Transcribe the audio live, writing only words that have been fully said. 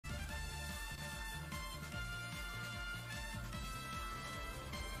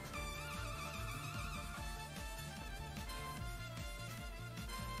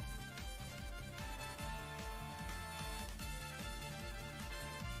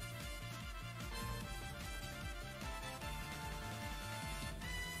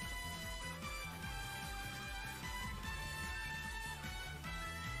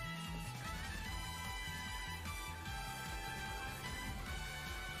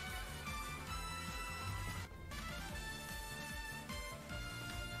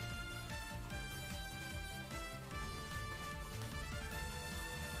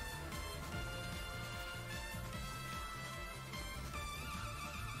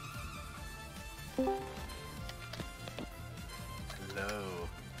Hello.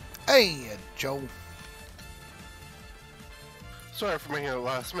 Hey, Joe. Sorry for making it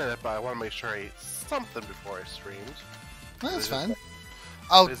last minute, but I want to make sure I ate something before I streamed. That's fine.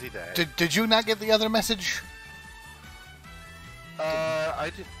 Busy day. Did you not get the other message?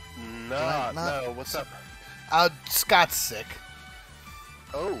 I did not. No, what's up? Scott's sick,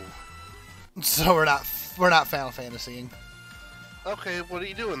 Oh. so we're not Final Fantasying. Okay, what are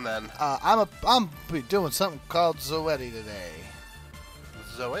you doing then? I'm doing something called Zoeti today.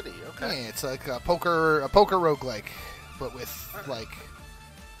 Zoeti, okay. Yeah, it's like a poker roguelike, but with like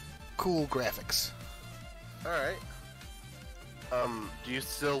cool graphics. Alright. Do you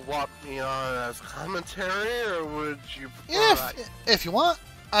still want me on as commentary, or would you prefer If you want.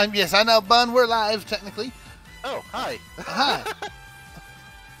 Yes, I know, Bun. We're live technically. Oh, hi. Hi.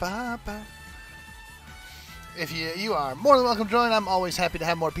 Bye bye. If you are more than welcome to join. I'm always happy to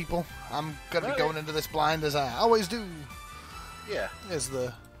have more people. I'm gonna be going into this blind as I always do. Yeah.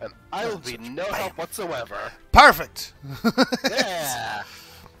 And I will be no help whatsoever. Perfect. Yeah.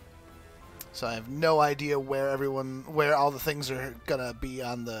 So I have no idea where all the things are gonna be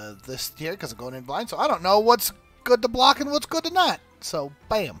on this here because I'm going in blind. So I don't know what's good to block and what's good to not. So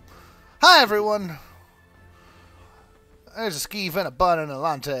bam. Hi everyone. There's a Skeeve and a Bun and a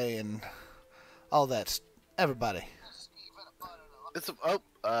Lante and all that. Everybody. It's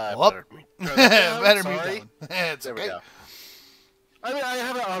Better be done. It's there okay. we go. I mean, I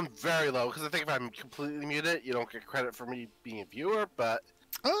have it on very low because I think if I'm completely muted, you don't get credit for me being a viewer. But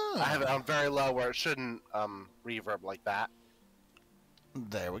I have it on very low where it shouldn't reverb like that.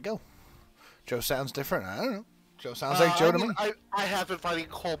 There we go. Joe sounds different. I don't know. Joe sounds like Joe to me. I have been fighting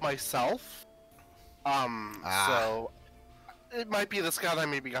cold myself. So it might be this guy and I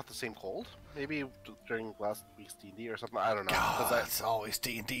maybe got the same cold. Maybe during last week's D&D or something. I don't know. It's always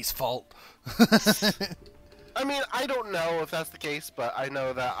D&D's fault. I mean, I don't know if that's the case, but I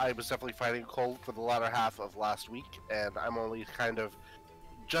know that I was definitely fighting cold for the latter half of last week, and I'm only kind of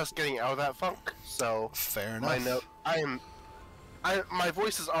just getting out of that funk. So fair enough. My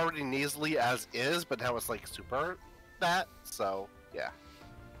voice is already nasally as is, but now it's like super that. So yeah.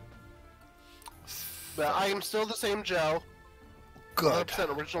 But I am still the same Joe. Good.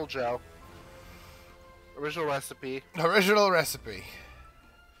 100% original Joe. Original recipe. Original recipe.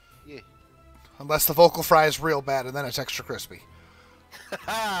 Yeah. Unless the vocal fry is real bad and then it's extra crispy.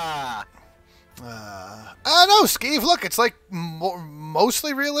 Ha! No, Skeeve, look, it's like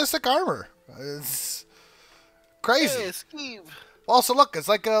mostly realistic armor. It's crazy. Hey, Skeeve. Also, look, it's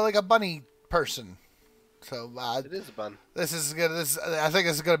like a bunny person. So it is a bun. This is good. I think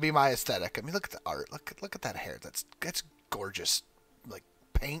this is gonna be my aesthetic. I mean, look at the art. Look at that hair. That's gorgeous. Like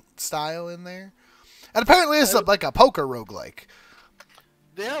paint style in there. And apparently, it's like a poker roguelike.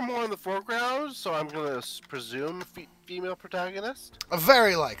 They are more in the foreground, so I'm gonna presume female protagonist.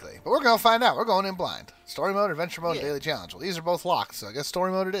 Very likely, but we're gonna find out. We're going in blind. Story mode, adventure mode, Yeah. daily challenge. Well, these are both locked, so I guess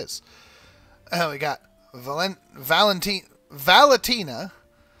story mode it is. We got Valentina,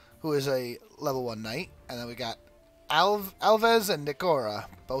 who is a level 1 knight, and then we got Alves and Nicora,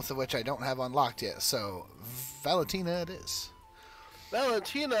 both of which I don't have unlocked yet. So Valentina it is.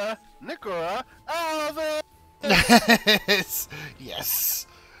 Valentina, Nicora, Alvin! Yes.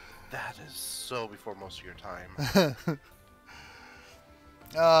 That is so before most of your time.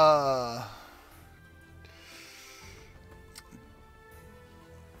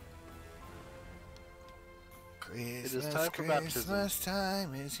 Christmas, it is time for baptism. Christmas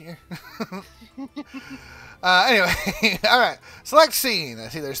time is here. Anyway, all right. Select scene. I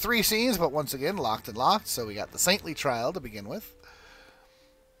see there's 3 scenes, but once again, locked and locked. So we got the saintly trial to begin with.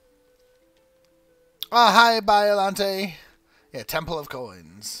 Hi, Biolante. Yeah, Temple of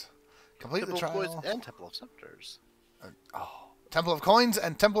Coins. Complete the trial. Temple of Coins and Temple of Scepters. Temple of Coins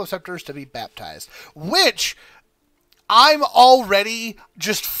and Temple of Scepters to be baptized. Which I'm already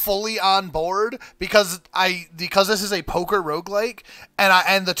just fully on board because this is a poker roguelike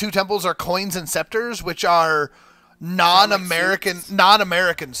and the 2 temples are coins and scepters, which are non-American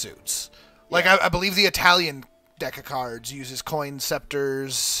suits. Like I believe the Italian deck of cards uses coins,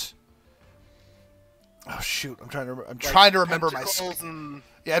 scepters. Oh shoot! I'm trying to remember my.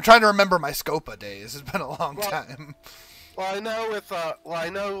 I'm trying to remember my Scopa days. It's been a long time. Well, I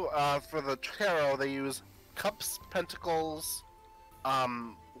know for the tarot they use cups, pentacles,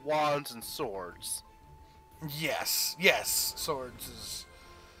 wands, and swords. Yes, swords is.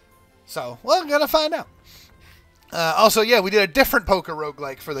 So, well, gotta find out. Also, yeah, we did a different poker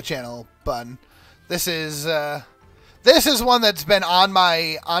roguelike for the channel, Bun. This is one that's been on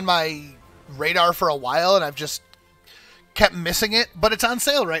my radar for a while, and I've just kept missing it, but it's on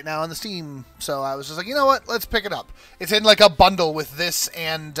sale right now on the Steam. So I was just like, you know what? Let's pick it up. It's in like a bundle with this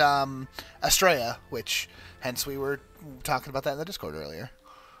and Astrea, which hence we were talking about that in the Discord earlier.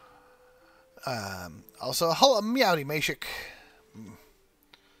 Also, hello, Meowdy Mashik.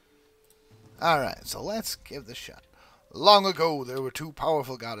 Alright, so let's give this a shot. Long ago, there were two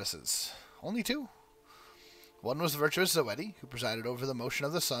powerful goddesses. Only two. One was the virtuous Zoeti, who presided over the motion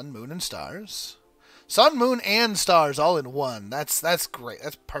of the sun, moon, and stars. Sun, moon, and stars all in one. That's great.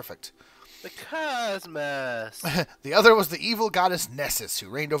 That's perfect. The cosmos. The other was the evil goddess Nessus, who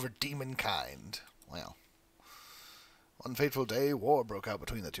reigned over demonkind. Well, one fateful day, war broke out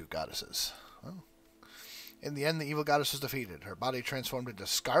between the two goddesses. Well, in the end, the evil goddess was defeated. Her body transformed into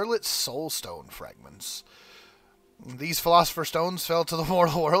scarlet soul stone fragments. These philosopher stones fell to the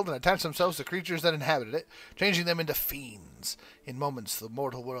mortal world and attached themselves to creatures that inhabited it, changing them into fiends. In moments, the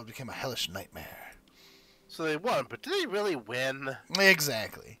mortal world became a hellish nightmare. So they won, but did they really win?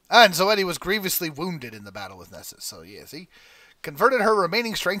 Exactly. And Zoeti was grievously wounded in the battle with Nessus, so yeah, see? Converted her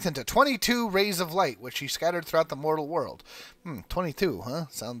remaining strength into 22 rays of light, which she scattered throughout the mortal world. 22, huh?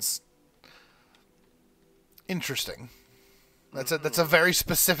 Sounds interesting. That's a very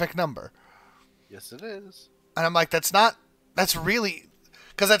specific number. Yes, it is. And I'm like, that's really,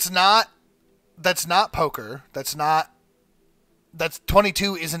 because that's not poker. That's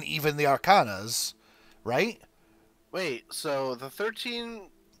 22 isn't even the Arcanas, right? Wait, so the 13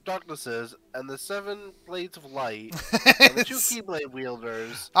 darknesses and the 7 blades of light and the 2 keyblade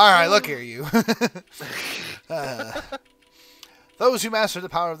wielders. All right, look here, you. Those who mastered the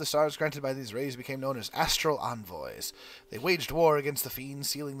power of the stars granted by these rays became known as astral envoys. They waged war against the fiends,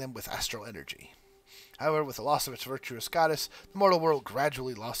 sealing them with astral energy. However, with the loss of its virtuous goddess, the mortal world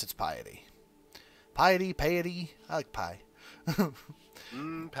gradually lost its piety. Piety? I like pie.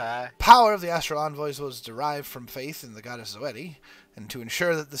 Pie. Power of the astral envoys was derived from faith in the goddess Zoeti, and to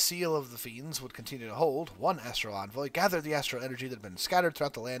ensure that the seal of the fiends would continue to hold, one astral envoy gathered the astral energy that had been scattered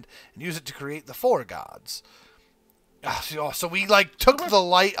throughout the land and used it to create the 4 gods. So we took the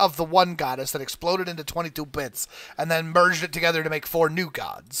light of the one goddess that exploded into 22 bits and then merged it together to make 4 new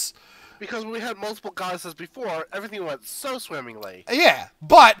gods. Because when we had multiple goddesses before, everything went so swimmingly. Yeah,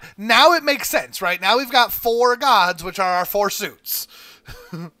 but now it makes sense, right? Now we've got 4 gods, which are our 4 suits.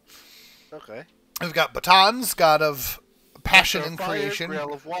 Okay. We've got Batons, god of passion and fire, creation.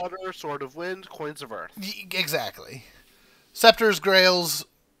 Grail of water, sword of wind, coins of earth. Exactly. Scepters, grails,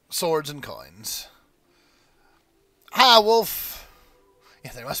 swords, and coins. Ah, wolf.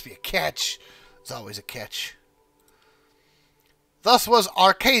 Yeah, there must be a catch. There's always a catch. Thus was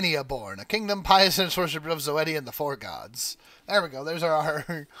Arcania born, a kingdom pious and worship of Zoeti and the 4 gods. There we go. There's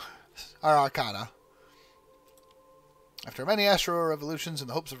our Arcana. After many astral revolutions in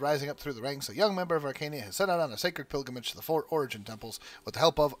the hopes of rising up through the ranks, a young member of Arcania has set out on a sacred pilgrimage to the 4 origin temples with the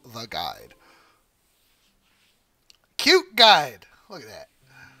help of the guide. Cute guide. Look at that.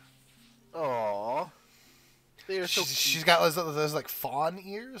 Aww. They are so cute. She's got those like fawn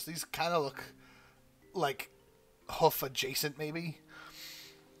ears. These kind of look like hoof adjacent, maybe.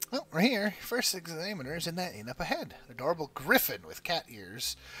 Well, right here, first examiner is in that inn up ahead. An adorable griffin with cat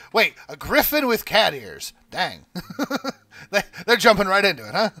ears. Wait, a griffin with cat ears. Dang. They're jumping right into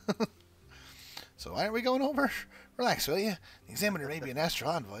it, huh? So why are we going over? Relax, will you? The examiner may be an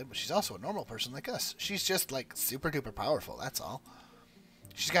astral envoy, but she's also a normal person like us. She's just, super duper powerful, that's all.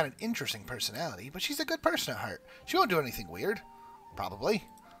 She's got an interesting personality, but she's a good person at heart. She won't do anything weird. Probably.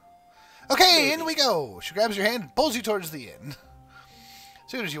 Okay, in we go. She grabs your hand and pulls you towards the inn.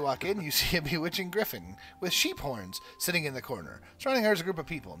 As soon as you walk in, you see a bewitching griffin with sheep horns sitting in the corner. Surrounding her is a group of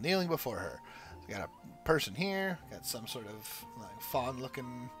people kneeling before her. We got a person here. Got some sort of fawn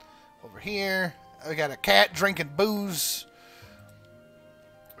looking over here. We got a cat drinking booze.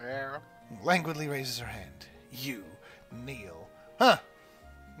 Yeah. Languidly raises her hand. You kneel. Huh.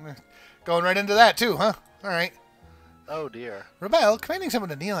 Going right into that too, huh? All right. Oh dear. Rebel, commanding someone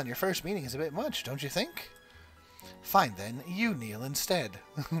to kneel on your first meeting is a bit much, don't you think? Fine then, you kneel instead.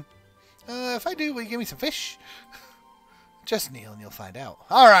 If I do, will you give me some fish? Just kneel and you'll find out.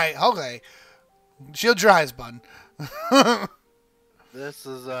 Alright, okay. Shield your eyes, bun. This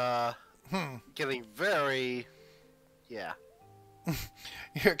is, getting very... Yeah.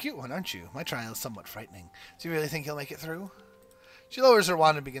 You're a cute one, aren't you? My trial is somewhat frightening. Do you really think you'll make it through? She lowers her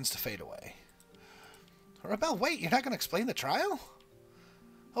wand and begins to fade away. Rebel, wait, you're not going to explain the trial?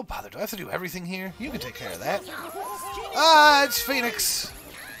 Oh, bother, do I have to do everything here? You can take care of that. Ah, it's Phoenix.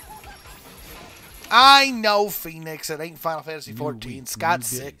 I know Phoenix. It ain't Final Fantasy XIV. Scott's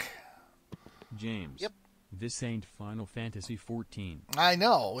sick. James. Yep. This ain't Final Fantasy XIV. I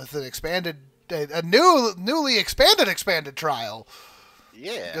know. With an expanded a newly expanded trial.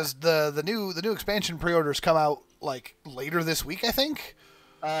 Yeah. Because the new expansion pre-orders come out like later this week, I think.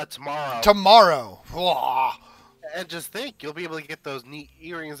 Tomorrow. Tomorrow. Whoa. And just think, you'll be able to get those neat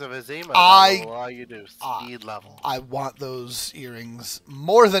earrings of Azema that will allow you to speed level. I want those earrings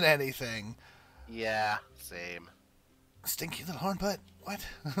more than anything. Yeah, same. Stinky little horn butt. What?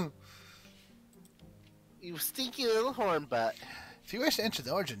 You stinky little horn butt. If you wish to enter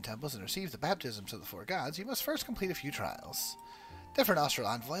the Origin Temples and receive the baptisms of the four gods, you must first complete a few trials. Different Astral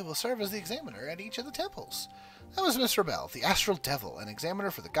Envoy will serve as the examiner at each of the temples. That was Miss Rebel, the Astral Devil, an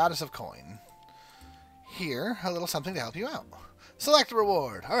examiner for the Goddess of Coin. Here, a little something to help you out. Select a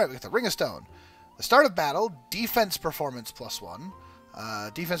reward. Alright, we got the Ring of Stone. The start of battle, defense performance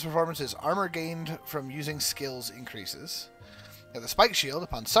 +1. Defense performance is armor gained from using skills increases. The Spike Shield,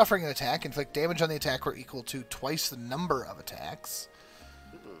 upon suffering an attack, inflict damage on the attacker equal to twice the number of attacks.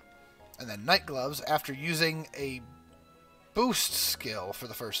 And then Night Gloves, after using a boost skill for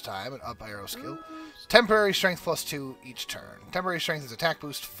the first time, an up arrow skill. Temporary strength +2 each turn. Temporary strength is attack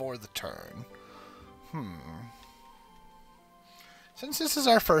boost for the turn. Since this is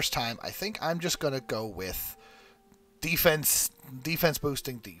our first time, I think I'm just going to go with defense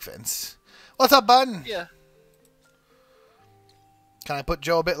boosting defense. What's up, bud? Yeah. Can I put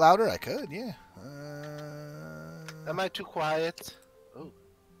Joe a bit louder? I could, yeah. Am I too quiet?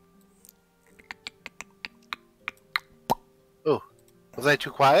 Oh. Was I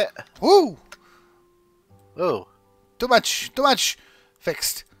too quiet? Woo! Oh. Too much.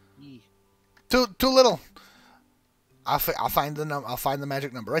 Fixed. Too little. I'll find the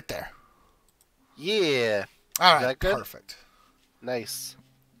magic number right there. Yeah. All Is right, that good? perfect. Nice.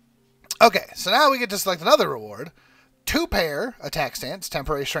 Okay, so now we get to select another reward. 2-pair attack stance,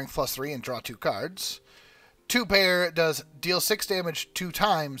 temporary strength +3 and draw 2 cards. 2-pair does deal 6 damage 2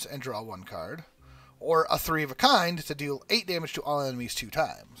 times and draw 1 card. Or a 3 of a kind to deal 8 damage to all enemies 2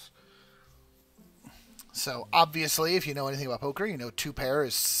 times. So, obviously, if you know anything about poker, you know 2-pair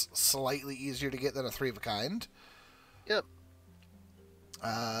is slightly easier to get than a 3 of a kind. Yep.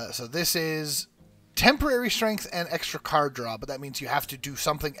 So this is temporary strength and extra card draw, but that means you have to do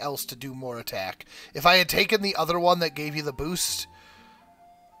something else to do more attack. If I had taken the other one that gave you the boost,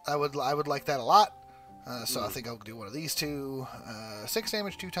 I would like that a lot. So I think I'll do one of these two. 6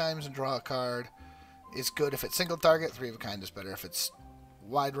 damage 2 times and draw a card is good if it's single target. 3 of a kind is better if it's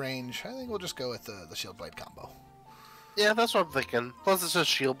wide range. I think we'll just go with the Shield Blade combo. Yeah, that's what I'm thinking. Plus, it's a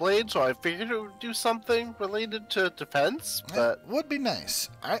Shield Blade, so I figured it would do something related to defense, but... That would be nice.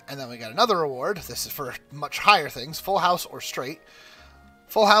 Alright, and then we got another reward. This is for much higher things. Full House or Straight.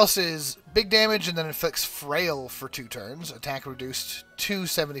 Full House is big damage and then inflicts Frail for 2 turns. Attack reduced to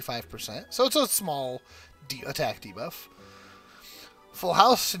 75%. So it's a small attack debuff. Full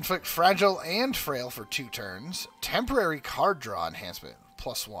House inflicts Fragile and Frail for 2 turns. Temporary card draw enhancement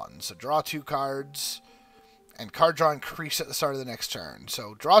 +1. So draw 2 cards... and card draw increase at the start of the next turn.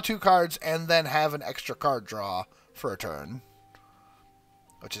 So draw 2 cards and then have an extra card draw for a turn,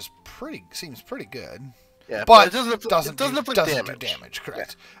 which is seems pretty good. Yeah, but it doesn't do damage.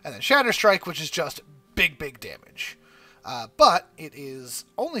 Correct. Yeah. And then Shatter Strike, which is just big damage. But it is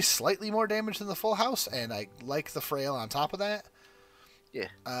only slightly more damage than the Full House, and I like the Frail on top of that. Yeah.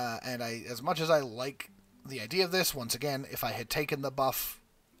 And as much as I like the idea of this, once again, if I had taken the buff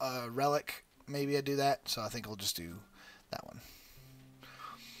Relic, maybe I'd do that, so I think we'll just do that one.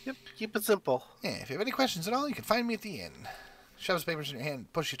 Yep, keep it simple. Yeah, if you have any questions at all, you can find me at the inn. Shoves papers in your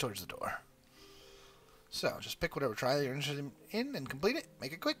hand, push you towards the door. So, just pick whatever trial you're interested in and complete it.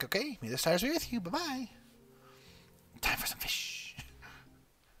 Make it quick, okay? May the stars be with you. Bye-bye. Time for some fish.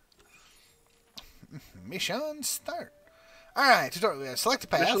 Mission start. Alright, tutorial. We gotta select a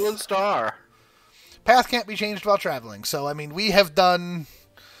path. Michelin star. Path can't be changed while traveling, so, I mean, we have done...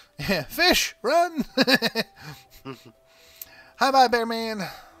 Fish, run! Hi-bye, Bear Man.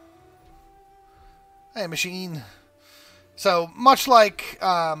 Hey, Machine. So, much like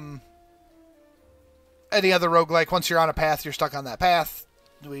any other roguelike, once you're on a path, you're stuck on that path.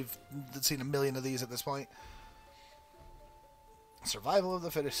 We've seen a million of these at this point. Survival of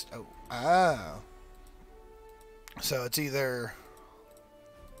the fittest. Oh. So, it's either...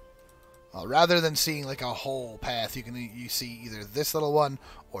 Well, rather than seeing like a whole path, you see either this little one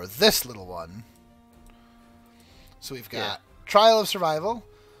or this little one. So we've got Trial of Survival,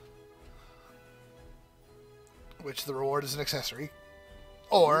 which the reward is an accessory,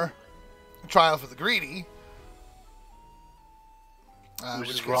 or Trial for the Greedy,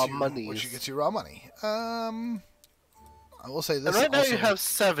 which is raw money. Which gets you raw money. I will say this. And right now you have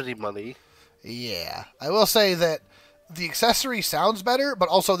 70 money. Yeah, I will say that the accessory sounds better, but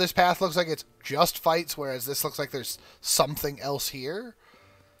also this path looks like it's just fights, whereas this looks like there's something else here.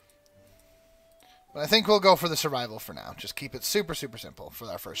 But I think we'll go for the survival for now. Just keep it super, super simple for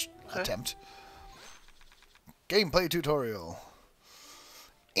our first attempt. Gameplay tutorial.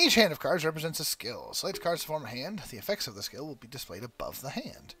 Each hand of cards represents a skill. Select cards to form a hand. The effects of the skill will be displayed above the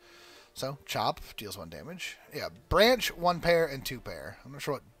hand. So, Chop deals 1 damage. Yeah, Branch, 1 pair, and 2 pair. I'm not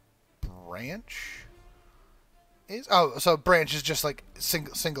sure what Branch is. Oh, so Branch is just like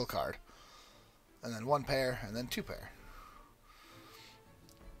single card. And then 1 pair, and then 2 pair.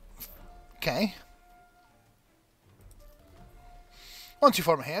 Okay. Once you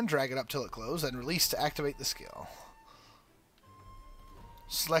form a hand, drag it up till it closes, and release to activate the skill.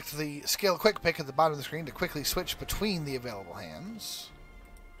 Select the skill quick pick at the bottom of the screen to quickly switch between the available hands.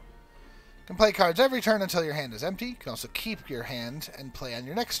 You can play cards every turn until your hand is empty. You can also keep your hand and play on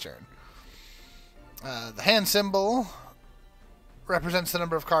your next turn. The hand symbol represents the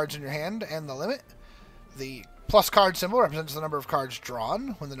number of cards in your hand and the limit. The plus card symbol represents the number of cards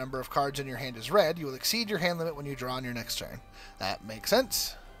drawn. When the number of cards in your hand is red, you will exceed your hand limit when you draw on your next turn. That makes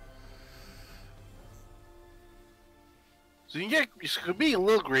sense. So you could be a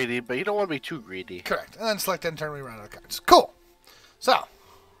little greedy, but you don't want to be too greedy. Correct. And then select end turn, we run out of cards. Cool. So,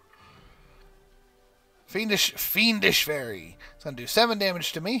 Fiendish Fairy. It's going to do 7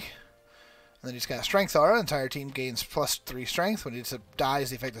 damage to me. And then he's got a Strength Aura. The entire team gains +3 Strength. When he dies,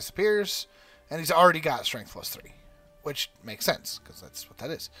 the effect disappears. And he's already got Strength +3. Which makes sense, because that's what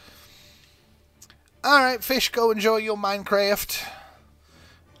that is. Alright, fish, go enjoy your Minecraft.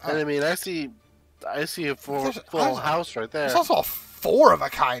 And I mean, I see a full house right there. There's also a 4 of a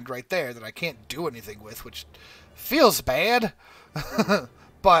kind right there that I can't do anything with, which feels bad.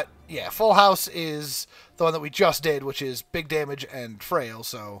 But, yeah, full house is the one that we just did, which is big damage and frail,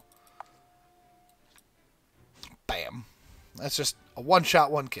 so... Bam. That's just a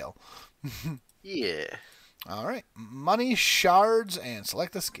one-shot, one-kill. Yeah. Alright, money, shards, and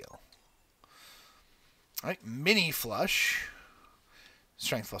select the skill. Alright, Mini Flush.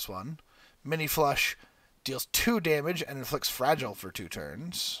 Strength +1. Mini Flush deals 2 damage and inflicts Fragile for 2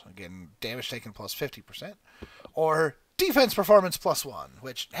 turns. Again, damage taken plus 50%. Or Defense Performance +1,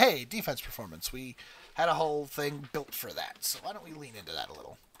 which, hey, Defense Performance. We had a whole thing built for that, so why don't we lean into that a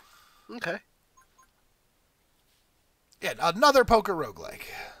little? Okay. Yeah, another poker roguelike.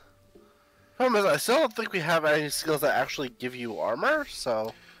 Problem is, I still don't think we have any skills that actually give you armor,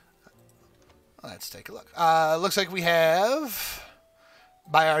 so... Let's take a look. Looks like we have...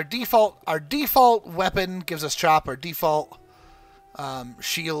 By our default weapon gives us chop. Our default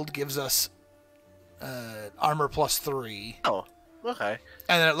shield gives us armor +3. Oh, okay.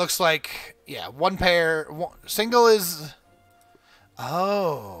 And then it looks like, yeah, 1 pair. Single is...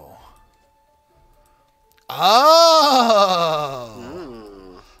 Oh. Oh.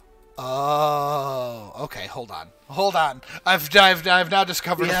 Oh. Okay, hold on. I've now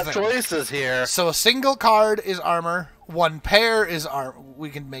discovered we have choices here. So a single card is armor. 1 pair is armor. We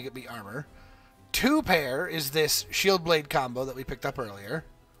can make it be armor. 2 pair is this shield blade combo that we picked up earlier.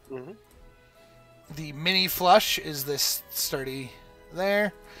 Mm-hmm. The mini flush is this sturdy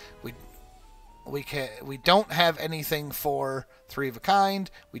there. We don't have anything for 3 of a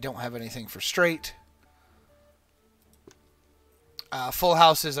kind. We don't have anything for straight. Full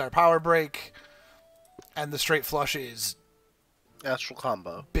house is our power break, and the straight flush is Astral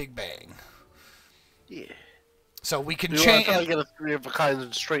combo. Big bang. Yeah. So we can change. change. We get a 3 of a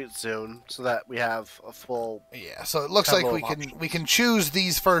kind straight soon, so that we have a full. Yeah. So it looks like we can choose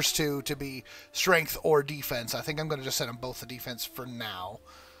these first 2 to be strength or defense. I think I'm going to just set them both to defense for now,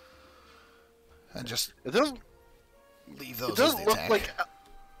 and just leave those. It doesn't look like.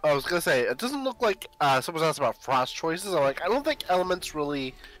 I was gonna say it doesn't look like someone asked about frost choices. I'm like, I don't think elements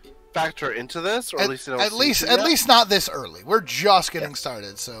really factor into this, or at least at least not this early. We're just getting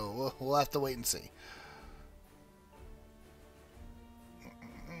started, so we'll have to wait and see.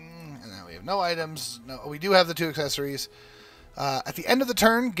 And now we have no items. No, we do have the 2 accessories. At the end of the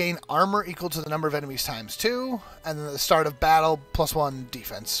turn, gain armor equal to the number of enemies times 2, and then at the start of battle, +1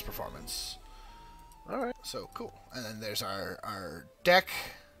 defense performance. All right. So cool. And then there's our deck,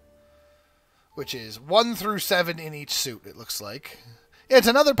 which is 1 through 7 in each suit, it looks like. Yeah, it's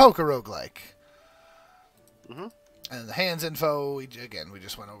another poker roguelike. Mm-hmm. And the hands info, we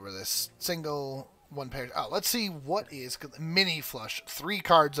just went over this single, 1 pair. Oh, let's see what is mini flush. 3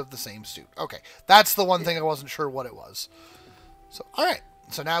 cards of the same suit. Okay, that's the one thing I wasn't sure what it was. So, all right.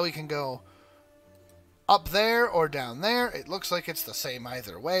 So now we can go up there or down there. It looks like it's the same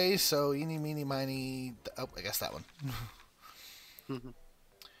either way. So, eeny, meeny, miny. Oh, I guess that one.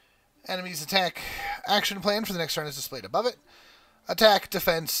 Enemy's attack action plan for the next turn is displayed above it. Attack,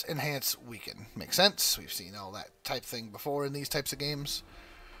 defense, enhance, weaken. Makes sense. We've seen all that type thing before in these types of games.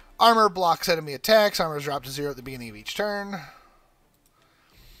 Armor blocks enemy attacks. Armor is dropped to 0 at the beginning of each turn.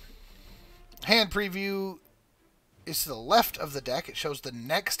 Hand preview is to the left of the deck. It shows the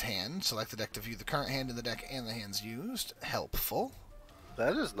next hand. Select the deck to view the current hand in the deck and the hands used. Helpful.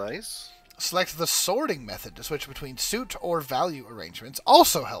 That is nice. Select the sorting method to switch between suit or value arrangements.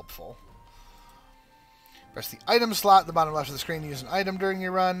 Also helpful. Press the item slot at the bottom left of the screen to use an item during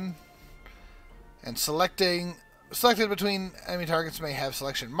your run. And selected between enemy targets may have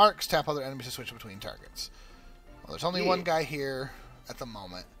selection marks. Tap other enemies to switch between targets. Well, there's only one guy here at the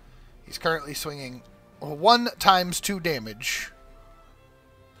moment. He's currently swinging 1 times 2 damage.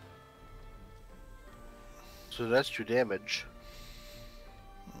 So that's 2 damage.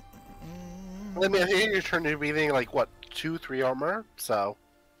 I mean, I think your turn to be thinking like, what, 2, 3 armor? So,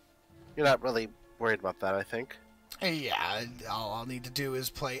 you're not really worried about that, I think. Yeah, all I'll need to do is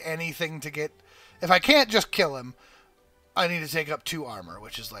play anything to get... If I can't just kill him, I need to take up 2 armor,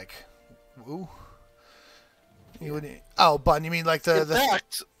 which is like... Woo. Oh, Bun, you mean like the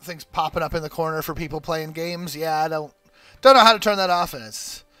things popping up in the corner for people playing games? Yeah, I don't know how to turn that off, and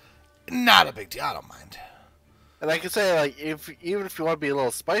it's not a big deal. I don't mind. And I can say, like, even if you want to be a little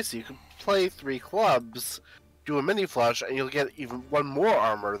spicy, you can play 3 clubs, do a mini flush, and you'll get even 1 more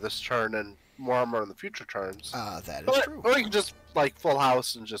armor this turn and more armor in the future turns. That is true. Or you can just, like, full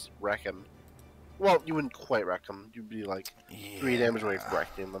house and just wreck him. Well, you wouldn't quite wreck him. You'd be, like, 3 damage away from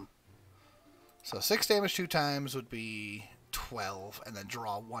wrecking them. So 6 damage 2 times would be 12, and then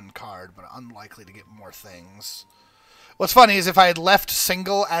draw 1 card, but unlikely to get more things. What's funny is if I had left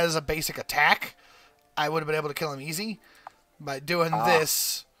single as a basic attack, I would have been able to kill him easy. By doing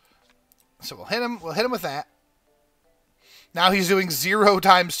this, so we'll hit him with that. Now he's doing 0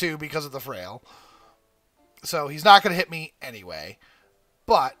 times 2 because of the frail. So he's not going to hit me anyway.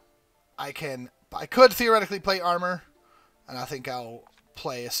 But I could theoretically play armor, and I think I'll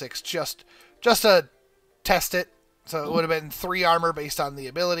play a 6 just to test it. So it would have been 3 armor based on the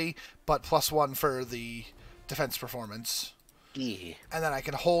ability, but +1 for the defense performance. Yeah. And then I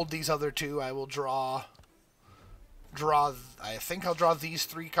can hold these other 2. I will draw. I think I'll draw these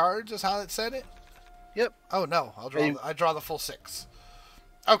 3 cards. Is how it said it. Yep. Oh no, I draw the full 6.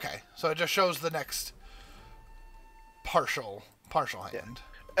 Okay, so it just shows the next partial hand. Yeah.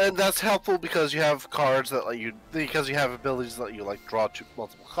 And that's helpful because you have cards that let you, because you have abilities that let you like draw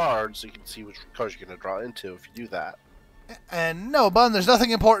multiple cards, so you can see which cards you're going to draw into if you do that. And no, Bun, there's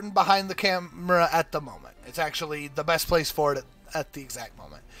nothing important behind the camera at the moment. It's actually the best place for it at the exact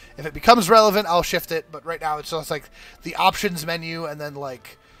moment. If it becomes relevant, I'll shift it, but right now it's just like the options menu and then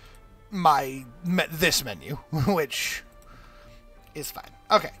like this menu, which is fine.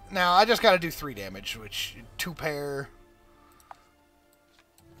 Okay, now I just got to do 3 damage, which 2 pair.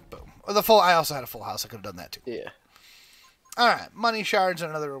 Boom. I also had a full house. I could have done that too. Yeah. All right, money shards and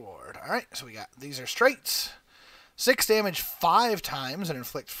another reward. All right, so we got these are straights. 6 damage 5 times and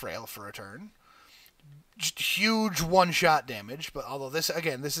inflict frail for a turn. Just huge 1-shot damage, but although this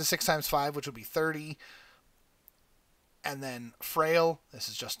is 6 times 5, which would be 30. And then frail, this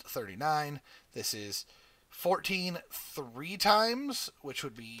is just 39. This is 14 3 times, which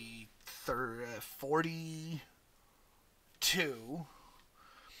would be 42.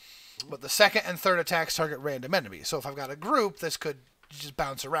 But the second and third attacks target random enemies. So if I've got a group, this could just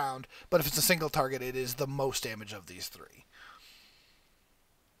bounce around. But if it's a single target, it is the most damage of these 3.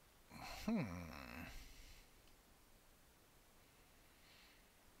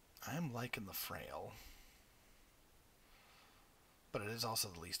 I'm liking the frail. But it is also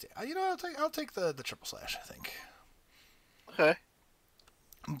the least. You know, I'll take the triple slash, I think. Okay.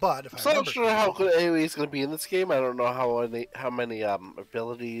 But if I'm not sure how good AoE is going to be in this game. I don't know how many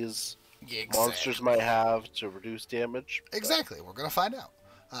abilities monsters might have to reduce damage. Exactly. We're going to find out.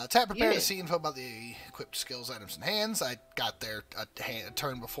 Tap prepare to see info about the equipped skills, items, and hands. I got there a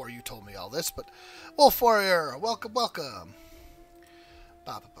turn before you told me all this, but Wolf Warrior, welcome.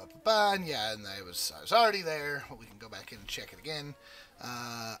 And yeah, and I was already there, but we can go back in and check it again.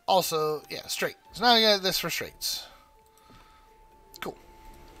 Also, yeah, straight. So now I got this for straights. Cool.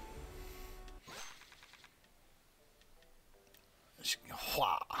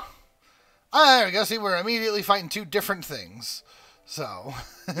 There we go. See, we're immediately fighting 2 different things. So.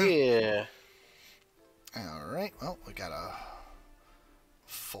 Yeah. Alright, well, we got a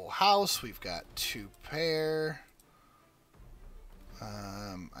full house. We've got 2 pair.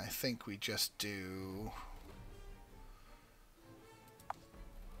 I think we just do...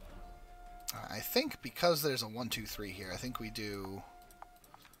 I think because there's a 1, 2, 3 here, I think we do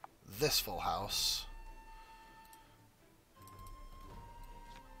this full house.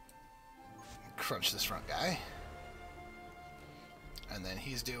 Crunch this front guy. And then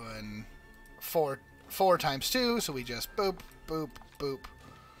he's doing four times 2, so we just boop, boop, boop,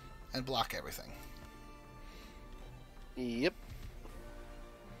 and block everything. Yep.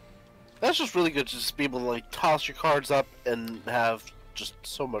 That's just really good to just be able to like toss your cards up and have just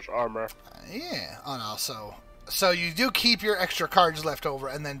so much armor. Yeah. Oh no, so you do keep your extra cards left over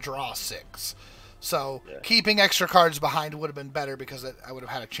and then draw 6. So keeping extra cards behind would have been better because I would have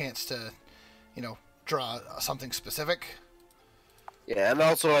had a chance to, you know, draw something specific. Yeah, and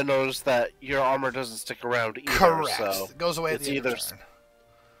also I noticed that your armor doesn't stick around either. Correct. So it goes away at the end of the turn.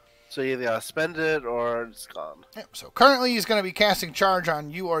 So you either gotta spend it or it's gone. Yep, so currently he's going to be casting charge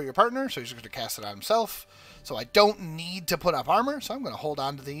on you or your partner, so he's going to cast it on himself. So I don't need to put up armor, so I'm going to hold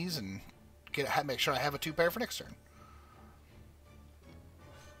on to these and make sure I have a 2 pair for next turn.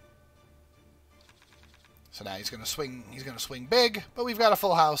 So now he's going to swing big, but we've got a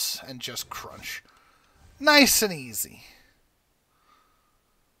full house and just crunch. Nice and easy.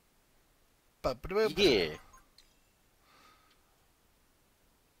 Yeah.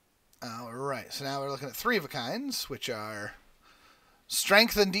 Alright, so now we're looking at 3 of a kinds, which are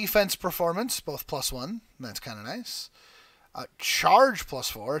strength and defense performance, both +1. That's kind of nice. Charge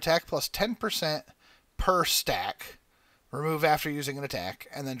 +4, attack plus 10% per stack. Remove after using an attack,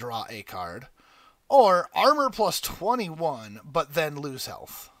 and then draw a card. Or armor plus 21, but then lose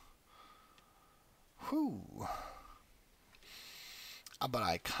health. Whew. But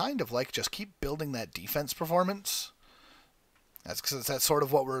I kind of like just keep building that defense performance. That's sort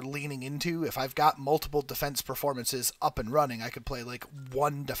of what we're leaning into. If I've got multiple defense performances up and running, I could play like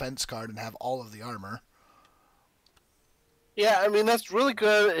 1 defense card and have all of the armor. Yeah, I mean that's really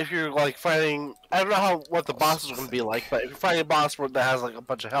good if you're like fighting. I don't know what the boss is going to be like, but if you're fighting a boss that has like a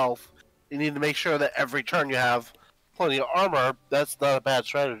bunch of health, you need to make sure that every turn you have plenty of armor. That's not a bad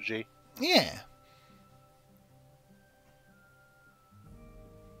strategy. Yeah.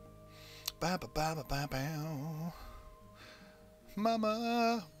 Ba ba ba ba ba ba.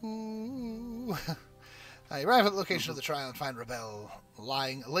 Mama, ooh. I arrive at the location of the trial and find Rebel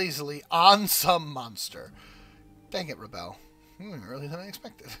lying lazily on some monster. Dang it, Rebel. Earlier than I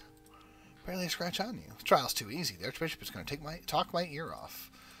expected. Barely a scratch on you. The trial's too easy. The Archbishop is going to talk my ear off.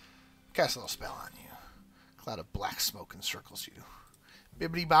 Cast a little spell on you. A cloud of black smoke encircles you.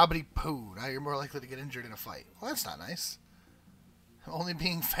 Bibbidi bobbidi poo. Now you're more likely to get injured in a fight. Well, that's not nice. I'm only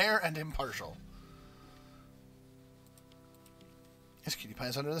being fair and impartial. His cutie pie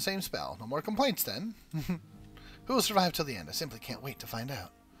is under the same spell. No more complaints, then. Who will survive till the end? I simply can't wait to find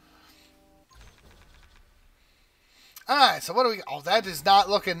out. Alright, so what do we... Oh, that is not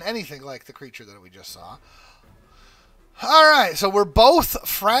looking anything like the creature that we just saw. Alright, so we're both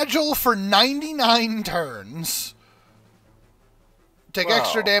fragile for 99 turns. Take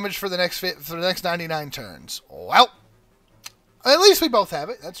extra damage for the next 99 turns. Well, at least we both have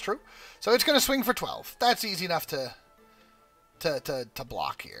it. That's true. So it's going to swing for 12. That's easy enough to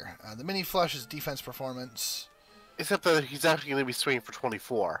block here. The mini flush is defense performance. Except that he's actually going to be swinging for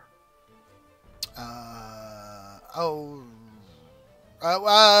 24. Plus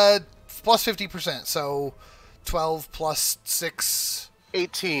 50%. So 12 plus 6.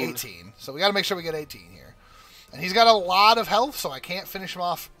 18. So we got to make sure we get 18 here. And he's got a lot of health, so I can't finish him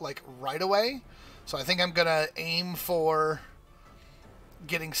off like right away. So I think I'm going to aim for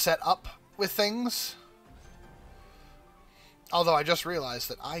getting set up with things. Although I just realized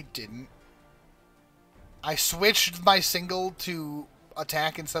that I didn't. I switched my single to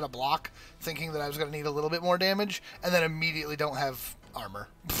attack instead of block, thinking that I was going to need a little bit more damage, and then immediately don't have armor.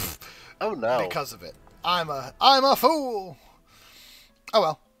 Oh no! Because of it, I'm a fool. Oh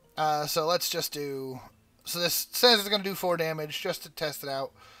well. So let's just do. So this says it's going to do 4 damage just to test it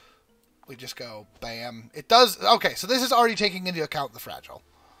out. We just go bam. It does. Okay, so this is already taking into account the fragile.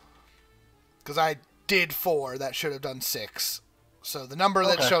 Because I did 4, that should have done 6. So the number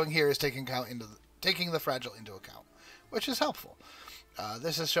that's showing here is taking the fragile into account, which is helpful.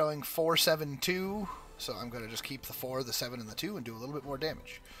 This is showing 472, so I'm going to just keep the 4, the 7, and the 2 and do a little bit more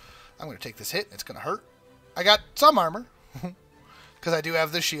damage. I'm going to take this hit. It's going to hurt. I got some armor because I do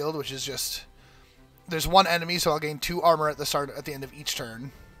have the shield, which is just there's 1 enemy, so I'll gain 2 armor at the end of each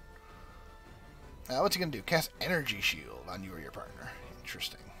turn. What's he going to do? Cast energy shield on you or your partner.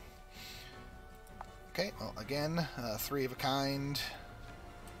 Interesting. Okay, well, again, 3 of a kind.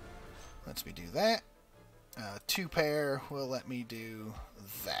 Lets me do that. 2 pair will let me do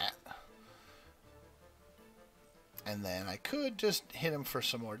that. And then I could just hit him for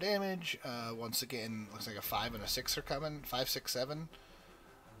some more damage. Once again, looks like a 5 and a 6 are coming. 5, 6, 7.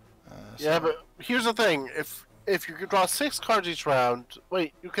 Yeah, but here's the thing: if you could draw 6 cards each round,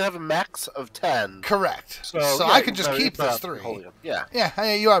 wait, you can have a max of 10. Correct. So yeah, I can just keep this 3. Yeah.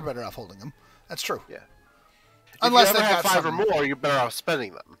 Yeah, you are better off holding them. That's true. Yeah. Unless if you they've ever have got 5 some... or more, you're better off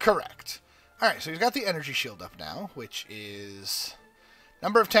spending them. Correct. All right, so he's got the energy shield up now, which is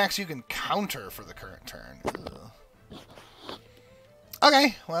number of attacks you can counter for the current turn. Ugh.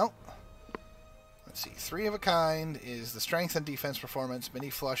 Okay, well, let's see. 3 of a kind is the strength and defense performance. Mini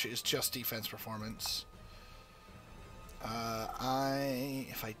flush is just defense performance.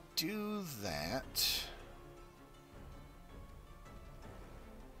 If I do that,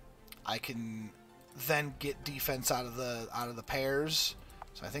 I can then get defense out of the pairs.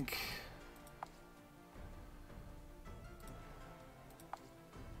 So I think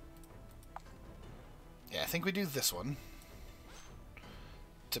I think we do this one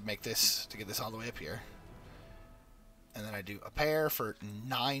to get this all the way up here. And then I do a pair for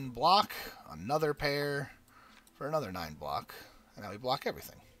 9 block, another pair for another 9 block, and now we block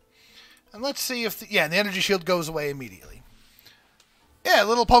everything. And let's see if the energy shield goes away immediately. Yeah, a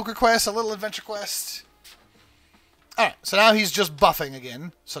little poker quest, a little adventure quest. Alright, so now he's just buffing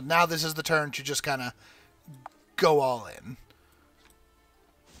again. So now this is the turn to just kind of go all in.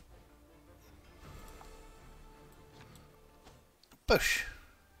 Bush.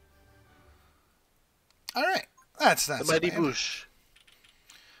 Alright, that's the mighty Bush.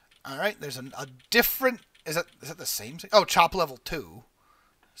 Alright, there's a different... Is that the same thing? Oh, chop level 2.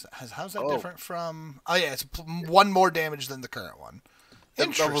 How's that different from... Oh, yeah, it's 1 more damage than the current one.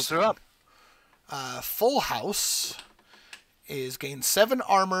 Interesting. Levels are up. Full House is gain 7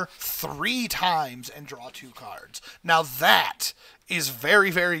 armor 3 times and draw 2 cards. Now that is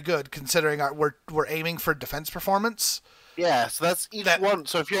very, very good considering we're aiming for defense performance. Yeah, so that's each one.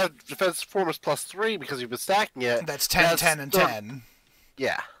 So if you have defense performance plus 3 because you've been stacking it... That's 10, 10, and 10.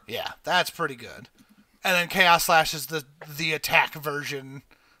 Yeah. Yeah, that's pretty good. And then Chaos Slash is the attack version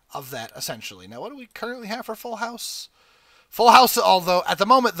of that, essentially. Now, what do we currently have for Full House? Full House, although, at the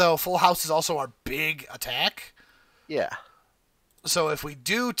moment, though, Full House is also our big attack. Yeah. So if we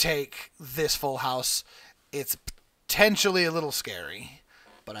do take this Full House, it's potentially a little scary.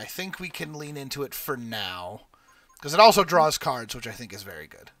 But I think we can lean into it for now. Because it also draws cards, which I think is very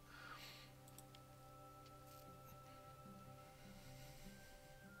good.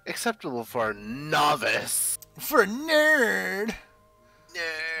 Acceptable for a novice. For a nerd.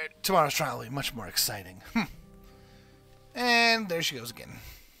 Tomorrow's trial will be much more exciting. And there she goes again.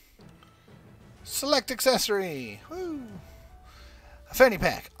 Select accessory. Woo. A fanny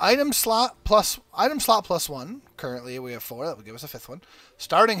pack. Item slot plus 1. Currently we have 4. That would give us a 5th one.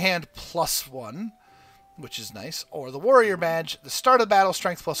 Starting hand plus 1, which is nice. Or the warrior badge. The start of battle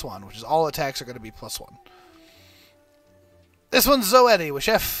strength plus 1, which is all attacks are going to be plus 1. This one's Zoeti, which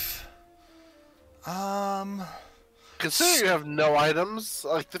Considering you have no items,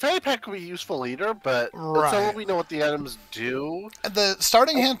 like the fanny pack could be useful later, but until we know what the items do. The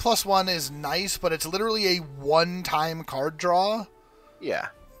starting hand plus 1 is nice, but it's literally a one-time card draw. Yeah,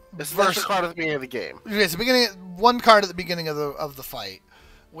 it's the first card at the beginning of the game. It's one card at the beginning of the fight.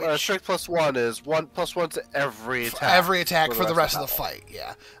 Strength plus 1 is 1 plus 1 to every attack. Every attack for the rest of the fight,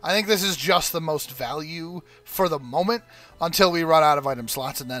 yeah. I think this is just the most value for the moment until we run out of item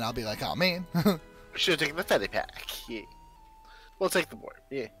slots, and then I'll be like, oh man. We should have taken the fanny pack. Yeah. We'll take the board.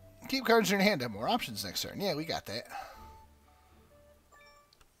 Yeah. Keep cards in your hand. Have more options next turn. Yeah, we got that.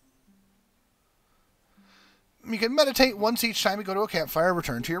 You can meditate once each time you go to a campfire,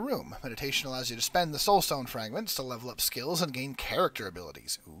 return to your room. Meditation allows you to spend the soulstone fragments to level up skills and gain character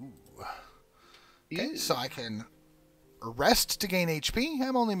abilities. Ooh. Okay, so I can rest to gain HP.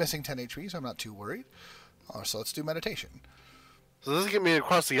 I'm only missing 10 HP, so I'm not too worried. Oh, so let's do meditation. So this is giving me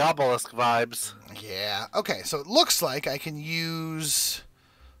across the obelisk vibes. Yeah. Okay, so it looks like I can use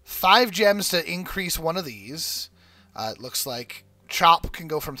 5 gems to increase one of these. It looks like Chop can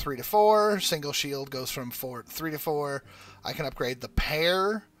go from 3 to 4. Single shield goes from 3 to 4. I can upgrade the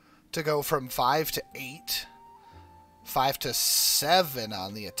pair to go from 5 to 8. 5 to 7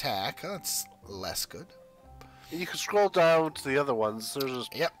 on the attack. That's less good. You can scroll down to the other ones. There's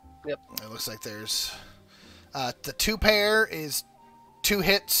just... Yep. It looks like there's... the 2 pair is 2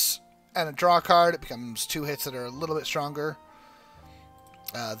 hits and a draw card. It becomes 2 hits that are a little bit stronger.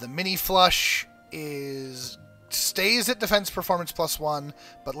 The mini flush stays at defense performance plus 1,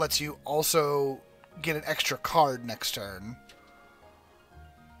 but lets you also get an extra card next turn.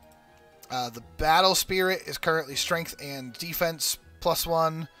 The battle spirit is currently strength and defense plus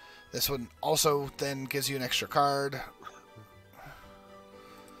 1. This one also then gives you an extra card.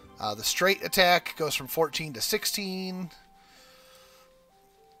 The straight attack goes from 14 to 16.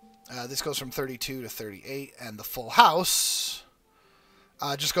 This goes from 32 to 38, and the full house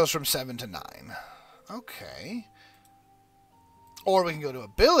just goes from 7 to 9. Okay. Or we can go to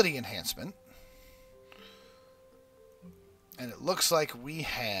ability enhancement. And it looks like we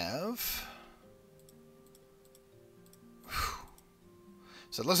have...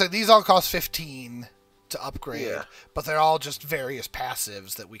 So it looks like these all cost 15 to upgrade, but they're all just various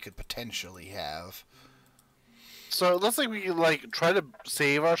passives that we could potentially have. So it looks like we can like try to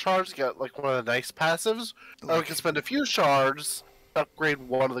save our shards, get like one of the nice passives, or we can spend a few shards to upgrade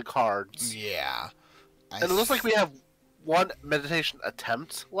one of the cards. Yeah. And it looks like we have one meditation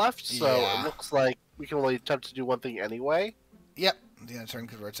attempt left, so it looks like we can only attempt to do one thing anyway. Yep. The end of turn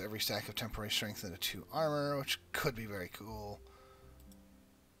converts every stack of temporary strength into 2 armor, which could be very cool.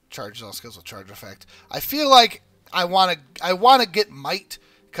 Charges all skills with charge effect. I feel like I want to get might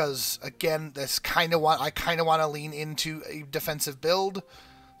because again, I kind of want to lean into a defensive build,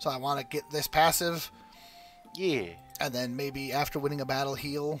 so I want to get this passive. Yeah. And then maybe after winning a battle,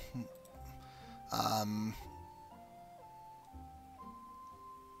 heal.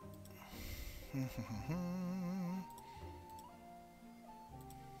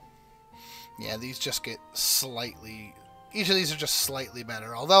 Yeah, these just get slightly... Each of these are just slightly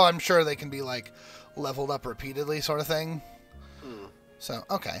better, although I'm sure they can be, like, leveled up repeatedly sort of thing. So,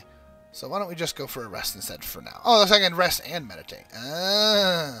 okay. So why don't we just go for a rest instead for now? Oh, looks like I can rest and meditate.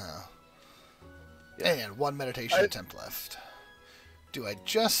 Ah. Yeah. And 1 meditation attempt left. Do I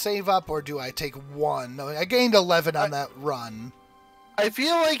just save up, or do I take 1? No, I gained 11 on that run. I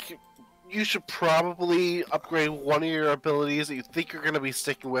feel like you should probably upgrade one of your abilities that you think you're going to be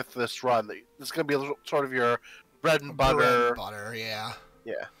sticking with this run. It's going to be sort of your bread and butter. Bread and butter, yeah.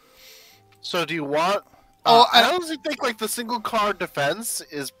 Yeah. So do you want... I honestly think like the single card defense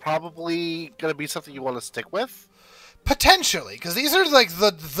is probably going to be something you want to stick with. Potentially, because these are like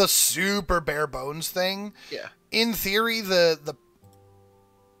the super bare bones thing. Yeah. In theory, the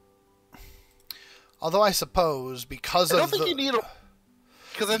although I suppose because I don't think you need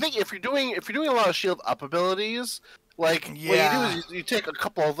because I think if you're doing a lot of shield up abilities, like what you do is you take a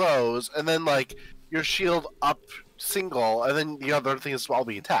couple of those and then like your shield up single, and then the other thing is all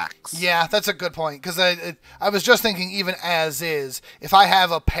the attacks. Yeah, that's a good point, because I was just thinking, even as is, if I have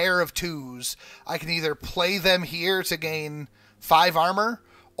a pair of 2s, I can either play them here to gain 5 armor,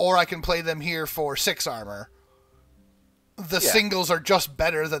 or I can play them here for 6 armor. The singles are just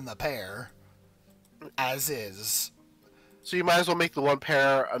better than the pair, as is. So you might as well make the one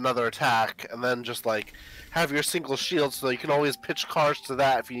pair another attack, and then just like have your single shield, so you can always pitch cards to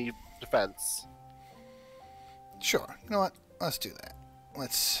that if you need defense. Sure. You know what? Let's do that.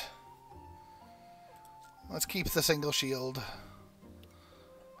 Let's keep the single shield.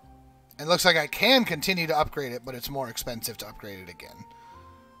 It looks like I can continue to upgrade it, but it's more expensive to upgrade it again.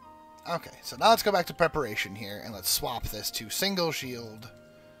 Okay, so now let's go back to preparation here, and let's swap this to single shield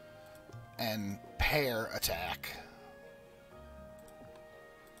and pair attack.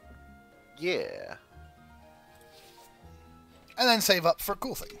 Yeah. And then save up for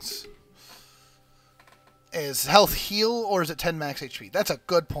cool things. Is health heal, or is it 10 max HP? That's a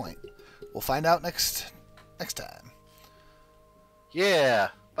good point. We'll find out next time. Yeah.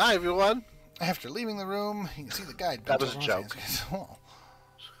 Bye, everyone. After leaving the room, you can see the guide. That was a joke.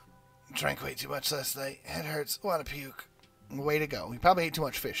 Drank way too much last night. Head hurts. Want to puke. Way to go. You probably ate too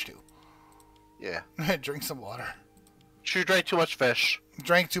much fish, too. Yeah. Drink some water. She drank too much fish.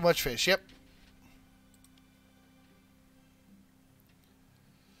 Drank too much fish, yep.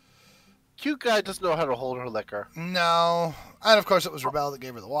 Cute guy doesn't know how to hold her liquor. No. And of course it was Rebel that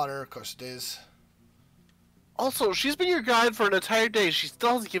gave her the water. Of course it is. Also, she's been your guide for an entire day. She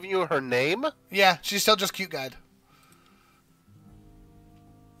still hasn't given you her name? Yeah, she's still just cute guide.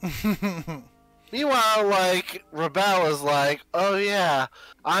 Meanwhile, like, Rebel is like, oh yeah,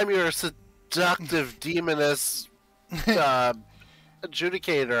 I'm your seductive demoness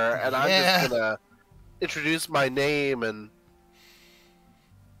adjudicator, and I'm just gonna introduce my name and...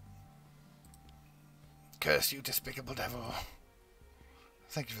 Curse you, despicable devil.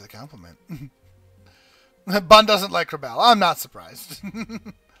 Thank you for the compliment. Bun doesn't like Rebel. I'm not surprised.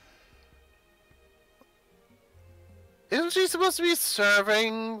 Isn't she supposed to be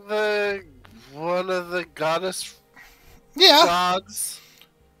serving one of the goddess gods?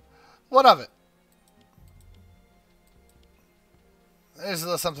 What of it? There's a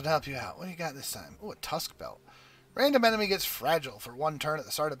little something to help you out. What do you got this time? Oh, a tusk belt. Random enemy gets fragile for 1 turn at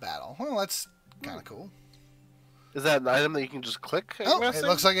the start of battle. Well, that's kind of cool. Is that an item that you can just click? Oh, it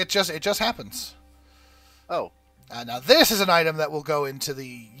looks like it just happens. Oh. Now this is an item that will go into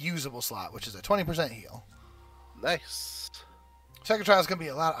the usable slot, which is a 20% heal. Nice. Second trial is going to be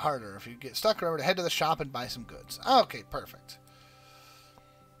a lot harder. If you get stuck, remember to head to the shop and buy some goods. Okay, perfect.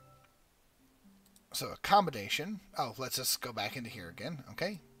 So, accommodation. Oh, let's just go back into here again.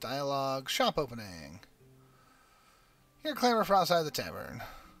 Okay. Dialogue. Shop opening. Hear clamor from outside the tavern.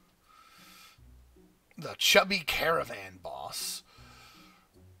 The chubby caravan boss.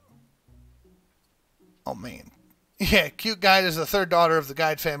 Oh, man. Yeah, Cute Guide is the third daughter of the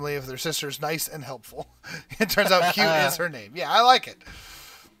Guide family of their sisters, nice and helpful. It turns out Cute is her name. Yeah, I like it.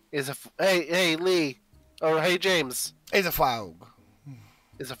 Hey, Lee. Or hey, James. He's a frog.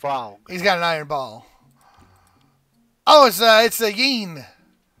 Is a frog. He's got an iron ball. Oh, it's a Yeen.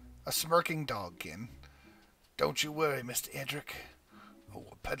 A smirking dogkin. Don't you worry, Mr. Edric. Oh,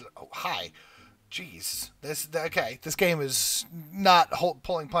 a peddler. Oh, hi. Jeez. This game is not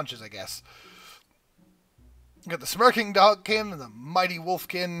pulling punches, I guess. You got the smirking dogkin and the mighty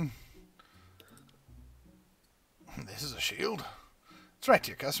wolfkin. This is a shield. That's right,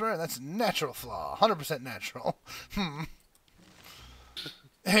 dear customer. That's a natural flaw. 100% natural.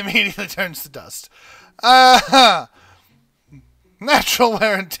 Immediately turns to dust. Natural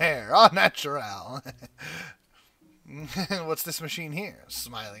wear and tear. Oh, natural. What's this machine here?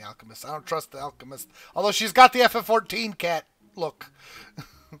 Smiling alchemist. I don't trust the alchemist. Although she's got the FF14 cat look.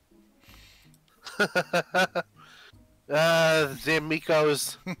 Damn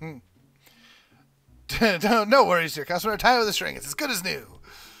Mikos. No worries, dear customer. Tie it with a string. It's as good as new.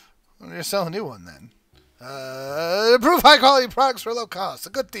 Well, you're selling a new one then. Improve high quality products for low cost. A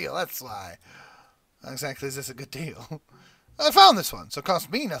good deal, that's why. How exactly is this a good deal? I found this one, so it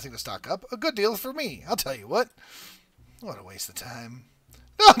costs me nothing to stock up. A good deal for me. I'll tell you what. What a waste of time.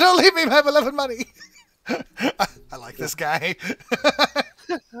 No, don't leave me my beloved money. I like this guy.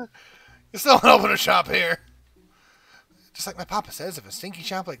 You still want to open a shop here. Just like my papa says, if a stinky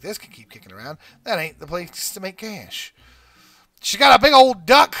shop like this can keep kicking around, that ain't the place to make cash. She got a big old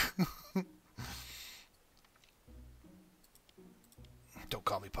duck. Don't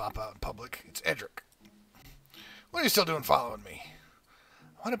call me Papa out in public. It's Edric. What are you still doing following me?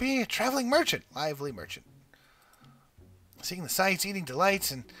 I want to be a traveling merchant. Lively merchant. Seeing the sights, eating delights,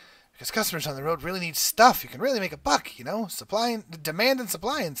 and because customers on the road really need stuff. You can really make a buck, you know? Demand and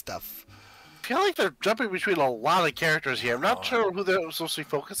supply and stuff. I feel like they're jumping between a lot of characters here. I'm not sure who they're supposed to be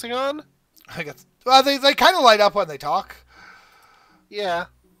focusing on. Well, they kind of light up when they talk. Yeah.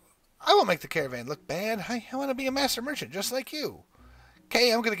 I won't make the caravan look bad. I want to be a master merchant just like you.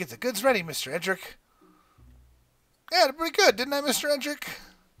 Okay, I'm going to get the goods ready, Mr. Edric. Yeah, did pretty good, didn't I, Mr. Edric?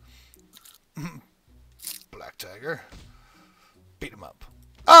 Black Tiger. Beat him up.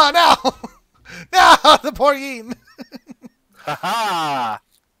 Oh, no! No, the poor Yeen. Haha!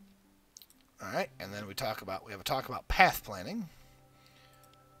 Alright, and then we have a talk about path planning.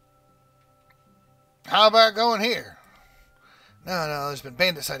 How about going here? No, there's been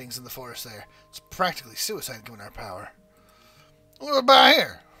bandit sightings in the forest there. It's practically suicide given our power. What about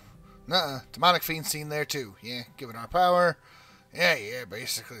here? Nuh-uh. Demonic fiends seen there too. Yeah, given our power. Yeah,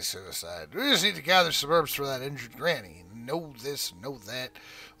 basically suicide. We just need to gather suburbs for that injured granny. Know this, know that.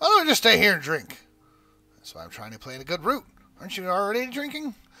 Why don't we just stay here and drink? That's why I'm trying to plan a good route. Aren't you already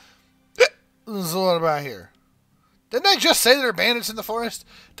drinking? So what about here? Didn't I just say there are bandits in the forest?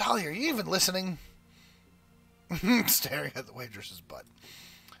 Dolly, are you even listening? Staring at the waitress's butt.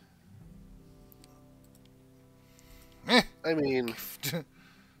 I mean...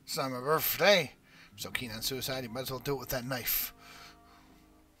 It's not my birthday. I'm so keen on suicide, you might as well do it with that knife.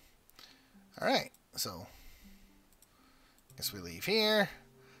 Alright, so... guess we leave here.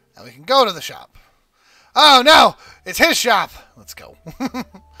 Now we can go to the shop. Oh, no! It's his shop! Let's go.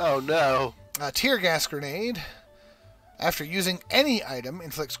 Oh, no. A tear gas grenade. After using any item,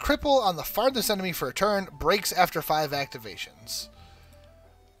 inflicts cripple on the farthest enemy for a turn, breaks after 5 activations.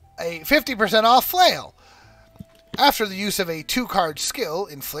 A 50% off flail. After the use of a 2-card skill,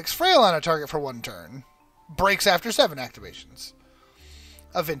 inflicts frail on a target for 1 turn. Breaks after 7 activations.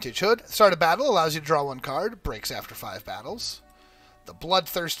 A vintage hood. Start a battle, allows you to draw 1 card, breaks after 5 battles. The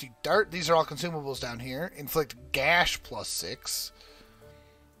bloodthirsty dart. These are all consumables down here. Inflict gash plus 6.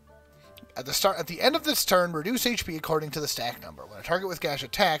 At the end of this turn, reduce HP according to the stack number. When a target with gash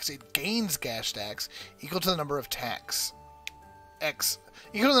attacks, it gains gash stacks equal to the number of attacks.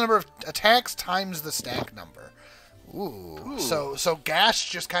 Equal to the number of attacks times the stack number. Ooh. So gash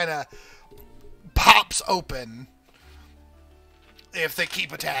just kind of pops open if they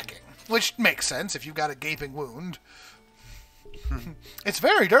keep attacking. Which makes sense if you've got a gaping wound. It's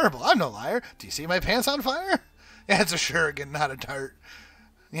very durable. I'm no liar. Do you see my pants on fire? Yeah, it's a shuriken, not a dart.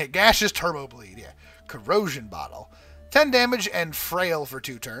 Yeah, gash is turbo bleed. Yeah. Corrosion bottle. 10 damage and frail for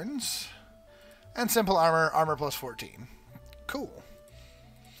 2 turns. And simple armor plus 14. Cool.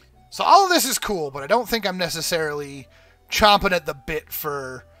 So all of this is cool, but I don't think I'm necessarily chomping at the bit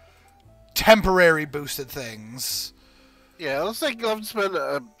for temporary boosted things. Yeah, it looks like you'll have to spend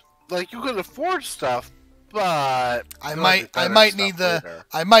like you can afford stuff, but I might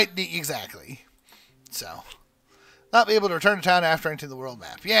need exactly. So not be able to return to town after entering the world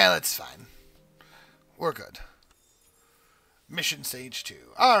map. Yeah, that's fine. We're good. Mission stage 2.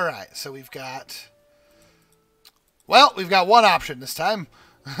 All right, so we've got one option this time.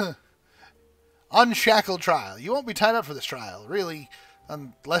 Unshackled trial. You won't be tied up for this trial, really,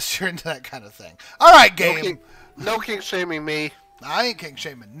 unless you're into that kind of thing. All right, game. No king shaming me. I ain't king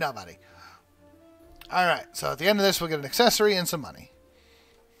shaming nobody. All right, so at the end of this, we'll get an accessory and some money.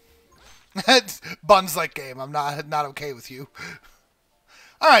 Buns like game. I'm not okay with you.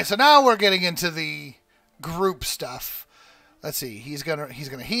 All right, so now we're getting into the group stuff. Let's see. He's gonna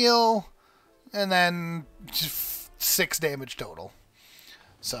heal, and then 6 damage total.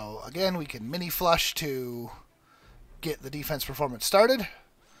 So, again, we can mini-flush to get the defense performance started.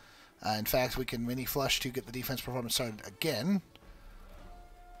 In fact, we can mini-flush to get the defense performance started again.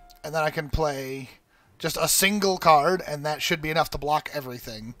 And then I can play just a single card, and that should be enough to block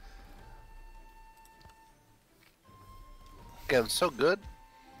everything. Again, so good.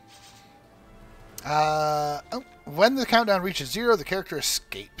 When the countdown reaches 0, the character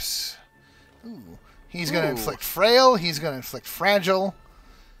escapes. Ooh. He's going to inflict frail. He's going to inflict fragile.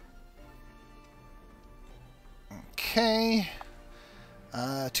 Okay.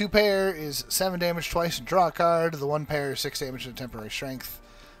 2 pair is 7 damage twice and draw a card. The 1 pair is 6 damage and temporary strength.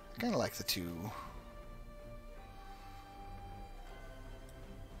 I kind of like the 2.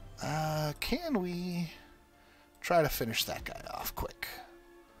 Can we try to finish that guy off quick?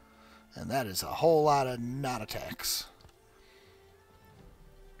 And that is a whole lot of not attacks.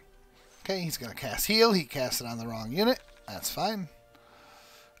 Okay, he's going to cast heal. He cast it on the wrong unit. That's fine.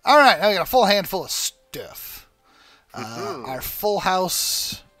 Alright, now we got a full handful of stuff. Our full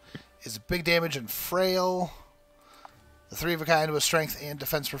house is big damage and frail. The 3 of a kind with strength and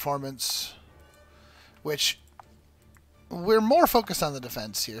defense performance. Which, we're more focused on the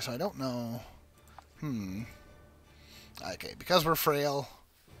defense here, so I don't know. Okay, because we're frail,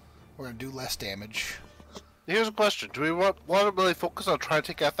 we're going to do less damage. Here's a question. Do we want to really focus on trying to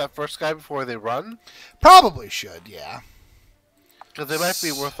take out that first guy before they run? Probably should, yeah. Because they might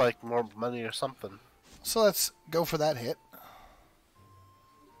be worth, like, more money or something. So let's go for that hit.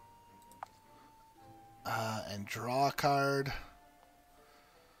 And draw a card.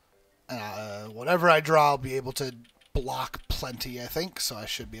 Whatever I draw, I'll be able to block plenty, I think. So I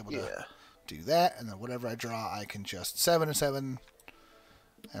should be able to do that. And then whatever I draw, I can just 7 and 7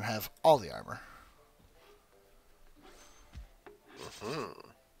 and have all the armor.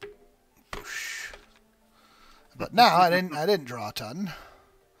 Boosh. But now I didn't draw a ton.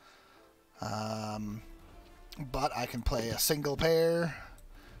 But I can play a single pair,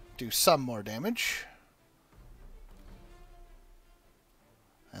 do some more damage.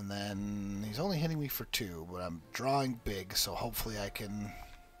 And then he's only hitting me for 2, but I'm drawing big, so hopefully I can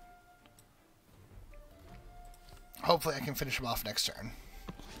finish him off next turn.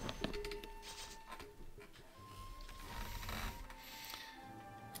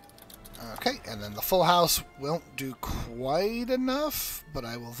 Okay, and then the full house won't do quite enough, but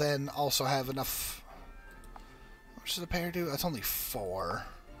I will then also have enough. How much does a pair do? That's only 4.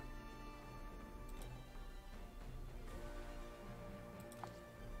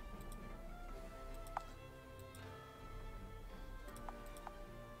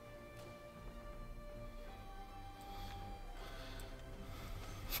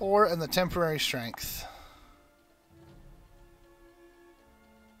 And the temporary strength.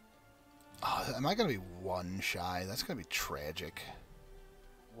 Oh, am I going to be 1 shy? That's going to be tragic.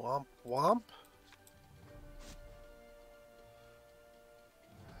 Womp womp.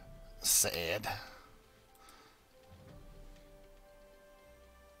 Sad.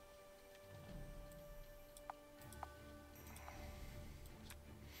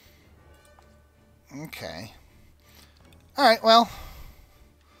 Okay. All right. Well.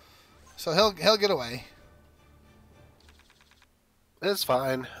 So he'll get away. It's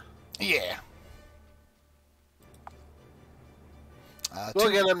fine. Yeah.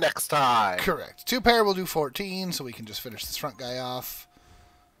 We'll get him next time. Correct. 2 pair will do 14, so we can just finish this front guy off.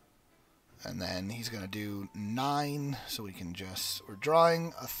 And then he's going to do 9, so we can just... We're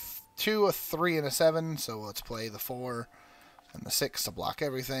drawing a 2, a 3, and a 7, so let's play the 4 and the 6 to block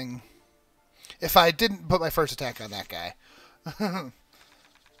everything. If I didn't put my first attack on that guy,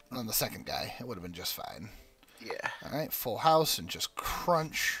 on the second guy, it would have been just fine. Yeah. All right, full house and just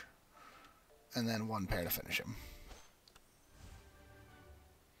crunch, and then 1 pair to finish him.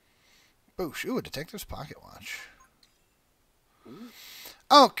 Boosh. Ooh, a detective's pocket watch.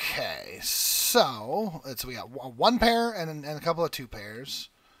 Okay, so we got one pair and a couple of two pairs.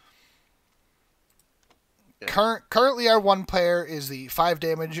 Yeah. Currently, our one pair is the 5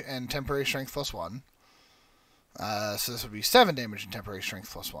 damage and temporary strength +1. So this would be 7 damage and temporary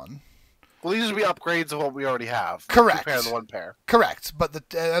strength +1. Well, these would be upgrades of what we already have. Correct. 2 pair and 1 pair. Correct. But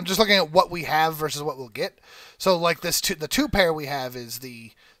I'm just looking at what we have versus what we'll get. So, like the 2 pair we have is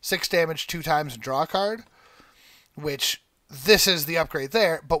the 6 damage 2 times and draw card, which this is the upgrade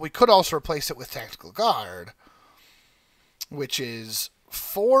there. But we could also replace it with Tactical Guard, which is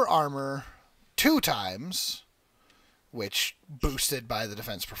 4 armor 2 times, which boosted by the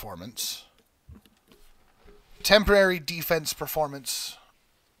defense performance. Temporary defense performance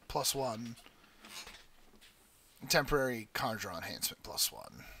 +1. Temporary card draw enhancement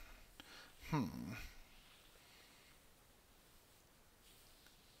 +1.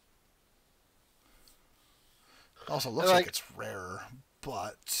 Also looks like it's rarer,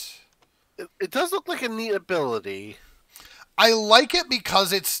 but it does look like a neat ability. I like it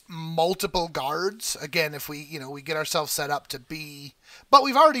because it's multiple guards. Again, if we get ourselves set up to be, but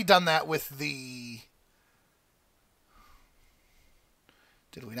we've already done that with the.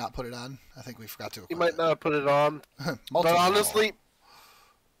 Did we not put it on? I think we forgot to. You might not have put it on. But honestly,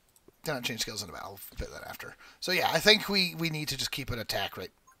 did not change skills in the battle. We'll put that after. So yeah, I think we need to just keep an attack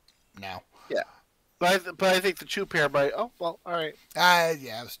right now. Yeah, but I think the 2 pair might. Oh well, all right.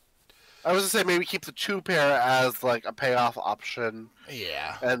 Yeah. I was gonna say maybe keep the 2 pair as like a payoff option.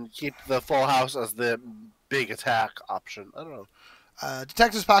 Yeah. And keep the full house as the big attack option. I don't know.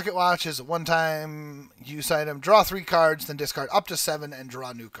 Detective's Pocket Watch is a one-time use item. Draw 3 cards, then discard up to 7 and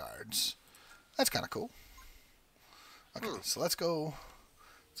draw new cards. That's kind of cool. Okay, so let's go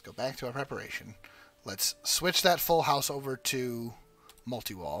back to our preparation. Let's switch that full house over to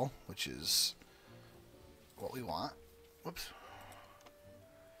multi-wall, which is what we want. Whoops.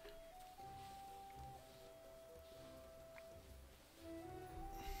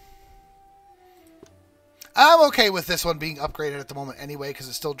 I'm okay with this one being upgraded at the moment anyway, because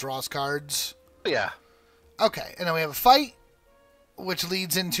it still draws cards. Yeah. Okay, and then we have a fight, which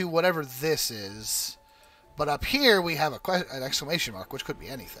leads into whatever this is. But up here, we have an exclamation mark, which could be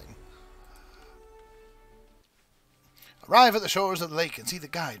anything. Arrive at the shores of the lake and see the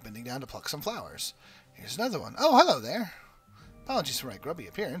guide bending down to pluck some flowers. Here's another one. Oh, hello there. Apologies for my grubby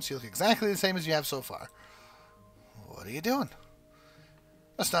appearance. You look exactly the same as you have so far. What are you doing?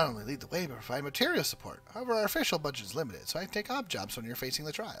 Must not only lead the way, but provide material support. However, our official budget is limited, so I take odd jobs when you're facing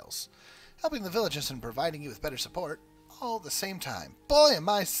the trials. Helping the villagers and providing you with better support, all at the same time. Boy, am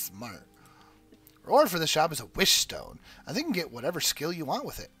I smart. Reward for this job is a wish stone. I think you can get whatever skill you want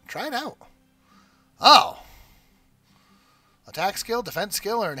with it. Try it out. Oh. Attack skill, defense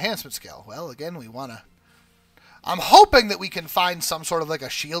skill, or enhancement skill. Well, again, we want to... I'm hoping that we can find some sort of like a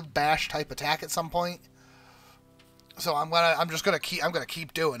shield bash type attack at some point. So I'm gonna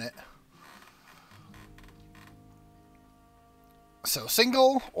keep doing it. So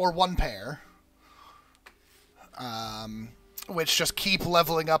single or 1 pair, which just keep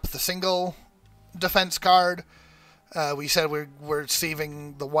leveling up the single defense card. We said we're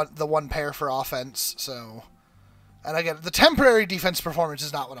saving the one pair for offense. So, and again, the temporary defense performance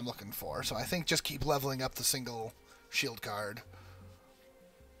is not what I'm looking for. So I think just keep leveling up the single shield card.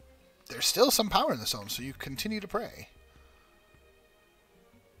 There's still some power in the zone, so you continue to pray.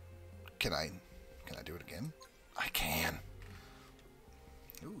 Can I do it again? I can.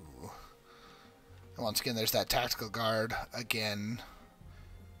 Ooh. And once again, there's that tactical guard again.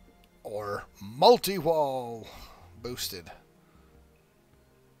 Or multi-wall boosted.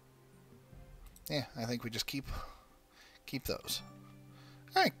 Yeah, I think we just keep those.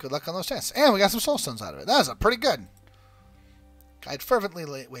 Alright, good luck on those tests. And we got some soul stones out of it. That was a pretty good. Guide fervently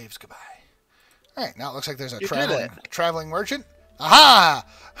waves goodbye. Alright, now it looks like there's a traveling merchant. Aha!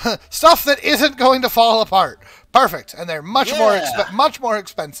 Stuff that isn't going to fall apart. Perfect. And they're much more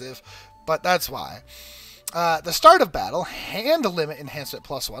expensive, but that's why. The start of battle, hand limit enhancement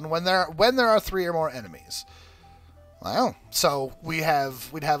 +1 when there are 3 or more enemies. Wow. So we'd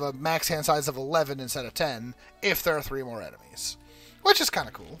have a max hand size of 11 instead of 10 if there are 3 more enemies, which is kind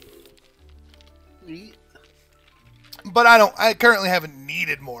of cool. Neat. But I currently haven't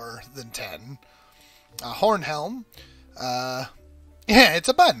needed more than 10. Horn helm. Yeah, it's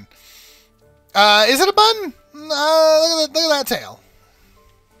a button. Is it a button? Look at that tail.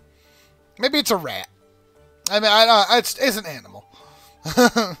 Maybe it's a rat. I mean, it's an animal.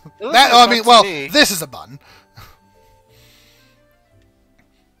 This is a bun.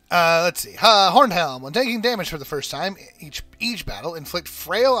 Let's see. Horned Helm. When taking damage for the first time, each battle, inflict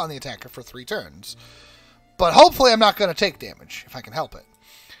frail on the attacker for 3 turns. But hopefully I'm not going to take damage, if I can help it.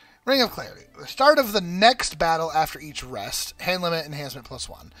 Ring of Clarity. The start of the next battle after each rest. Hand limit enhancement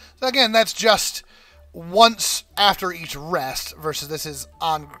 +1. So again, that's just once after each rest, versus this is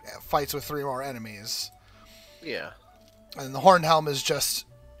on fights with 3 more enemies. Yeah. And the Horned Helm is just,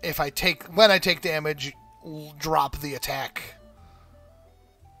 when I take damage, drop the attack.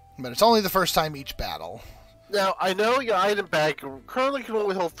 But it's only the first time each battle. Now, I know your item bag currently can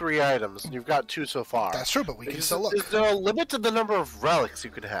only hold 3 items, and you've got 2 so far. That's true, but we can still look. Is there a limit to the number of relics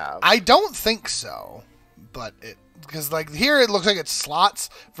you could have? I don't think so. But because like here it looks like it's slots,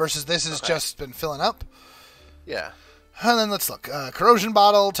 versus this has just been filling up. Yeah. And then let's look. Corrosion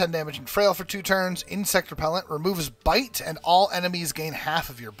Bottle, 10 damage and frail for 2 turns. Insect Repellent, removes bite, and all enemies gain half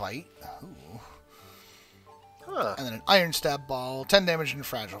of your bite. Ooh. Huh. And then an Iron Stab Ball, 10 damage and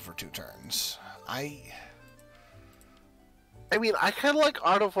fragile for 2 turns. I mean, I kind of like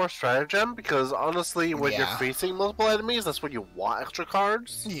Art of War Stratagem, because honestly, when you're facing multiple enemies, that's when you want extra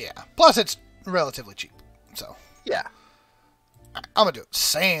cards. Yeah. Plus, it's relatively cheap, so. Yeah. Right, I'm going to do it.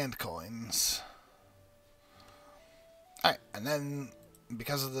 Sand Coins. Alright, and then,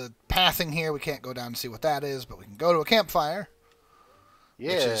 because of the pathing here, we can't go down and see what that is, but we can go to a campfire.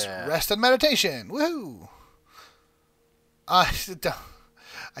 Yeah. Which is rest and meditation. Woohoo! I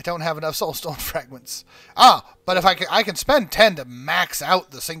don't have enough soulstone fragments. But if I can spend 10 to max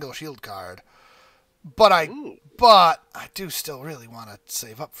out the single shield card. But I do still really want to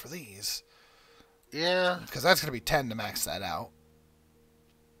save up for these. Yeah. Because that's going to be 10 to max that out.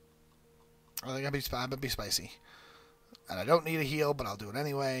 I think I'm going to be spicy. And I don't need a heal, but I'll do it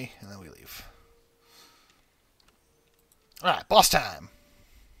anyway, and then we leave. Alright, boss time.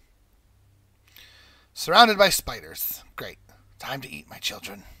 Surrounded by spiders. Great. Time to eat, my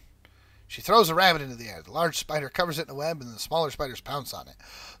children. She throws a rabbit into the air. The large spider covers it in a web, and the smaller spiders pounce on it.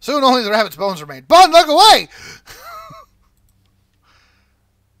 Soon only the rabbit's bones remain. Bun, look away!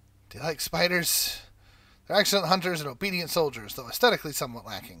 Do you like spiders? They're excellent hunters and obedient soldiers, though aesthetically somewhat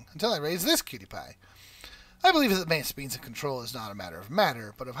lacking. Until I raise this cutie pie. I believe that man's means of control is not a matter of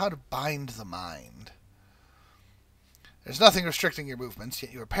matter, but of how to bind the mind. There's nothing restricting your movements,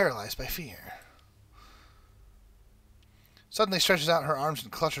 yet you are paralyzed by fear. Suddenly stretches out her arms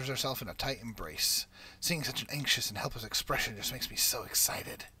and clutches herself in a tight embrace. Seeing such an anxious and helpless expression just makes me so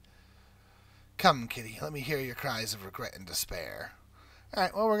excited. Come, kitty, let me hear your cries of regret and despair.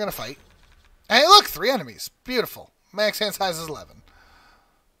 Alright, well, we're going to fight. Hey, look, 3 enemies. Beautiful. Max hand size is 11.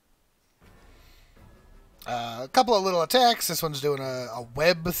 A couple of little attacks. This one's doing a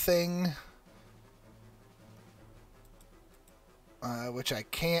web thing. Which I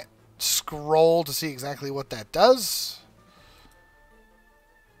can't scroll to see exactly what that does.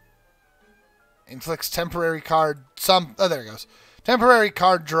 Inflicts temporary card... Oh, there it goes. Temporary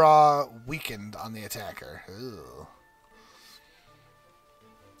card draw weakened on the attacker. Ew.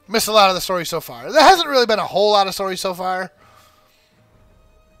 Missed a lot of the story so far. There hasn't really been a whole lot of story so far.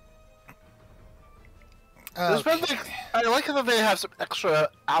 Okay. I like that they have some extra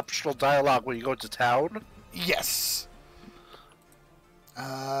optional dialogue when you go to town. Yes.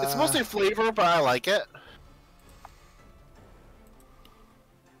 It's mostly flavor, but I like it.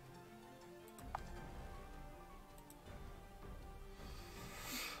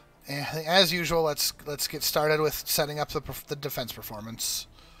 I think, as usual, let's get started with setting up the defense performance.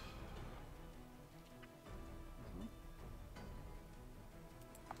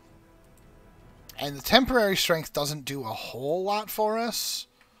 And the temporary strength doesn't do a whole lot for us.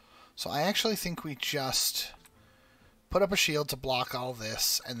 So I actually think we just put up a shield to block all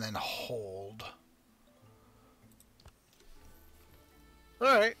this and then hold.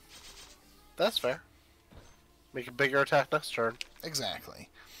 Alright. That's fair. Make a bigger attack next turn. Exactly.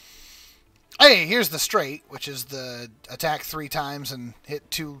 Hey, here's the straight, which is the attack 3 times and hit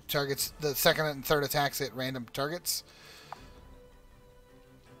 2 targets. The second and third attacks hit random targets.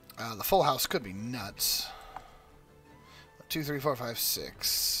 The full house could be nuts. 2, 3, 4, 5,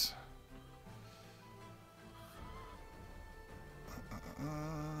 6.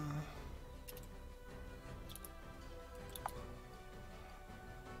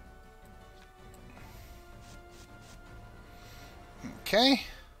 Okay.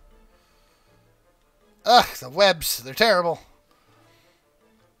 Ugh, the webs. They're terrible.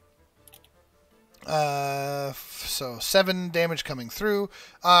 So 7 damage coming through.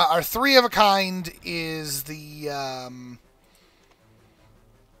 Our 3 of a kind is the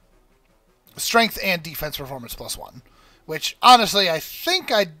strength and defense performance +1. Which, honestly, I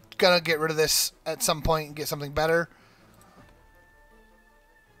think I'm going to get rid of this at some point and get something better.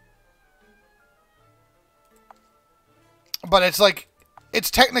 But it's like,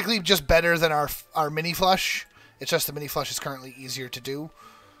 it's technically just better than our mini flush. It's just the mini flush is currently easier to do.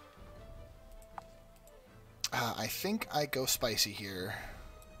 I think I go spicy here.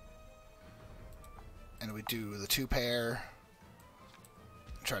 And we do the 2-pair.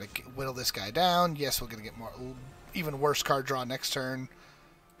 Try to whittle this guy down. Yes, we're going to get even worse card draw next turn.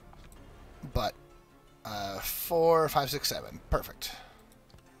 But 4, 5, 6, 7. Perfect.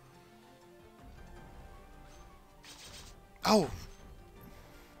 Oh.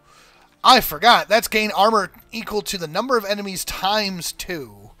 I forgot. That's gain armor equal to the number of enemies times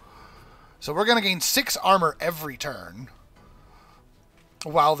 2. So we're going to gain 6 armor every turn.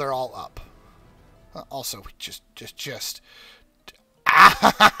 While they're all up. Also, just...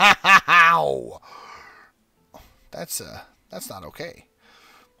 Ow! That's not okay.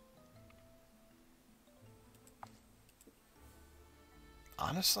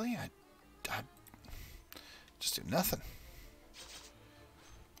 Honestly, I just do nothing.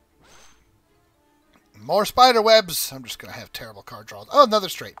 More spider webs. I'm just gonna have terrible card draws. Oh, another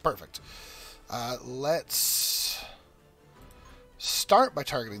straight. Perfect. Let's start by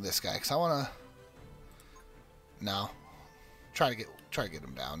targeting this guy because I want to. No, try to get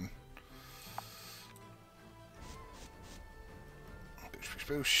him down. Boosh,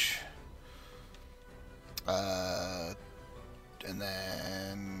 boosh, boosh. And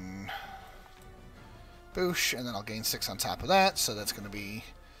then boosh, and then I'll gain 6 on top of that, so that's going to be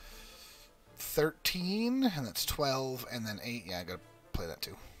 13, and that's 12, and then 8. Yeah, I got to play that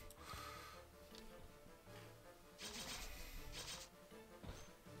too.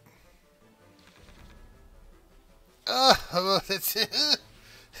 That's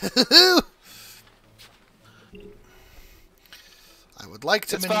I would like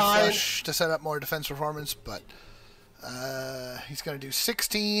to mini flush to set up more defense performance, but he's going to do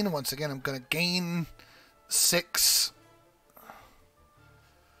 16. Once again, I'm going to gain 6.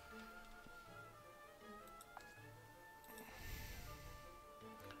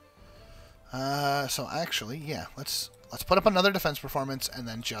 So actually, yeah, let's put up another defense performance and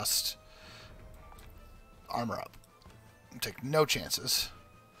then just armor up. Take no chances.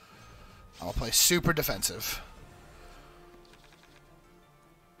 I'll play super defensive.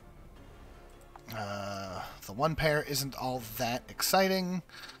 The 1-pair isn't all that exciting,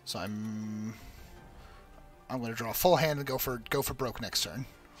 so I'm going to draw a full hand and go for broke next turn.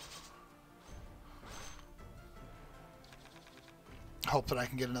 Hope that I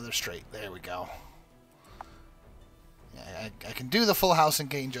can get another straight. There we go. Yeah, I can do the full house and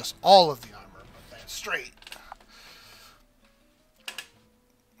gain just all of the armor, but that's straight.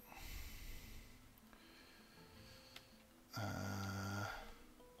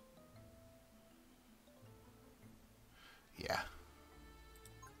 Yeah.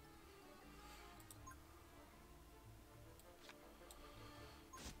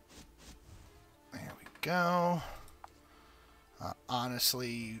 There we go.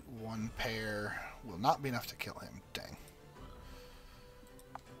 Honestly, 1-pair will not be enough to kill him. Dang.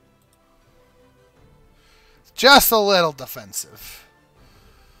 Just a little defensive.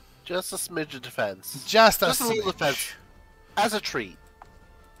 Just a smidge of defense. Just a little defense. As a treat.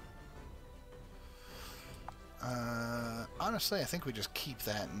 Honestly, I think we just keep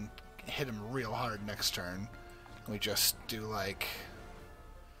that and hit him real hard next turn. We just do like...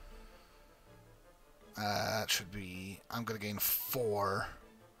 that should be... I'm going to gain 4,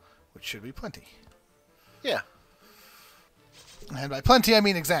 which should be plenty. Yeah. And by plenty, I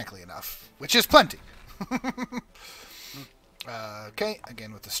mean exactly enough, which is plenty. Okay,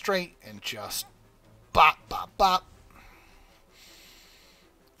 again with the straight, and just bop, bop, bop.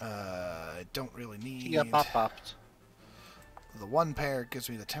 I don't really need... Yeah, bop-bopped. The 1-pair gives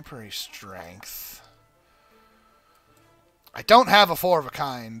me the temporary strength. I don't have a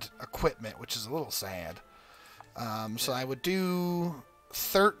 4-of-a-kind equipment, which is a little sad. So I would do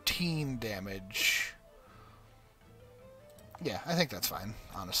 13 damage. Yeah, I think that's fine,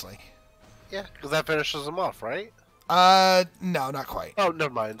 honestly. Yeah, because that finishes him off, right? No, not quite. Oh,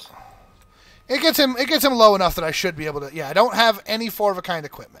 never mind. It gets him low enough that I should be able to... Yeah, I don't have any 4-of-a-kind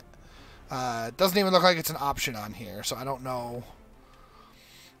equipment. It doesn't even look like it's an option on here, so I don't know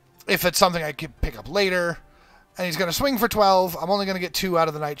if it's something I could pick up later. And he's going to swing for 12. I'm only going to get 2 out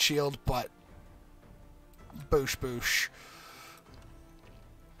of the Night Shield, but... Boosh, boosh.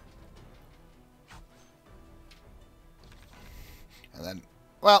 And then...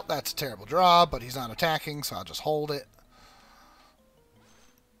 Well, that's a terrible draw, but he's not attacking, so I'll just hold it.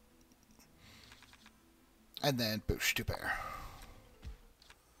 And then boosh, 2-pair.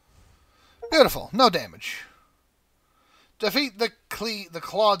 Beautiful. No damage. Defeat the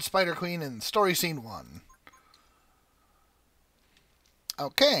Clawed Spider Queen in Story Scene 1.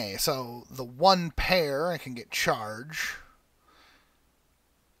 Okay, so the one pair, I can get charge.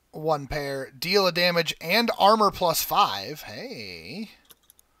 One pair, deal a damage and armor +5. Hey.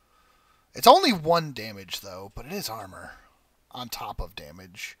 It's only 1 damage, though, but it is armor on top of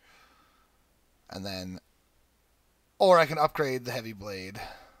damage. And then, or I can upgrade the heavy blade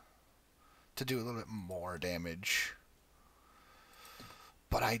to do a little bit more damage.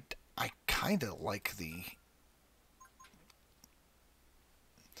 But I kind of like the...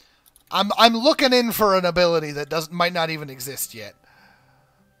 I'm looking in for an ability that might not even exist yet.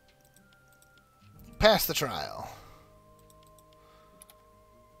 Pass the trial.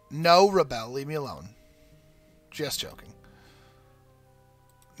 No, Rebel, leave me alone. Just joking.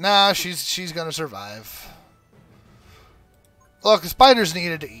 Nah, she's gonna survive. Look, the spiders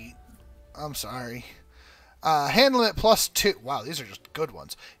needed to eat. I'm sorry. Hand limit +2. Wow, these are just good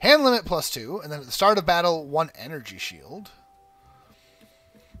ones. Hand limit +2, and then at the start of battle, 1 energy shield.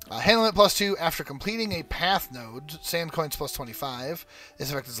 Hand limit +2 after completing a path node. Sand coins +25. This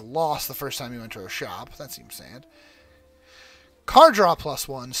effect is lost the first time you enter a shop. That seems sad. Card draw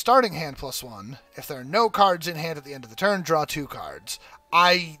 +1. Starting hand +1. If there are no cards in hand at the end of the turn, draw 2 cards.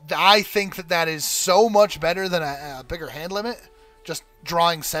 I think that is so much better than a bigger hand limit. Just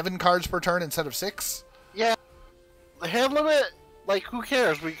drawing 7 cards per turn instead of 6. Yeah. The hand limit, like, who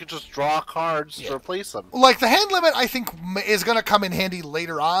cares? We could just draw cards to replace them. Like, the hand limit, I think, is going to come in handy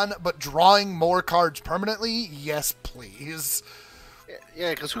later on, but drawing more cards permanently, yes, please. Yeah,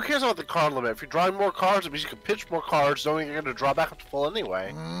 because who cares about the card limit? If you're drawing more cards, it means you can pitch more cards, knowing you're going to draw back up to full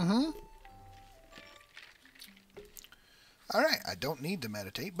anyway. Mm-hmm. Alright, I don't need to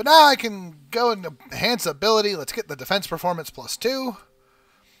meditate, but now I can go and enhance ability. Let's get the defense performance +2.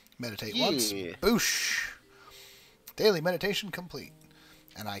 Meditate once. Boosh. Daily meditation complete.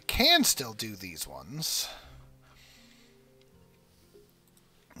 And I can still do these ones.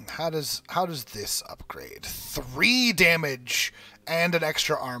 How does this upgrade? 3 damage and an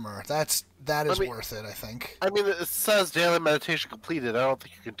extra armor. That is worth it, I think. I mean, it says daily meditation completed. I don't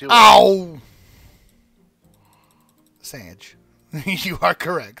think you can do it. Ow! Sage. You are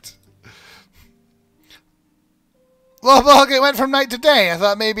correct. Well, look, it went from night to day. I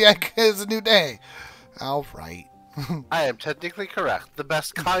thought maybe it's a new day. All right. I am technically correct. The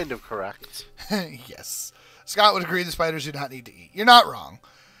best kind of correct. Yes. Scott would agree the spiders do not need to eat. You're not wrong.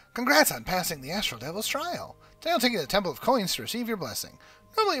 Congrats on passing the Astral Devil's trial. Today I'll take you to the Temple of Coins to receive your blessing.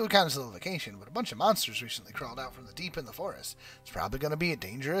 Normally it would count as a little vacation, but a bunch of monsters recently crawled out from the deep in the forest. It's probably going to be a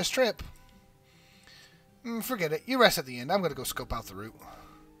dangerous trip. Forget it. You rest at the end. I'm going to go scope out the route.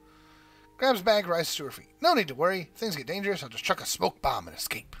 Grabs bag, rises to her feet. No need to worry. If things get dangerous, I'll just chuck a smoke bomb and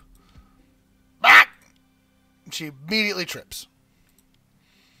escape. Back! She immediately trips.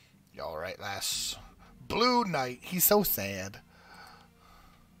 You all right, lass? Blue Knight. He's so sad.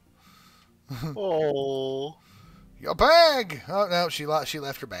 Oh. Your bag! Oh, no, she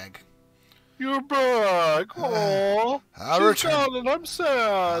left her bag. Your bag! Oh. She's gone and I'm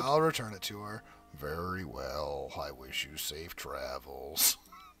sad. I'll return it to her. Very well. I wish you safe travels.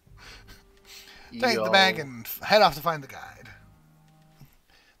 Take the bag and head off to find the guide.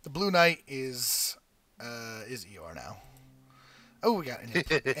 The Blue Knight is Eeyore now. Oh, we got an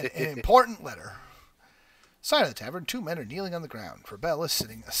important letter. Side of the tavern, 2 men are kneeling on the ground. Rebel is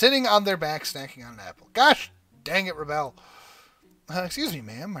sitting on their back, snacking on an apple. Gosh, dang it, Rebel. Excuse me,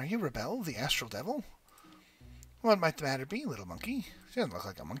 ma'am. Are you Rebel, the astral devil? What might the matter be, little monkey? She doesn't look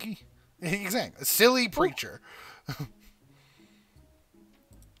like a monkey. Exactly. A silly preacher.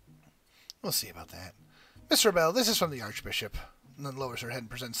 We'll see about that. Miss Rebel, this is from the Archbishop. And then lowers her head and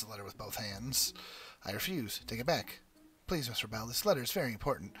presents the letter with both hands. I refuse. Take it back. Please, Miss Rebel, this letter is very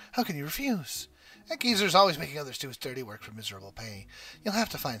important. How can you refuse? That geezer's always making others do his dirty work for miserable pay. You'll have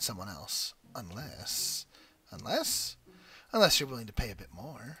to find someone else. Unless? Unless you're willing to pay a bit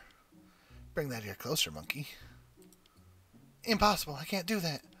more. Bring that here closer, monkey. Impossible. I can't do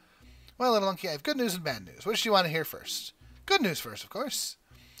that. Well, little monkey, I have good news and bad news. Which do you want to hear first? Good news first, of course.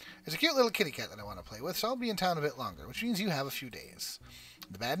 There's a cute little kitty cat that I want to play with, so I'll be in town a bit longer, which means you have a few days.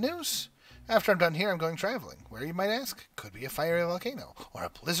 The bad news? After I'm done here, I'm going traveling. Where, you might ask? Could be a fiery volcano, or a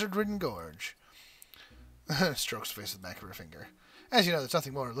blizzard-ridden gorge. Strokes the face with the back of her finger. As you know, there's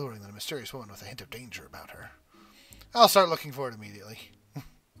nothing more alluring than a mysterious woman with a hint of danger about her. I'll start looking for it immediately.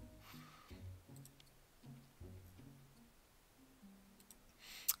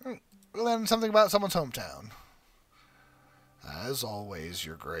 We'll learn something about someone's hometown. As always,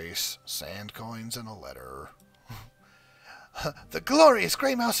 Your Grace, sand coins and a letter. The glorious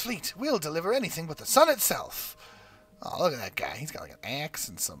Grey Mouse Fleet will deliver anything but the sun itself. Oh, look at that guy. He's got like an axe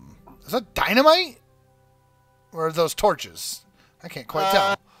and some... Is that dynamite? Or are those torches? I can't quite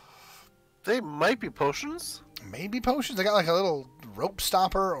tell. They might be potions. Maybe potions. I got like a little rope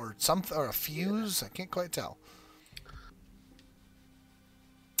stopper or something, or a fuse. I can't quite tell.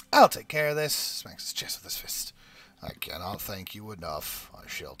 I'll take care of this. Smacks his chest with his fist. I cannot thank you enough. I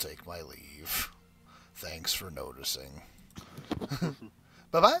shall take my leave. Thanks for noticing.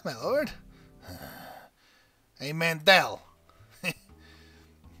 Bye-bye, my lord. Hey, Mandel.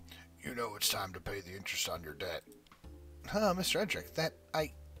 You know it's time to pay the interest on your debt. Huh, Mr. Edric, that...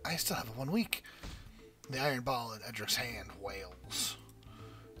 I still have 1 week. The iron ball in Edric's hand wails.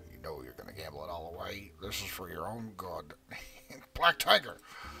 You know you're going to gamble it all away. This is for your own good. Black Tiger.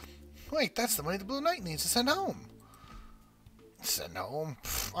 Wait, that's the money the Blue Knight needs to send home. Send home?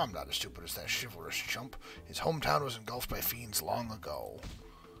 Pff, I'm not as stupid as that chivalrous chump. His hometown was engulfed by fiends long ago.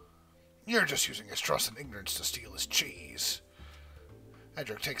 You're just using his trust and ignorance to steal his cheese.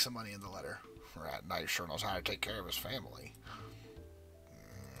 Edric takes the money in the letter. Rat Knight sure knows how to take care of his family.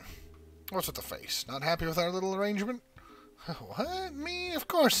 What's with the face? Not happy with our little arrangement? What? Me? Of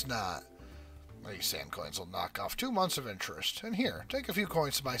course not. These sand coins will knock off 2 months of interest. And here, take a few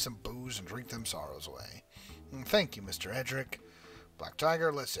coins to buy some booze and drink them sorrows away. Thank you, Mr. Edric. Black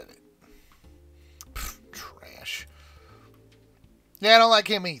Tiger, let's hit it. Pff, trash. Yeah, I don't like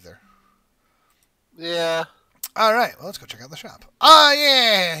him either. Yeah. Alright, well, let's go check out the shop. Ah,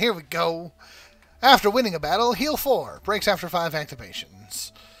 yeah, here we go. After winning a battle, heal 4. Breaks after 5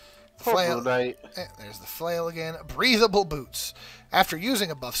 activations. Flail. There's the flail again. Breathable boots. After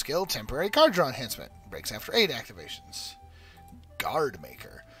using a buff skill, temporary card draw enhancement. Breaks after 8 activations. Guard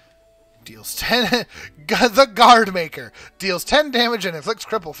Maker. Deals 10... the Guard Maker. Deals 10 damage and inflicts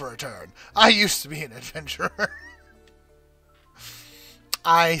cripple for a turn. I used to be an adventurer.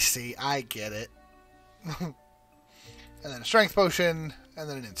 I see. I get it. And then a strength potion, and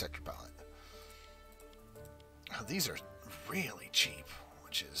then an insect repellent. Oh, these are really cheap,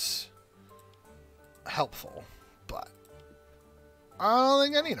 which is helpful, but I don't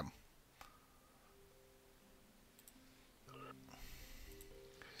think I need them.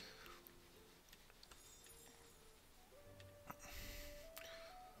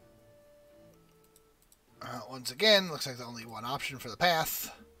 Once again, looks like the only one option for the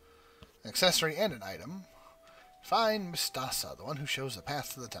path. An accessory and an item. Find Mistasa, the one who shows the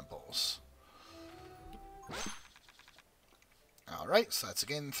path to the temples. Alright, so that's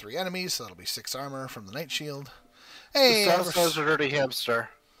again 3 enemies, so that'll be 6 armor from the Night Shield. Hey, Mistasa's a dirty hamster.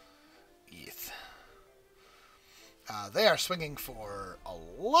 Yes. They are swinging for a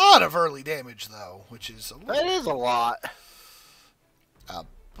lot of early damage, though, which is a little... That is a lot.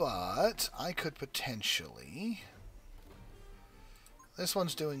 But I could potentially... This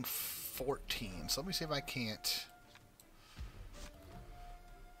one's doing 14, so let me see if I can't...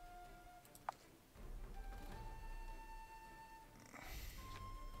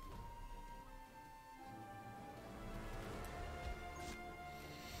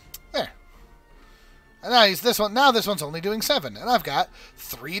 There. And now he's this one. Now this one's only doing 7, and I've got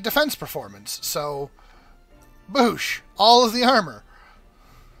 3 defense performance. So, boosh! All of the armor.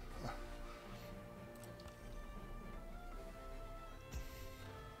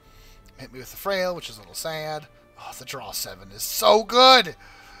 Hit me with the frail, which is a little sad. Oh, the draw 7 is so good.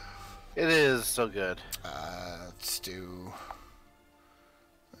 It is so good. Let's do.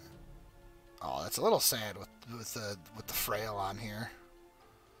 Oh, that's a little sad with the frail on here.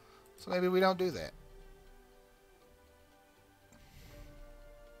 So maybe we don't do that.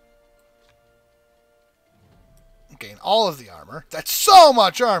 Gain all of the armor. That's so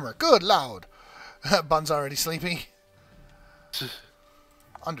much armor. Good lord. Bun's already sleepy.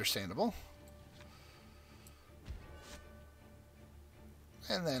 Understandable.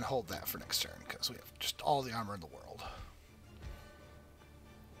 And then hold that for next turn, because we have just all the armor in the world.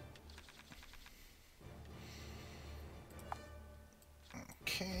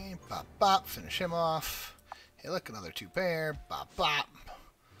 Okay, bop bop, finish him off. Hey, look, another 2 pair. Bop bop.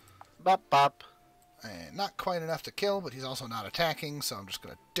 Bop bop. And not quite enough to kill, but he's also not attacking, so I'm just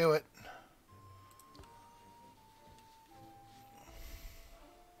going to do it.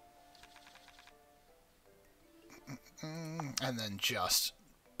 And then just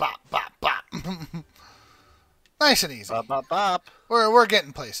bop, bop, bop. Nice and easy. Bop, bop, bop. We're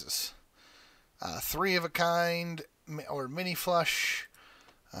getting places. 3 of a kind or mini flush.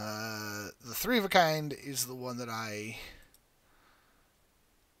 The 3 of a kind is the one that I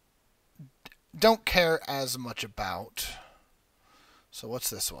don't care as much about. So what's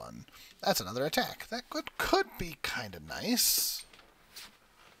this one? That's another attack. That could be kind of nice.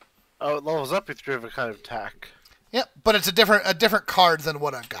 Oh, it levels up your 3 of a kind of attack. Yep, but it's a different card than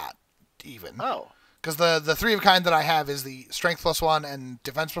what I've got, even. Oh. Because the 3 of a kind that I have is the strength +1 and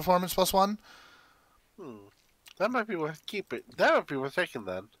defense performance +1. That might be worth keeping. That would be worth taking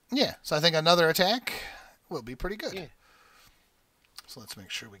then. Yeah, so I think another attack will be pretty good. Yeah. So let's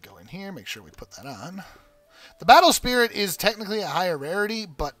make sure we go in here, make sure we put that on. The Battle Spirit is technically a higher rarity,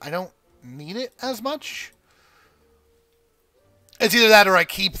 but I don't need it as much. It's either that or I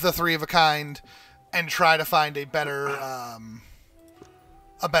keep the 3 of a kind and try to find a better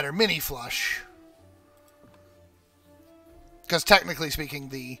mini flush. Because technically speaking,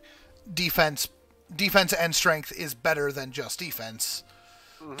 the defense and strength is better than just defense.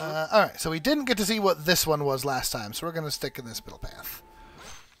 Mm-hmm. Alright, so we didn't get to see what this one was last time, so we're going to stick in this middle path.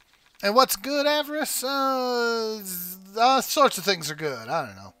 And what's good, Avarice? Sorts of things are good. I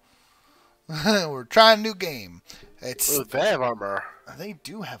don't know. We're trying a new game. Ooh, they have armor. They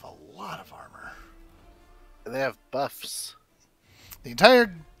do have a lot of armor. And they have buffs. The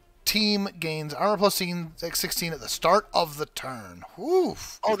entire team gains armor plus 16 at the start of the turn.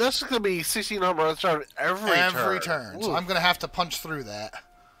 Oof. Oh, that's going to be 16 armor at the start of every turn. Oof. So I'm going to have to punch through that.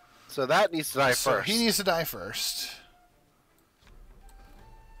 So that needs to die so first. He needs to die first.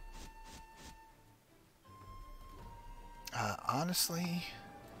 Honestly,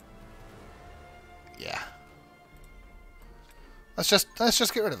 yeah. Let's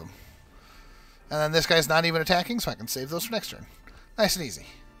just get rid of him. And then this guy's not even attacking, so I can save those for next turn. Nice and easy.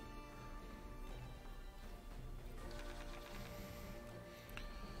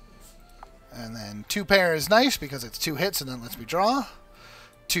 And then 2 pair is nice because it's 2 hits and then lets me draw.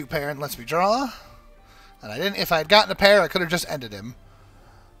 2 pair and lets me draw. And I didn't. If I had gotten a pair, I could have just ended him,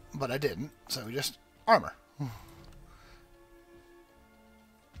 but I didn't. So we just armor.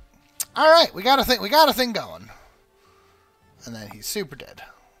 All right, we got a thing going. And then he's super dead.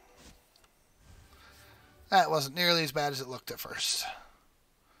 That wasn't nearly as bad as it looked at first.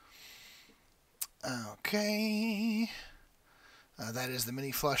 Okay. That is the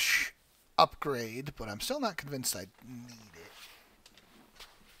mini flush upgrade, but I'm still not convinced I need it.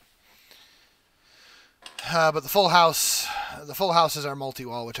 But the full house is our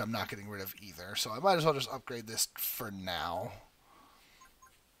multi-wall, which I'm not getting rid of either. So I might as well just upgrade this for now.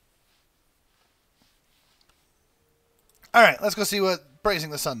 All right, let's go see what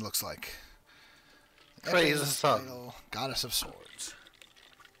Praising the Sun looks like. Praise the Sun. Goddess of Swords.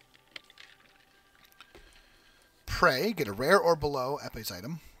 Pray, get a rare or below epes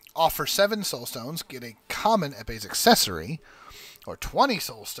item. Offer 7 soul stones, get a common epes accessory. Or 20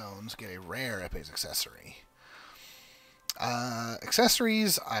 soul stones, get a rare epes accessory.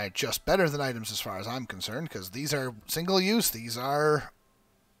 Accessories are just better than items as far as I'm concerned, because these are single use, these are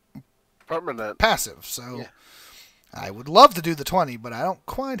permanent, passive, so yeah. I would love to do the 20, but I don't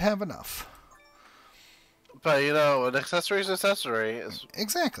quite have enough. But, you know, an accessory is an accessory.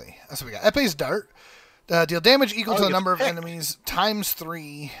 Exactly. That's what we got. Epes Dart. Deal damage equal to the number of enemies times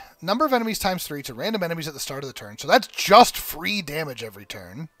 3. Number of enemies times 3 to random enemies at the start of the turn. So that's just free damage every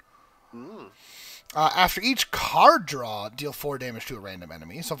turn. After each card draw, deal 4 damage to a random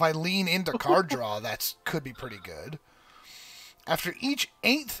enemy. So if I lean into card draw, that could be pretty good. After each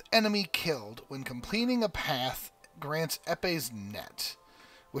 8th enemy killed, when completing a path, grants Epes Net,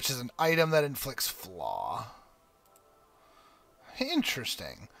 which is an item that inflicts flaw.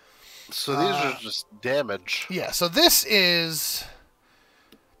 Interesting. So these are just damage. Yeah, so this is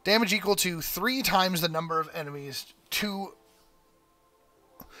damage equal to 3 times the number of enemies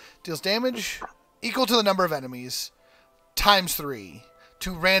deals damage equal to the number of enemies times 3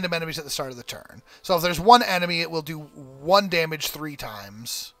 to random enemies at the start of the turn. So if there's 1 enemy, it will do 1 damage 3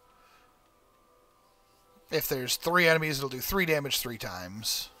 times. If there's 3 enemies, it'll do 3 damage 3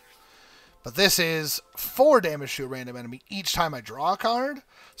 times. But this is 4 damage to a random enemy each time I draw a card.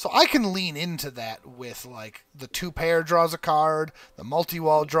 So I can lean into that with, like, the 2 pair draws a card, the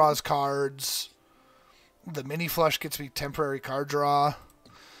multi-wall draws cards, the mini flush gets me temporary card draw.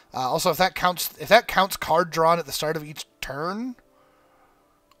 Also, if that counts card drawn at the start of each turn,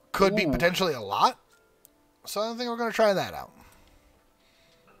 could be potentially a lot. So I think we're going to try that out.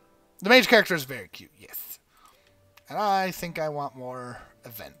 The mage character is very cute, yes. And I think I want more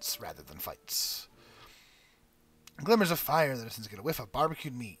events rather than fights. Glimmers of fire in the distance, get a whiff of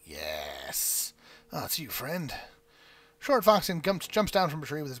barbecued meat. Yes. Oh, it's you, friend. Short Foxen jumps down from a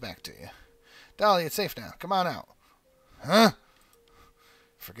tree with his back to you. Dolly, it's safe now. Come on out. Huh?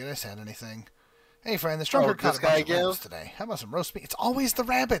 Forget I said anything. Hey, friend, this drunkard caught a bunch of rabbits today. How about some roast meat? It's always the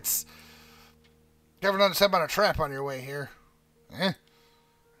rabbits. You ever done step on a trap on your way here? Eh?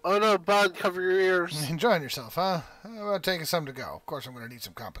 Oh no, Bud, cover your ears. Enjoying yourself, huh? How about taking some to go? Of course, I'm going to need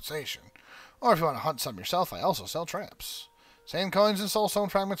some compensation. Or if you want to hunt some yourself, I also sell traps. Sand coins and soulstone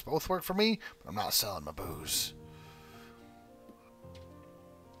fragments both work for me, but I'm not selling my booze.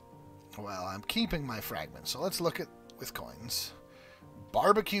 Well, I'm keeping my fragments, so let's look at with coins.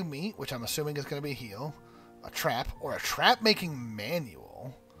 Barbecue meat, which I'm assuming is going to be a heal. A trap, or a trap-making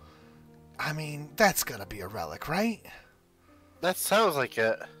manual. I mean, that's going to be a relic, right? That sounds like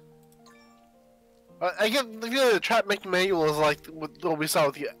it. I get the feeling the trap-making manual is like what we saw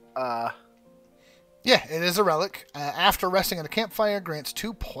with the, Yeah, it is a relic. After resting at a campfire, grants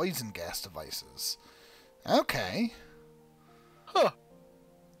 2 poison gas devices. Okay. Huh.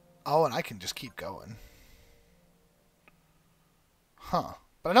 Oh, and I can just keep going. Huh.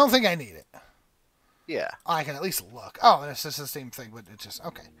 But I don't think I need it. Yeah. Oh, I can at least look. Oh, and it's just the same thing, but it's just...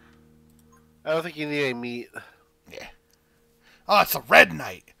 Okay. I don't think you need any meat. Yeah. Oh, it's a red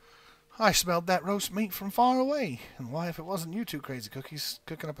knight. I smelled that roast meat from far away. And why, if it wasn't you two crazy cookies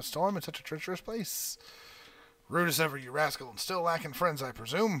cooking up a storm in such a treacherous place? Rude as ever, you rascal, and still lacking friends, I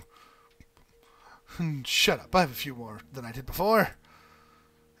presume. Shut up. I have a few more than I did before.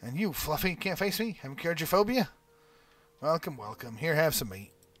 And you, Fluffy, can't face me? Haven't cured your phobia? Welcome, welcome. Here, have some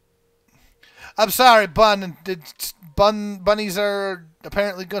meat. I'm sorry, Bun. Bunnies are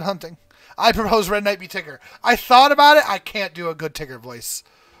apparently good hunting. I propose Red Knight be Tigger. I thought about it. I can't do a good Tigger voice.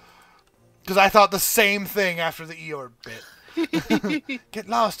 Because I thought the same thing after the Eeyore bit. Get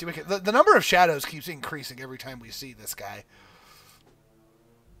lost, you wicked. The number of shadows keeps increasing every time we see this guy.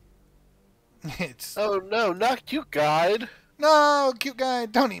 It's... Oh no, not cute guide. No, cute guy,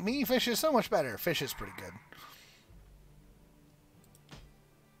 don't eat me. Fish is so much better. Fish is pretty good.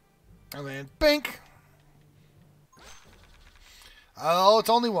 And then, bink. Oh, it's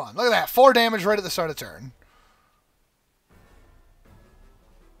only one. Look at that. 4 damage right at the start of turn.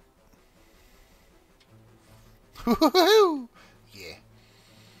 Woohoo! Yeah.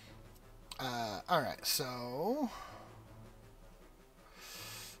 Alright, so...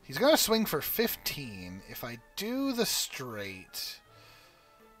 He's going to swing for 15. If I do the straight...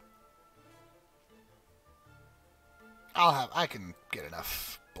 I can get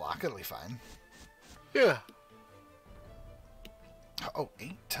enough block. It'll be fine. Yeah. Oh,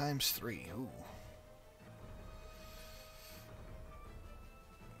 8 times 3. Ooh.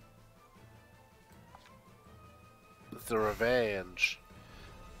 The revenge.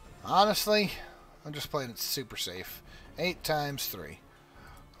 Honestly, I'm just playing it super safe. 8 times 3.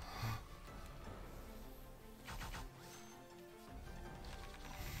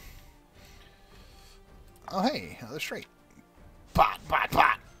 Oh, hey, another straight. Pot, pot,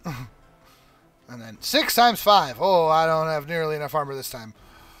 pot. And then 6 times 5. Oh, I don't have nearly enough armor this time.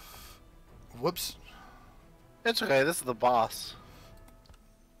 Whoops. It's okay, this is the boss.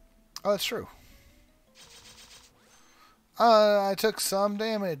 Oh, that's true. I took some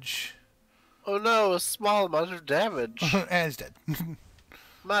damage. Oh no, a small amount of damage. And he's dead.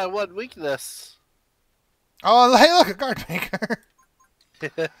 My one weakness. Oh, hey, look, a guard maker.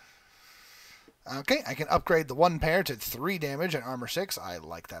 Okay, I can upgrade the 1 pair to 3 damage and armor 6. I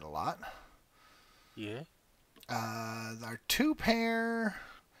like that a lot. Yeah. Our 2 pair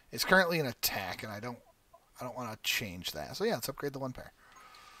is currently an attack, and I don't want to change that. So yeah, let's upgrade the 1 pair.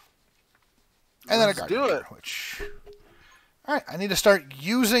 And Let's then a do guard it. maker, which... Alright, I need to start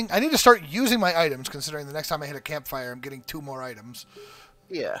using my items, considering the next time I hit a campfire I'm getting 2 more items.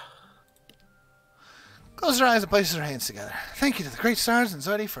 Yeah. Close our eyes and places our hands together. Thank you to the great stars and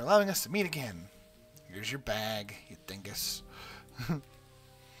Zoeti for allowing us to meet again. Here's your bag, you dingus.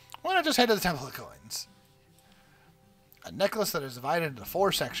 Why not just head to the Temple of Coins? A necklace that is divided into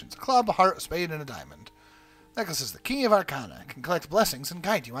 4 sections. A club, a heart, a spade, and a diamond. Necklace is the key of Arcana. It can collect blessings and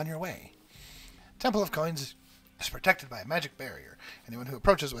guide you on your way. Temple of Coins is protected by a magic barrier. Anyone who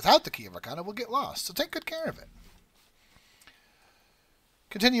approaches without the key of Arcana will get lost, so take good care of it.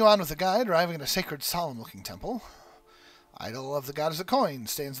 Continue on with the guide, arriving at a sacred, solemn-looking temple. Idol of the goddess of coins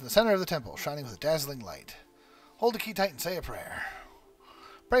stands in the center of the temple, shining with a dazzling light. Hold the key tight and say a prayer.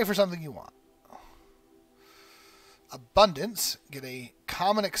 Pray for something you want. Abundance, get a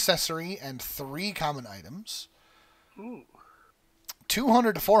common accessory and 3 common items. Ooh.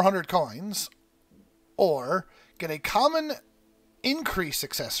 200 to 400 coins, or get a common increase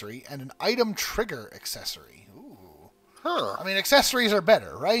accessory and an item trigger accessory. Ooh. Huh. I mean, accessories are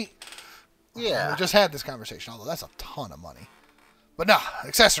better, right? Yeah. We just had this conversation, although that's a ton of money. But nah,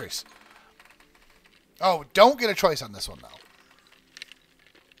 accessories. Oh, don't get a choice on this one, though.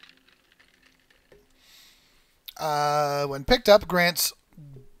 When picked up, grants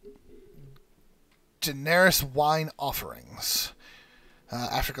Daenerys wine offerings.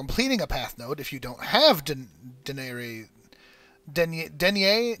 After completing a path node, if you don't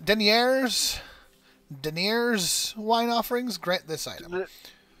Daenerys wine offerings grant this item.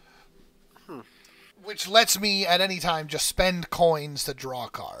 Which lets me, at any time, just spend coins to draw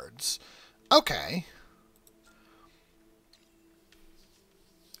cards. Okay.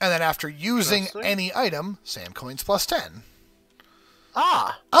 And then after using any item, Sam coins plus 10.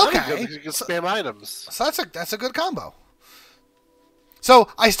 Ah! Okay. You can spam items. So that's a good combo. So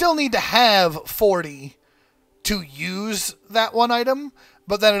I still need to have 40 to use that one item,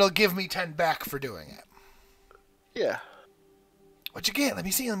 but then it'll give me 10 back for doing it. Yeah. What'd you get? Let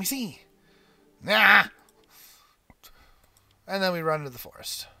me see. Nah. And then we run into the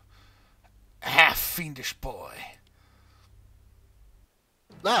forest. A half-fiendish boy.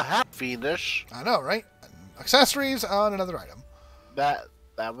 Not half fiendish. I know, right? Accessories on another item. That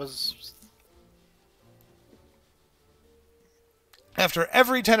was... After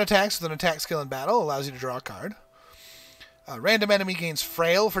every 10 attacks with an attack skill in battle, allows you to draw a card. A random enemy gains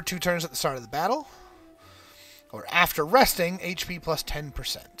frail for 2 turns at the start of the battle. Or after resting, HP plus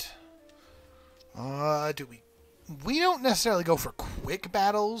 10%. We don't necessarily go for quick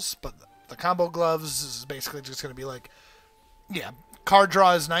battles, but the combo gloves is basically just going to be like, yeah, card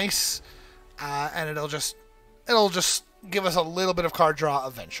draw is nice, and it'll just give us a little bit of card draw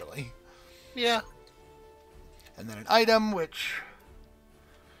eventually. Yeah. And then an item, which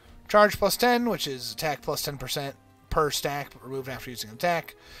charge plus 10, which is attack plus 10% per stack, but removed after using an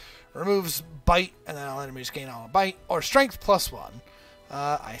attack. Removes bite, and then all enemies gain all a bite. Or strength plus 1.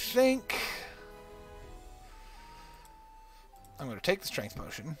 I think I'm going to take the strength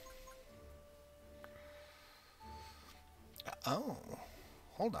potion. Oh,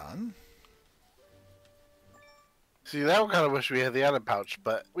 hold on. See, that one kind of wish we had the item pouch,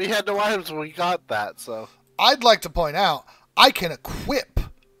 but we had no items when we got that, so... I'd like to point out, I can equip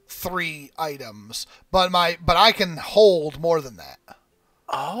 3 items, but I can hold more than that.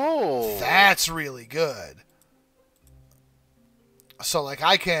 Oh. That's really good. So, like,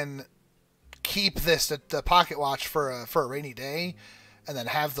 I can keep this, the pocket watch for a rainy day, and then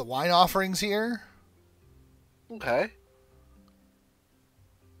have the wine offerings here. Okay.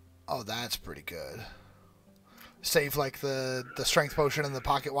 Oh, that's pretty good. Save, like, the strength potion and the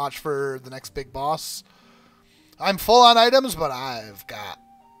pocket watch for the next big boss. I'm full on items, but I've got...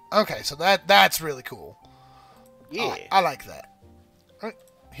 Okay, so that's really cool. Yeah. I like that. All right,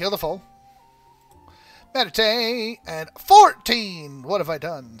 heal the full. Meditate, and 14! What have I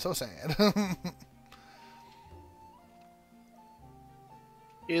done? So sad.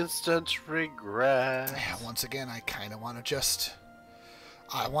 Instant regret. Yeah, once again, I kind of want to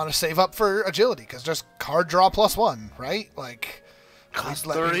I want to save up for agility, because just card draw plus 1, right? Like... Costs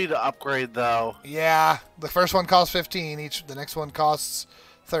 30 to upgrade, though. Yeah, the first one costs 15 each. The next one costs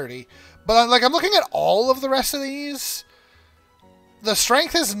 30. But like, I'm looking at all of the rest of these. The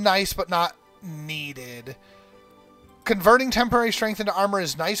strength is nice, but not needed. Converting temporary strength into armor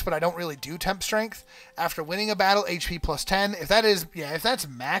is nice, but I don't really do temp strength. After winning a battle, HP plus 10. If that's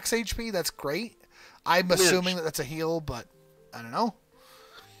max HP, that's great. I'm assuming that that's a heal, but I don't know.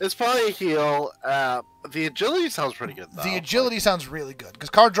 It's probably a heal. The agility sounds pretty good, though. The agility sounds really good,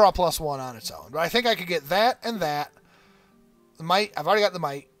 because card draw plus 1 on its own. But I think I could get that and that. The might, I've already got the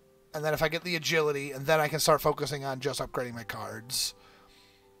might. And then if I get the agility, and then I can start focusing on just upgrading my cards.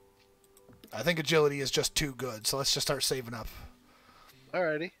 I think agility is just too good, so let's just start saving up.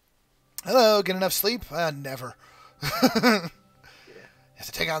 Alrighty. Hello, get enough sleep? Never. Yeah. Have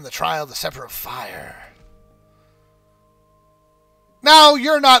to take on the trial of the Scepter of Fire. No,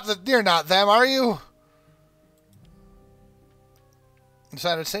 you're not them, are you?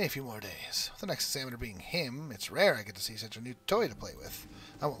 Decided to stay a few more days. With the next examiner being him, it's rare I get to see such a new toy to play with.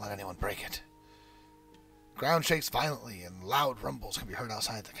 I won't let anyone break it. Ground shakes violently, and loud rumbles can be heard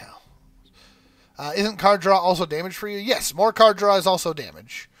outside the cow. Isn't card draw also damage for you? Yes, more card draw is also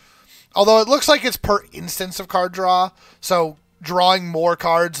damage. Although it looks like it's per instance of card draw, so drawing more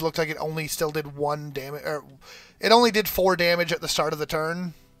cards looked like it only still did 1 damage, or it only did 4 damage at the start of the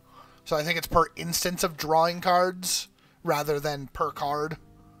turn. So I think it's per instance of drawing cards rather than per card.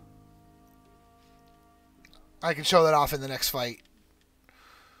 I can show that off in the next fight.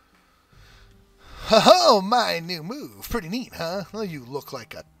 Oh, my new move. Pretty neat, huh? Well, you look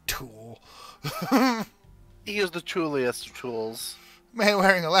like a tool. He is the tooliest of tools. Man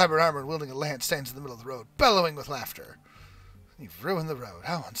wearing elaborate armor and wielding a lance stands in the middle of the road, bellowing with laughter. You've ruined the road.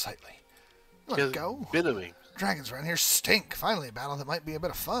 How unsightly. Let go. Billowing. Dragons around here stink. Finally, a battle that might be a bit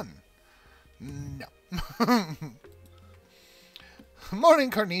of fun. No.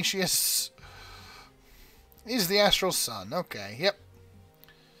 Morning, Cornetius. He's the astral sun. Okay, yep.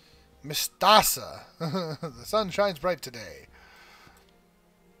 Mistasa. The sun shines bright today.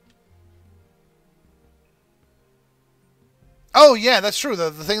 Oh, yeah, that's true.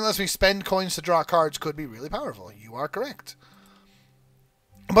 The thing that lets me spend coins to draw cards could be really powerful. You are correct.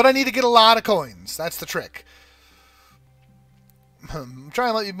 But I need to get a lot of coins. That's the trick. I'm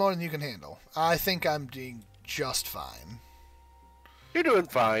trying to let you more than you can handle. I think I'm doing just fine. You're doing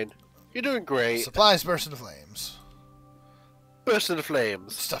fine. You're doing great. Supplies burst into flames. Burst into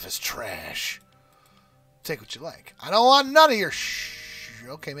flames. Stuff is trash. Take what you like. I don't want none of your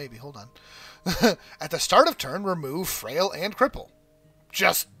Okay, maybe. Hold on. At the start of turn, remove Frail and Cripple.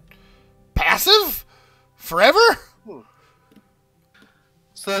 Just passive? Forever?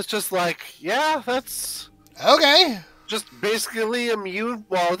 So that's just like, yeah, that's... Okay. Just basically immune.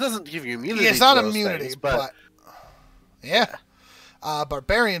 Well, it doesn't give you immunity. Yeah, it's not to those immunity, things, but... Yeah.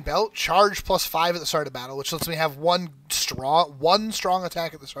 Barbarian Belt, charge +5 at the start of battle, which lets me have one strong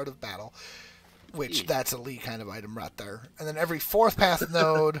attack at the start of battle. Which, that's a elite kind of item right there. And then every 4th path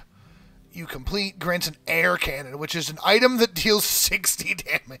node... you complete grants an air cannon, which is an item that deals 60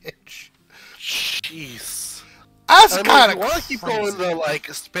 damage. Jeez. That's kind of crazy. You want to keep going the like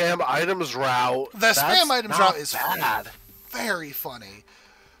spam items route. The spam items route is bad. Very funny.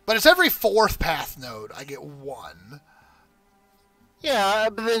 But it's every 4th path node I get 1. Yeah,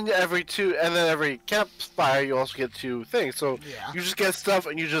 but then every campfire you also get 2 things. So you just get stuff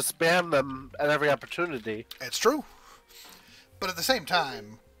and you just spam them at every opportunity. It's true. But at the same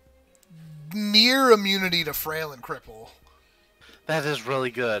time, near immunity to Frail and Cripple. That is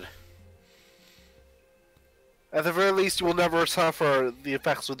really good. At the very least, you will never suffer the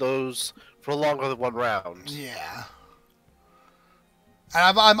effects of those for longer than 1 round. Yeah.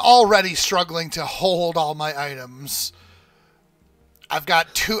 And I'm already struggling to hold all my items. I've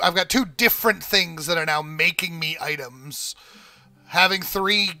got two different things that are now making me items. Having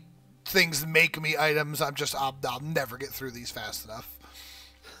 3 things make me items, I'll never get through these fast enough.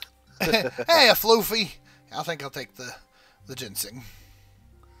 Hey, a floofy. I think I'll take the ginseng.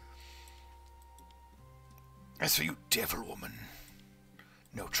 As for you, devil woman,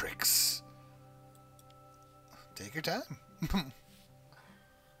 no tricks. Take your time.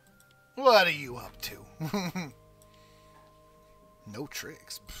 What are you up to? No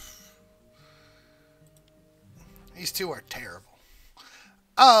tricks. These 2 are terrible.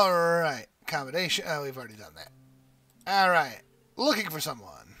 Alright. Accommodation. Oh, we've already done that. Alright. Looking for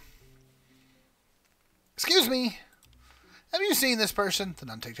someone. Excuse me. Have you seen this person? The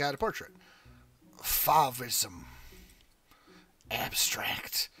nun takes out a portrait. Fauvism.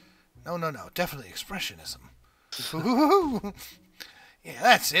 Abstract. No. Definitely expressionism. Yeah,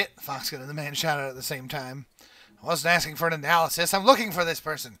 that's it. The fox and the man shout out at the same time. I wasn't asking for an analysis. I'm looking for this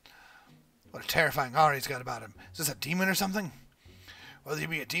person. What a terrifying aura he's got about him. Is this a demon or something? Whether you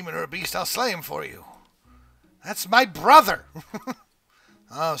be a demon or a beast, I'll slay him for you. That's my brother.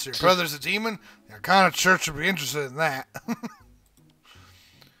 Oh, so your brother's a demon? Your kind of church would be interested in that.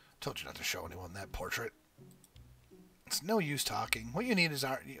 Told you not to show anyone that portrait. It's no use talking. What you need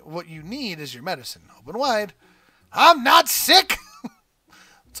is your medicine. Open wide. I'm not sick.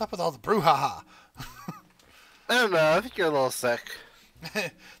 What's up with all the brouhaha? I don't know. I think you're a little sick.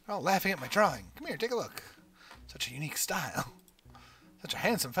 They're all laughing at my drawing. Come here, take a look. Such a unique style. Such a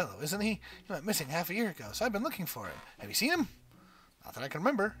handsome fellow, isn't he? He went missing half a year ago, so I've been looking for him. Have you seen him? Not that I can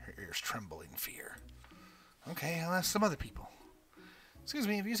remember. Her ears tremble in fear. Okay, I'll ask some other people. Excuse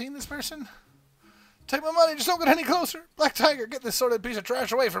me, have you seen this person? Take my money, just don't get any closer. Black Tiger, get this sordid piece of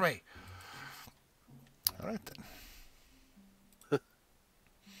trash away from me. Alright then.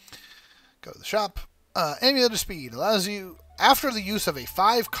 Go to the shop. Amulet of Speed allows you, after the use of a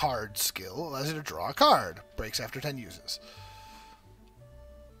 5-card skill, allows you to draw a card. Breaks after 10 uses.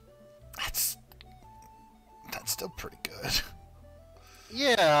 That's still pretty good.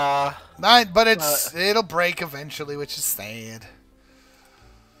 Yeah. But it'll break eventually, which is sad.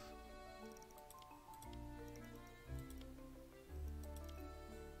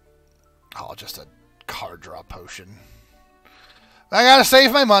 Oh, just a card draw potion. I gotta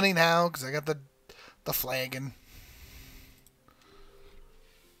save my money now, because I got the flagon.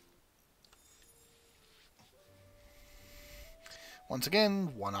 Once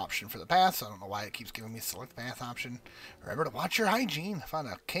again, 1 option for the path, so I don't know why it keeps giving me a select path option. Remember to watch your hygiene. I found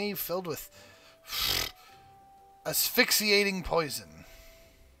a cave filled with asphyxiating poison.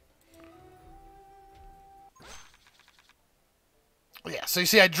 Yeah, so you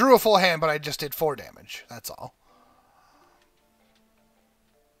see I drew a full hand, but I just did 4 damage. That's all.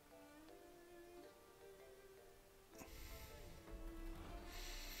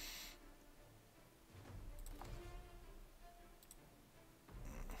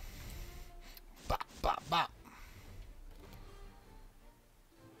 Bop, bop, bop.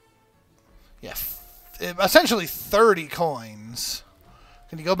 Yeah, essentially 30 coins. coins.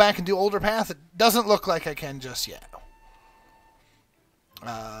 Can you go back and do older path? It doesn't look like I can just yet.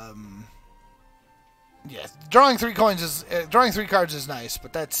 Yeah, drawing 3 coins is drawing 3 cards is nice,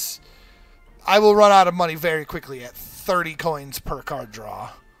 but that's I will run out of money very quickly at 30 coins per card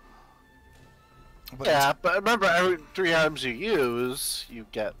draw. But yeah, but remember, every 3 items you use, you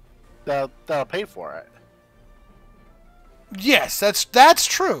get that'll pay for it. Yes, that's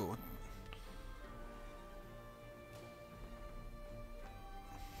true.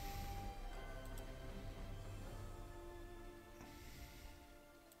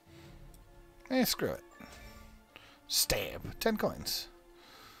 Screw it. Stab. 10 coins.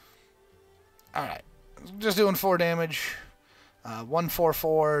 Alright. Just doing 4 damage. 1, 4,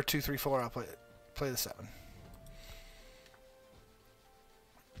 4, 2, 3, 4. I'll play the 7.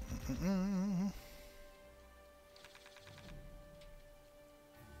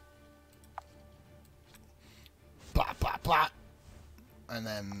 Blah, blah, blah. And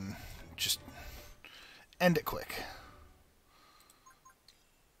then just end it quick.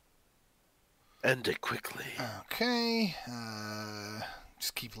 End it quickly. Okay.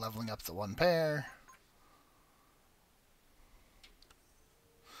 Just keep leveling up the 1 pair.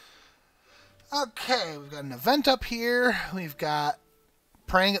 Okay, we've got an event up here. We've got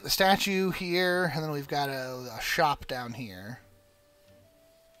praying at the statue here, and then we've got a shop down here.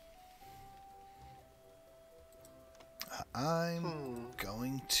 I'm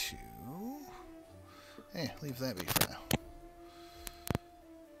going to... leave that be for now.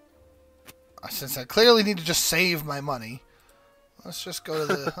 Since I clearly need to just save my money, let's just go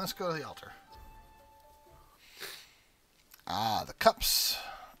to the altar. The cups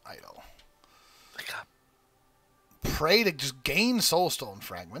idol. The cup. Pray to just gain soulstone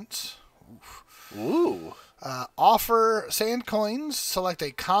fragments. Oof. Ooh. Offer sand coins. Select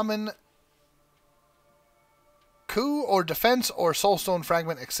a common coup or defense or soulstone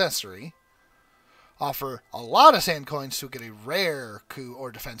fragment accessory. Offer a lot of sand coins to get a rare coup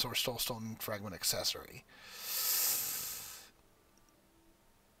or defense or soulstone fragment accessory.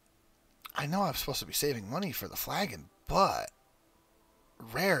 I know I'm supposed to be saving money for the flagon, but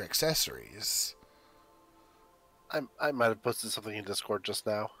rare accessories. I might have posted something in Discord just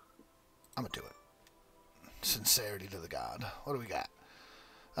now. I'm going to do it. Sincerity to the god. What do we got?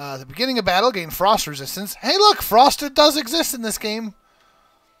 At the beginning of battle, gain frost resistance. Hey, look! Frosted does exist in this game.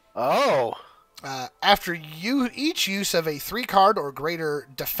 Oh. After each use of a 3-card or greater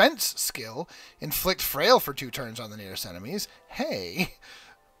defense skill, inflict frail for 2 turns on the nearest enemies. Hey,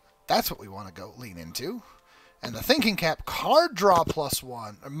 that's what we want to go lean into. And the thinking cap, card draw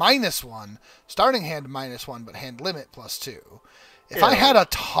 +1 or -1, starting hand -1, but hand limit +2. If I had a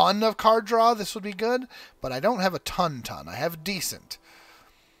ton of card draw, this would be good, but I don't have a ton. I have decent.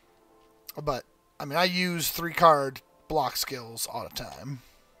 But I mean, I use 3-card block skills all the time.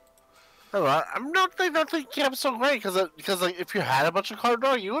 I'm not thinking that thing cap's so great because like if you had a bunch of card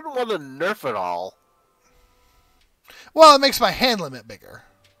draw, you wouldn't want to nerf it all. Well, it makes my hand limit bigger.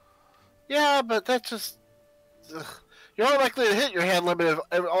 Yeah, but that's just you're not likely to hit your hand limit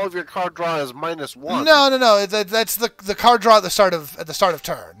if all of your card draw is -1. No. That's the card draw at the start of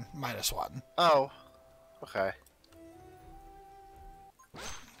turn -1. Oh, okay.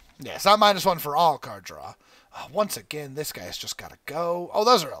 Yeah, it's not -1 for all card draw. Oh, once again, this guy's just got to go. Oh,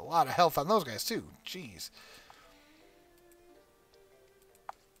 those are a lot of health on those guys, too. Jeez.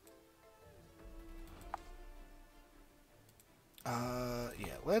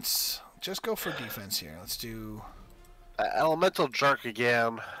 Yeah, let's just go for defense here. Let's do... Elemental Jerk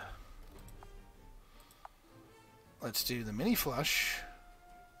again. Let's do the mini flush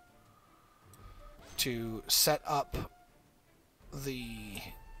to set up the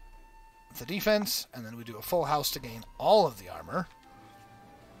defense, and then we do a full house to gain all of the armor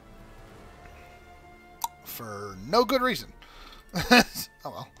for no good reason. Oh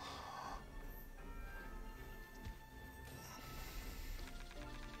well.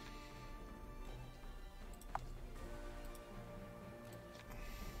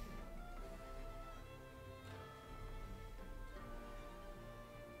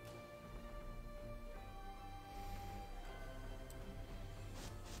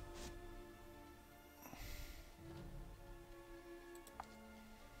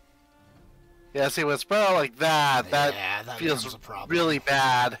 Yeah, see, when it's spread out like that, that feels really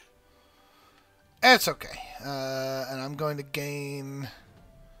bad. It's okay. And I'm going to gain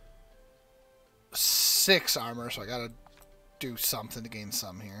 6 armor, so I gotta do something to gain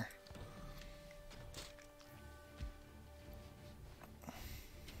some here.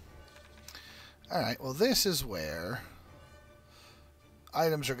 Alright, well this is where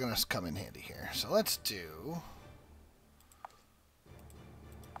items are going to come in handy here. So let's do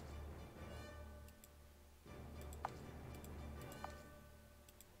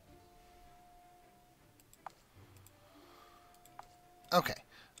Okay.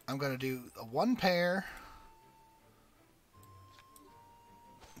 I'm going to do a 1 pair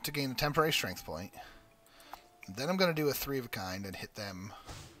to gain a temporary strength point. Then I'm going to do a 3 of a kind and hit them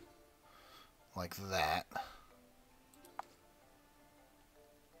like that.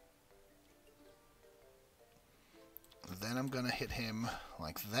 Then I'm going to hit him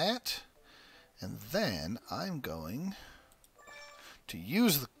like that. And then I'm going to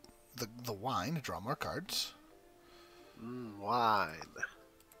use the wine to draw more cards. Wine.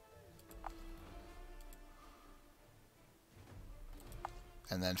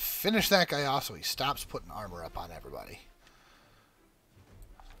 And then finish that guy off so he stops putting armor up on everybody.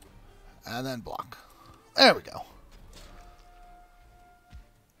 And then block. There we go.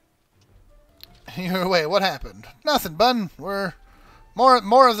 Wait, what happened? Nothing, bud. We're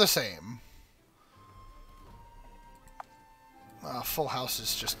more of the same. Full house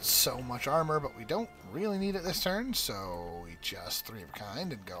is just so much armor, but we don't really need it this turn, so we just 3 of a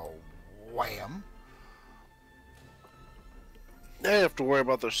kind and go wham. Now you have to worry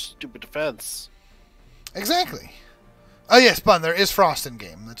about their stupid defense. Exactly. Oh yes, Bun, there is frost in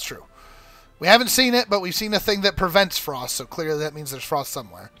game. That's true. We haven't seen it, but we've seen a thing that prevents frost, so clearly that means there's frost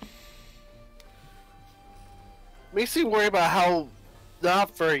somewhere. Makes me worry about how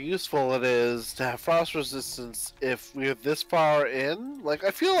not very useful it is to have frost resistance if we're this far in. Like,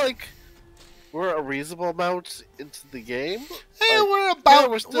 I feel like we're a reasonable amount into the game. Yeah, like,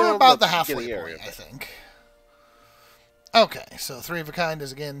 we're about the halfway point, I think. Okay, so 3 of a kind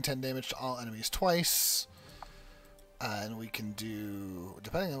is again 10 damage to all enemies twice. And we can do,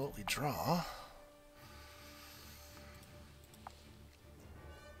 depending on what we draw.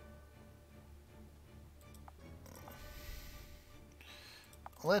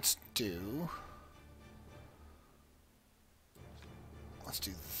 Let's do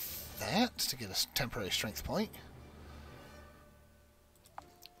that to get a temporary strength point.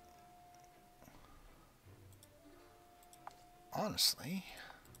 Honestly,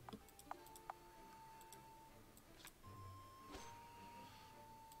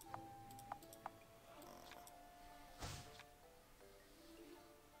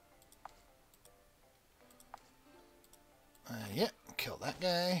 yeah, kill that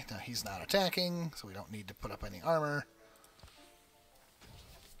guy. Now he's not attacking, so we don't need to put up any armor.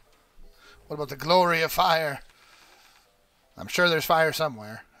 What about the glory of fire? I'm sure there's fire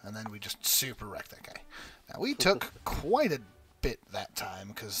somewhere. And then we just super wreck that guy. Now, we took quite a bit that time,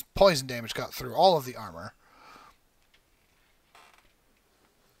 because poison damage got through all of the armor.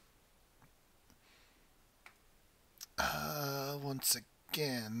 Once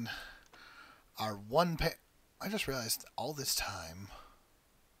again, our 1 pair... I just realized all this time...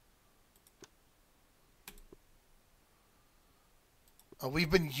 Oh,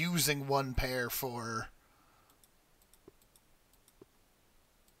 we've been using 1 pair for...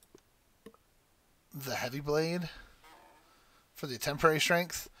 the heavy blade for the temporary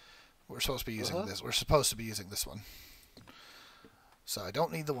strength. We're supposed to be using this. We're supposed to be using this one. So I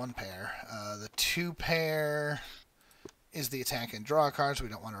don't need the 1 pair. The 2 pair is the attack and draw card, so we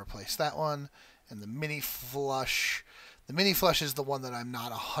don't want to replace that one. And the mini flush. The mini flush is the one that I'm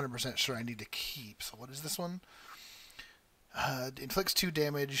not 100% sure I need to keep. So what is this one? Inflicts 2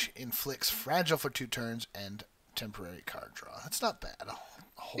 damage, inflicts fragile for 2 turns, and temporary card draw. That's not bad.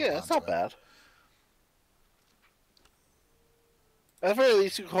 Yeah, it's not bad. At the very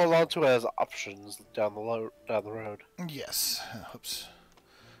least, you can hold on to it as options down the road. Yes. Oops.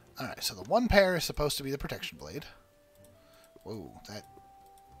 Alright, so the 1 pair is supposed to be the protection blade. Whoa, that...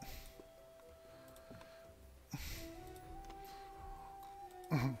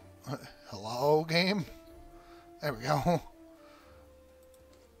 Hello, game? There we go.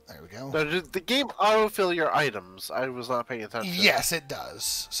 There we go. Now, did the game autofill your items? I was not paying attention. Yes, it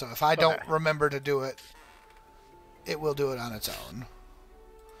does. So if I don't remember to do it, it will do it on its own.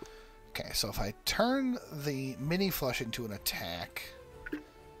 Okay, so if I turn the mini flush into an attack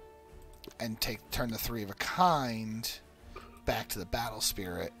and turn the 3 of a kind back to the battle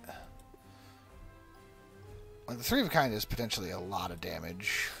spirit, like the 3 of a kind is potentially a lot of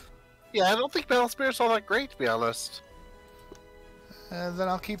damage. Yeah, I don't think battle spirit's all that great, to be honest. Then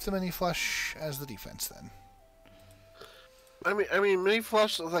I'll keep the mini flush as the defense then. I mean, mini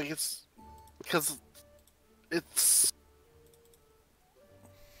flush, like, it's because it's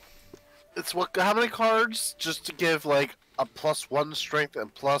what? How many cards just to give like a +1 strength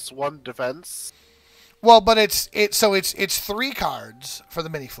and +1 defense? Well, but it's 3 cards for the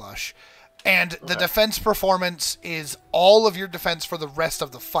mini flush, and the defense performance is all of your defense for the rest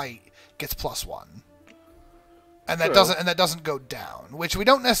of the fight gets +1, and that doesn't go down, which we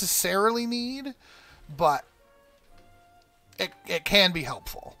don't necessarily need, but it can be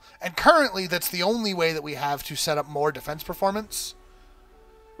helpful. And currently, that's the only way that we have to set up more defense performance.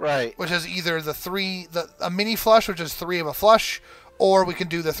 Right. Which is either a mini flush, which is 3 of a flush, or we can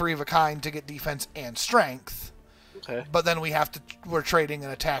do the 3 of a kind to get defense and strength. Okay. But then we're trading an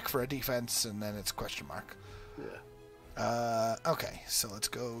attack for a defense, and then it's question mark. Yeah. Okay, so let's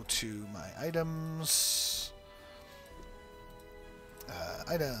go to my items.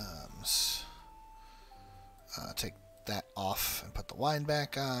 Items. Take that off and put the wine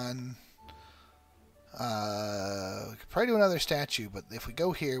back on. We could probably do another statue, but if we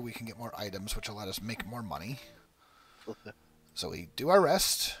go here, we can get more items, which will let us make more money. So we do our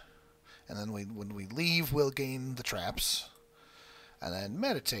rest, and then when we leave, we'll gain the traps. And then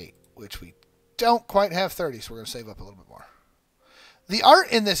meditate, which we don't quite have 30, so we're going to save up a little bit more. The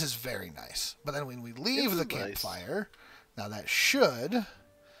art in this is very nice, but then when we leave the campfire, now that should,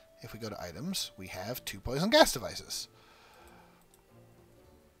 if we go to items, we have 2 poison gas devices.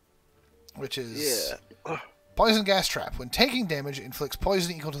 Which is poison gas trap. When taking damage, it inflicts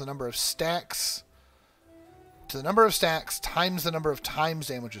poison equal to the number of stacks. To the number of stacks times the number of times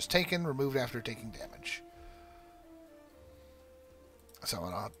damage is taken, removed after taking damage. So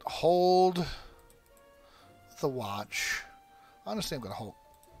I'm going to hold the watch. Honestly, I'm going to hold...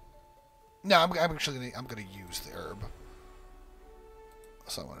 No, I'm actually going to use the herb.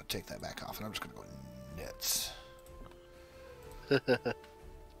 So I'm going to take that back off, and I'm just going to go nuts.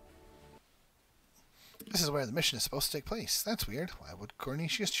 This is where the mission is supposed to take place. That's weird. Why would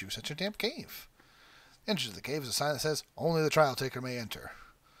Cornetius choose such a damp cave? Entrance to the cave is a sign that says, only the trial taker may enter.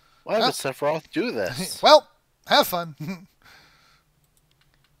 Why does Sephiroth do this? Well, have fun.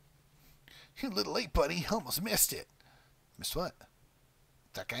 You're a little late, buddy. Almost missed it. Missed what?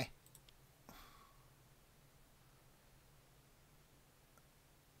 That guy?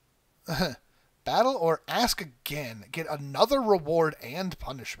 Battle or ask again. Get another reward and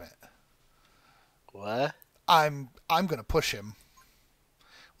punishment. What? I'm gonna push him.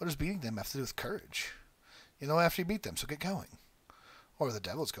 What does beating them have to do with courage? You know, after you beat them, so get going. Or the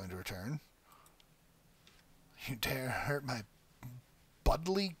devil's going to return. You dare hurt my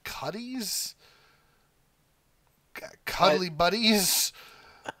Budley Cuddies? Cuddly buddies?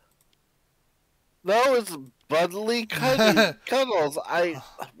 No, it's Budley Cuddles.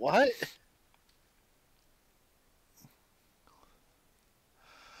 What?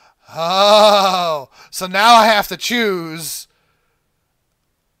 Oh, so now I have to choose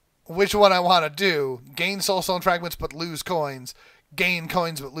which one I want to do. Gain soulstone fragments but lose coins. Gain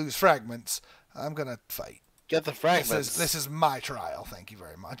coins but lose fragments. I'm going to fight. Get the fragments. This is my trial. Thank you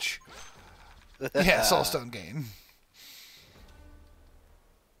very much. Yeah, soulstone gain.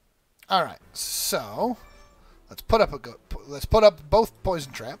 All right, so let's put up both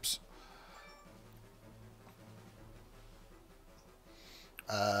poison traps.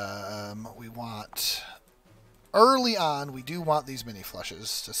 We want early on. We do want these mini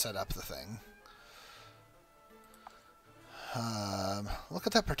flushes to set up the thing. Look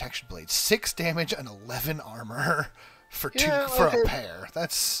at that protection blade. 6 damage and 11 armor for a pair.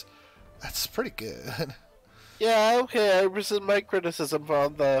 That's pretty good. Yeah, okay. I rescind my criticism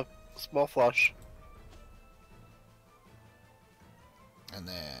on the small flush. And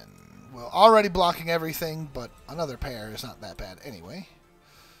then, well, already blocking everything, but another pair is not that bad anyway.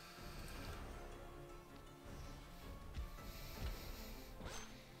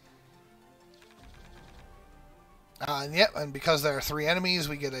 And because there are 3 enemies,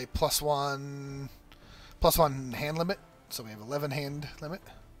 we get a +1 hand limit. So we have 11 hand limit.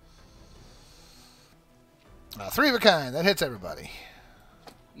 3 of a kind. That hits everybody.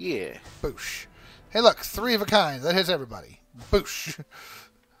 Yeah. Boosh. Hey, look, 3 of a kind. That hits everybody. Boosh.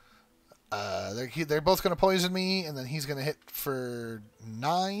 They're both going to poison me, and then he's going to hit for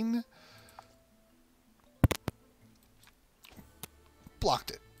 9. Blocked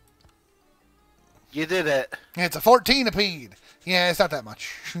it. You did it. It's a 14 apiece. Yeah, it's not that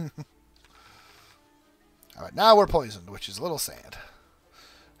much. All right, now we're poisoned, which is a little sad.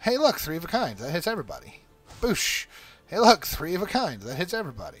 Hey, look, 3 of a kind. That hits everybody. Boosh. Hey, look, 3 of a kind. That hits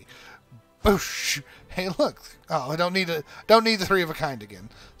everybody. Boosh. Hey, look. Oh, I don't need the 3 of a kind again.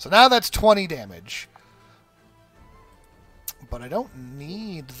 So now that's 20 damage. But I don't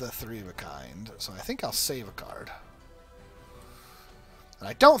need the 3 of a kind, so I think I'll save a card. And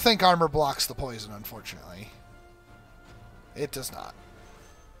I don't think armor blocks the poison, unfortunately. It does not.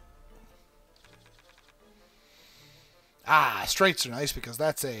 Ah, straights are nice because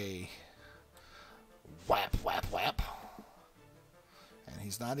that's a whap, whap, whap. And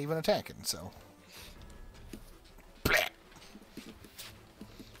he's not even attacking, so. Blah.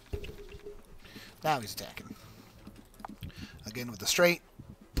 Now he's attacking. Again with the straight.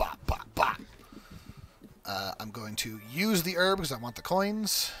 Bop, bop, bop. I'm going to use the herb because I want the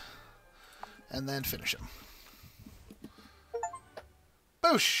coins. And then finish him.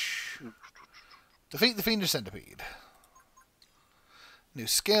 Boosh! Defeat the Fiendish Centipede. New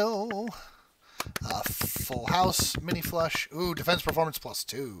skill. Full House, Mini Flush. Ooh, Defense Performance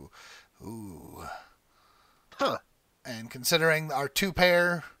 +2. Ooh. Huh. And considering our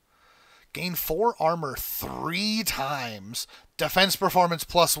 2-pair, gain 4 armor 3 times. Defense Performance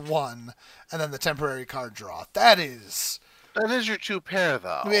 +1. And then the temporary card draw. That is your 2-pair,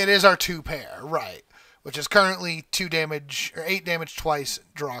 though. it is our 2-pair, right. Which is currently 2 damage, or 8 damage twice,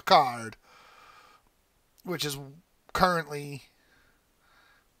 draw a card. Which is currently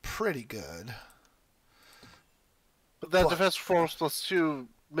pretty good. But that Defense Performance +2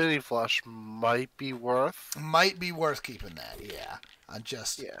 Mini Flush might be worth. Might be worth keeping that, yeah.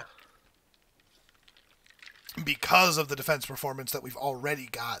 Yeah. Because of the defense performance that we've already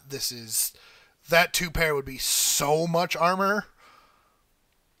got, that 2-pair would be so much armor.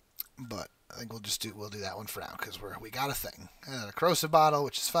 But I think we'll do that one for now because we got a thing. And a corrosive bottle,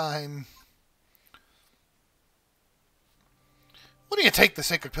 which is fine. What do you take the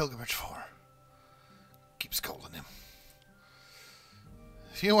sacred pilgrimage for? Keep scolding him.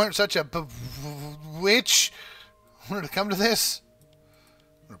 If you weren't such a witch, wanted to come to this,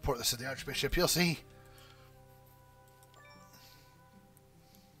 report this to the Archbishop. You'll see.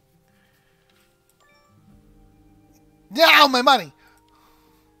 Now my money.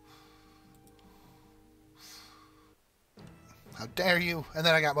 How dare you? And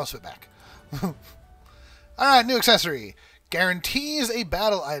then I got most of it back. Alright, new accessory. Guarantees a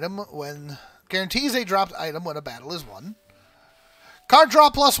dropped item when a battle is won. Card draw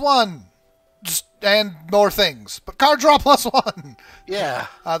 +1. And more things. But card draw +1. Yeah.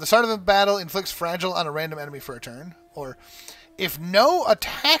 The start of a battle inflicts fragile on a random enemy for a turn. Or if no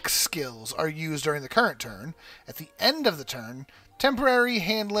attack skills are used during the current turn, at the end of the turn, temporary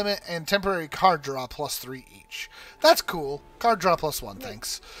hand limit and temporary card draw +3 each. That's cool. Card draw +1,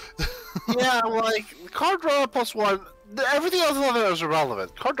 thanks. Yeah, like, card draw +1, everything else on there is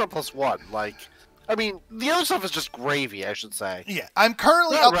irrelevant. Card draw +1, like, I mean, the other stuff is just gravy, I should say. Yeah, I'm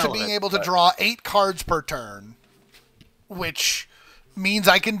currently Not up to being able to draw 8 cards per turn, which means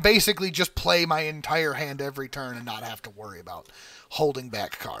I can basically just play my entire hand every turn and not have to worry about holding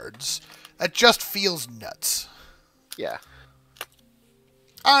back cards. That just feels nuts. Yeah.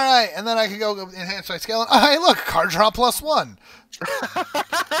 Alright, and then I can go enhance my skill. Hey, look, card draw +1.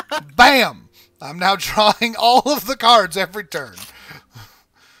 Bam! I'm now drawing all of the cards every turn.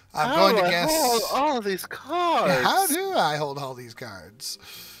 I'm going to guess. Hold all of these cards. How do I hold all these cards?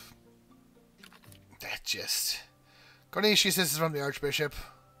 That just. Cornelius, this is from the Archbishop.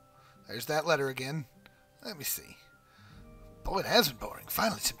 There's that letter again. Let me see. Boy, it has been boring.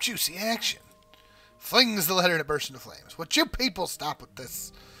 Finally, some juicy action. Flings the letter and it bursts into flames. Would you people stop with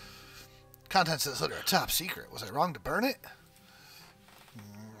this? Contents of this letter are top secret. Was I wrong to burn it?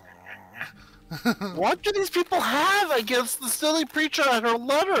 What do these people have against the silly preacher and her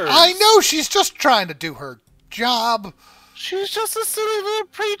letters? I know, she's just trying to do her job. She's just a silly little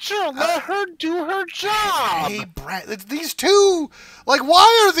preacher. Let her do her job. Hey, Brad, these two, like,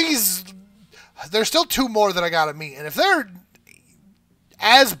 why are these? There's still 2 more that I gotta meet, and if they're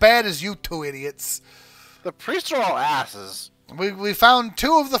as bad as you 2 idiots, the priests are all asses. We found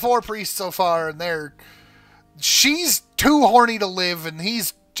 2 of the 4 priests so far, and she's too horny to live, and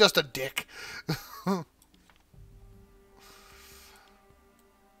he's just a dick.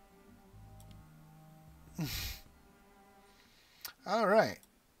 All right,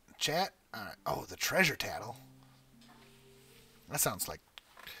 chat. All right. Oh, the treasure tattle. That sounds like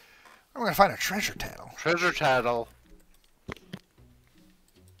we're gonna find a treasure tattle. Treasure tattle.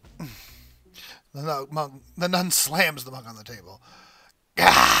 The nun slams the mug on the table.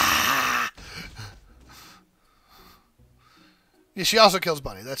 Ah! Yeah, she also kills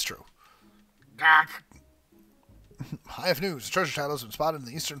Bunny. That's true. I have news. The treasure tattle has been spotted in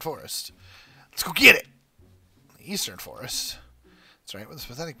the eastern forest. Let's go get it. The eastern forest. That's right, where the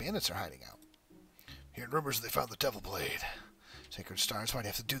pathetic bandits are hiding out. Hearing rumors they found the devil blade. Sacred stars, why do you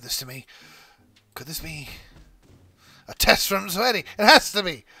have to do this to me? Could this be a test from Zoeti? It has to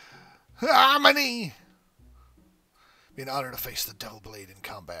be. Harmony. Be an honor to face the devil blade in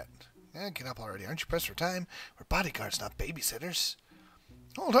combat. Get up already. Aren't you pressed for time? We're bodyguards, not babysitters.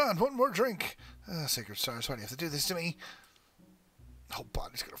 Hold on, one more drink. Sacred stars, why do you have to do this to me? The whole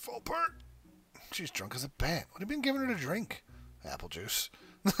body's gonna fall apart. She's drunk as a bat. What have you been giving her to drink? Apple juice.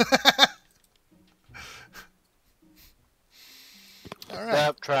 All right.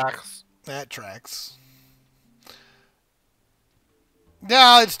 That tracks. That tracks.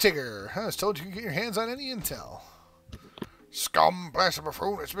 Now it's Tigger. I was told you could get your hands on any intel. Scum, bastard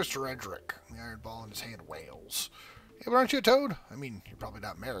buffoon, it's Mr. Edric. The iron ball in his hand wails. Yeah, but aren't you a toad? I mean, you're probably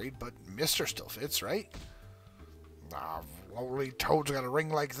not married, but Mr. still fits, right? Lowly toads got a ring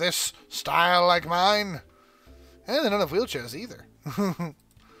like this, style like mine. And they don't have wheelchairs either.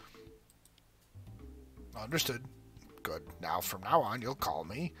 Understood. Good. Now, from now on, you'll call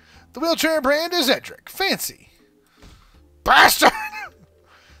me. The wheelchair brand is Edric. Fancy. Bastard!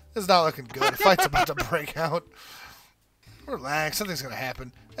 This is not looking good. The fight's about to break out. Relax, something's gonna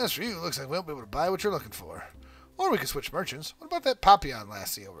happen. As for you, it looks like we won't be able to buy what you're looking for. Or we could switch merchants. What about that Papillon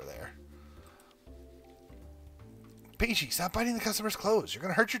lassie over there? Peachy, stop biting the customer's clothes. You're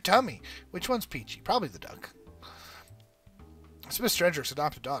gonna hurt your tummy. Which one's Peachy? Probably the duck. It's Mr. Edric's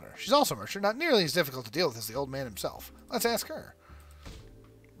adopted daughter. She's also a merchant, not nearly as difficult to deal with as the old man himself. Let's ask her.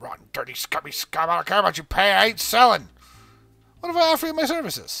 Rotten, dirty, scummy scum. I don't care about you pay. I ain't selling. What if I offer you my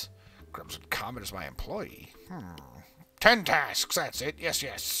services? Crimson Comet is my employee. 10 tasks, that's it. Yes,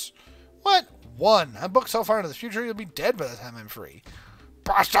 yes. What? 1. I'm booked so far into the future, you'll be dead by the time I'm free.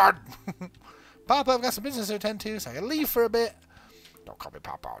 Bastard! Papa, I've got some business to attend to, so I gotta leave for a bit. Don't call me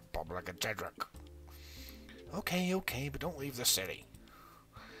Papa, I'll bubble like a Jedrick. Okay, but don't leave the city.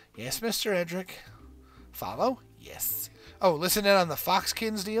 Yes, Mr. Edric. Follow? Yes. Oh, listen in on the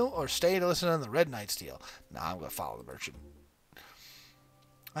Foxkins deal, or stay to listen on the Red Knights deal? Nah, I'm gonna follow the merchant.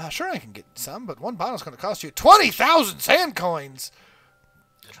 Sure, I can get some, but one bottle's going to cost you 20,000 sand coins.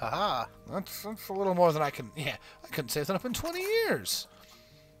 Haha. That's a little more than I can. Yeah, I couldn't save that up in 20 years.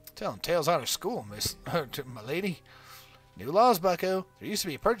 Telling tales out of school, miss, my lady. New laws, bucko. There used to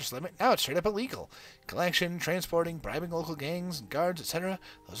be a purchase limit. Now it's straight up illegal. Collection, transporting, bribing local gangs and guards, etc.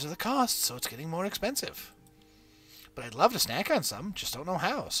 Those are the costs, so it's getting more expensive. But I'd love to snack on some, just don't know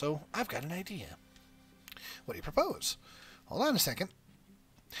how. So I've got an idea. What do you propose? Hold on a second.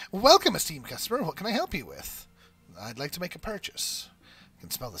 Welcome, esteemed customer. What can I help you with? I'd like to make a purchase. I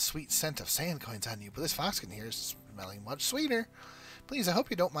can smell the sweet scent of sand coins on you, but this foxkin here is smelling much sweeter. Please, I hope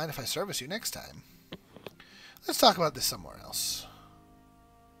you don't mind if I service you next time. Let's talk about this somewhere else.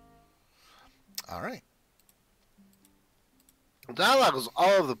 All right. Dialogue is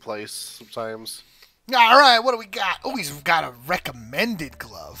all over the place sometimes. All right, what do we got? Oh, he's got a recommended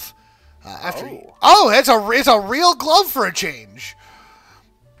glove. It's a real glove for a change.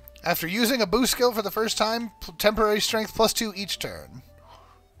 After using a boost skill for the first time, temporary strength +2 each turn.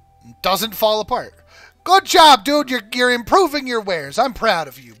 Doesn't fall apart. Good job, dude. You're improving your wares. I'm proud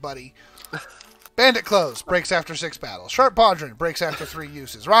of you, buddy. Bandit Clothes breaks after 6 battles. Sharp Pauldron breaks after 3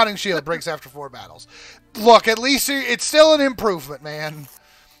 uses. Rotting Shield breaks after 4 battles. Look, at least it's still an improvement, man.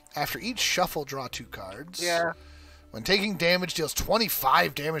 After each shuffle, draw 2 cards. Yeah. When taking damage, deals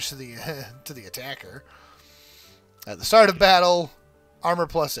 25 damage to the to the attacker. At the start of battle, armor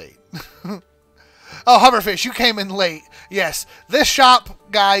 +8. Oh, Hoverfish, you came in late. Yes, this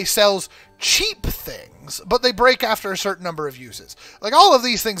shop guy sells cheap things, but they break after a certain number of uses. Like, all of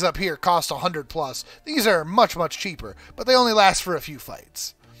these things up here cost 100 plus. These are much, much cheaper, but they only last for a few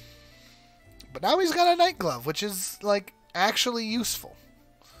fights. But now he's got a Night Glove, which is, like, actually useful.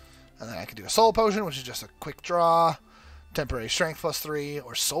 And then I can do a Soul Potion, which is just a quick draw. Temporary Strength +3,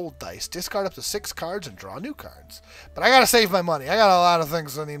 or Soul Dice. Discard up to 6 cards and draw new cards. But I gotta save my money. I got a lot of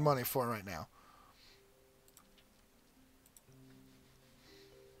things I need money for right now.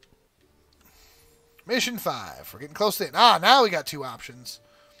 Mission 5. We're getting close to it. Now we got 2 options.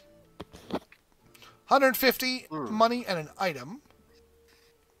 150 money and an item.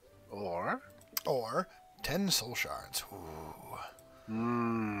 Or 10 soul shards. Ooh.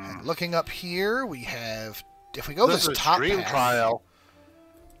 And looking up here, we have... If we go this top Extreme path, Trial.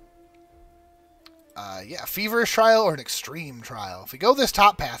 Yeah, Feverish Trial or an Extreme Trial. If we go this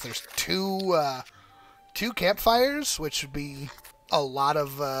top path, there's two campfires, which would be a lot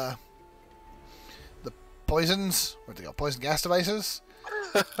of the poisons, where'd they go? Poison gas devices.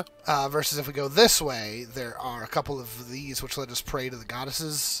 Versus if we go this way, there are a couple of these which let us pray to the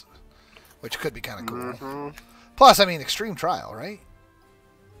goddesses, which could be kind of cool. Mm-hmm. Plus, I mean, Extreme Trial, right?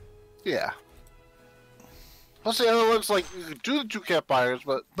 Yeah. Plus, the other looks like you could do the 2 campfires,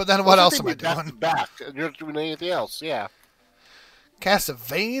 but then what else am I back doing? to back, and you're not doing anything else. Yeah. Cast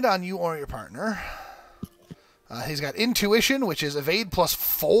Evade on you or your partner. He's got Intuition, which is Evade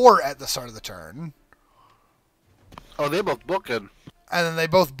 +4 at the start of the turn. Oh, they both booking. And then they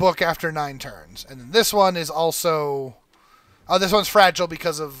both book after 9 turns. And then this one is also... Oh, this one's fragile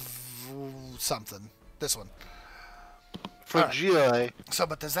because of something. This one. Fragile. Right. So,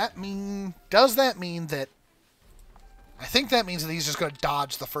 but does that mean that... I think that means that he's just going to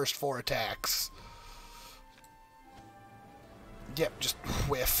dodge the first 4 attacks. Yep, just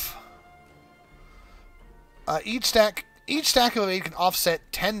whiff. Each stack of evade can offset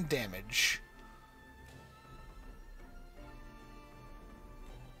 10 damage.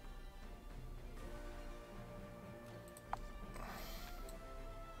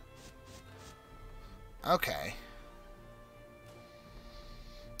 Okay.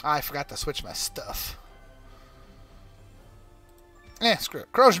 I forgot to switch my stuff. Screw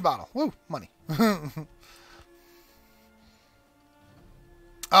it. Corrosion bottle. Woo, money.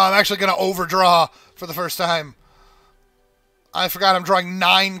 Oh, I'm actually going to overdraw for the first time. I forgot I'm drawing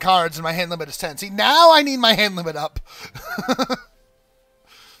 9 cards and my hand limit is 10. See, now I need my hand limit up.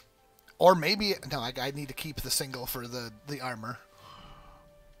 Or maybe... No, I need to keep the single for the armor.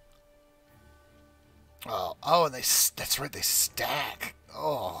 Oh, and that's right, they stack.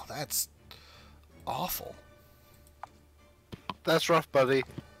 Oh, that's awful. That's rough, buddy.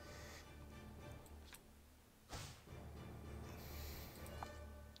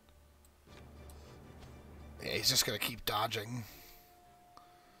 Yeah, he's just going to keep dodging.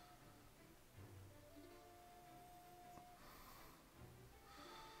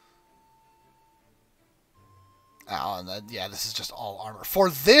 Oh, and then, yeah, this is just all armor. For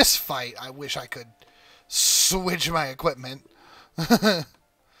this fight, I wish I could switch my equipment.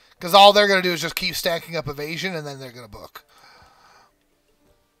 Because all they're going to do is just keep stacking up evasion, and then they're going to book.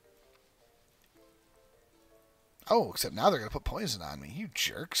 Oh, except now they're going to put poison on me. You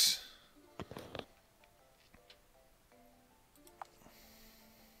jerks.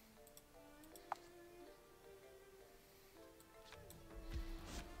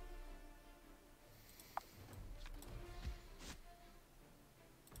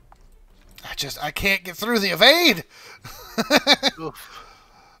 I can't get through the evade.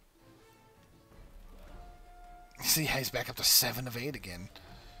 See how he's back up to 7 evade again.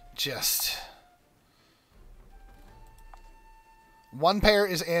 Just 1 pair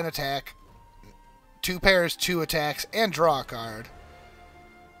is an attack, 2 pairs 2 attacks, and draw a card.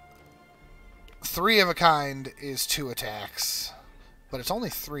 3 of a kind is 2 attacks, but it's only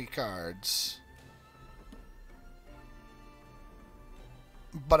 3 cards.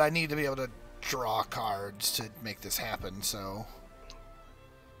 But I need to be able to draw cards to make this happen, so...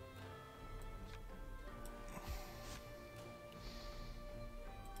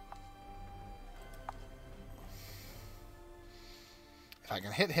 If I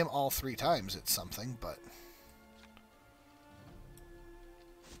can hit him all 3 times, it's something, but...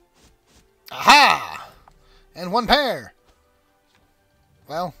 Aha! And 1 pair!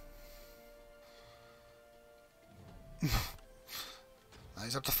 Well...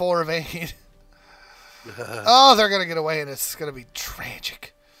 He's up to 4 evade. Oh, they're going to get away, and it's going to be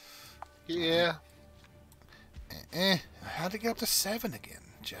tragic. Yeah. How'd it get up to 7 again?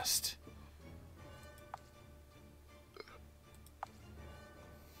 Just...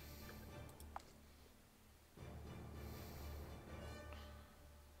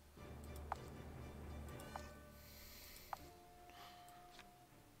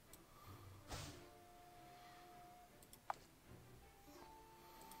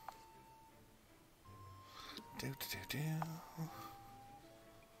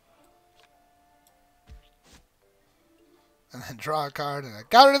 And then draw a card, and I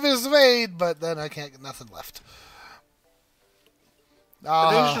got rid of his evade, but then I can't get nothing left.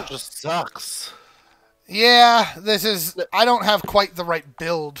 Evasion just sucks. Yeah, this is... I don't have quite the right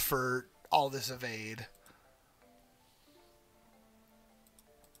build for all this evade.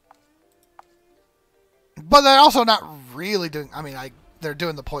 But they're also not really doing... I mean, they're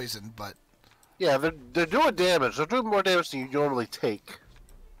doing the poison, but... Yeah, they're doing damage. They're doing more damage than you normally take.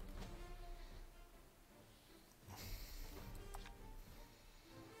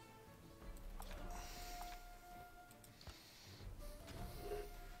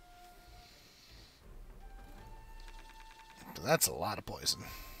 That's a lot of poison.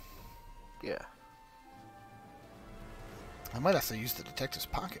 Yeah. I might have to use the detective's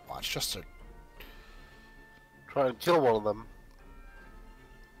pocket watch just to... Try and kill one of them.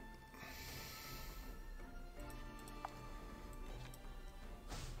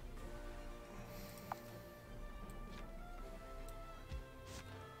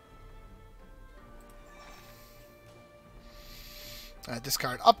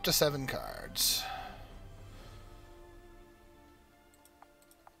 Discard up to 7 cards.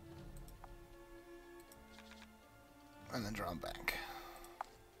 And then draw them back.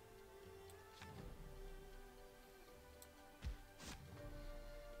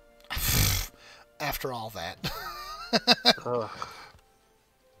 After all that.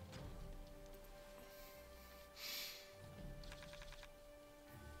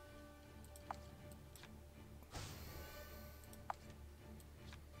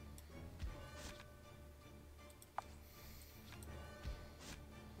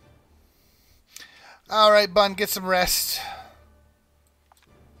 All right, Bun, get some rest.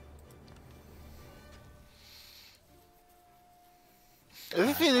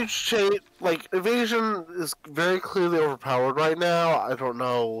 I think evasion is very clearly overpowered right now. I don't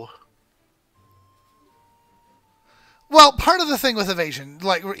know. Well, part of the thing with evasion,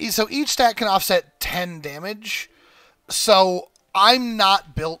 so each stat can offset 10 damage. So I'm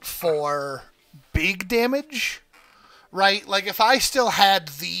not built for big damage, right? Like if I still had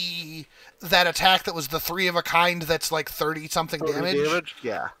that attack that was the 3 of a kind that's like 30 something damage,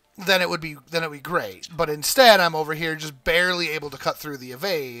 yeah. then it would be great. But instead I'm over here just barely able to cut through the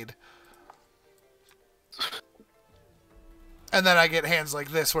evade. And then I get hands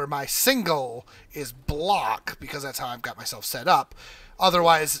like this where my single is block because that's how I've got myself set up.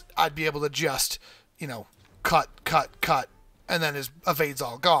 Otherwise, I'd be able to just, cut, and then his evade's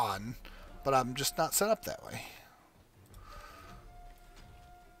all gone. But I'm just not set up that way.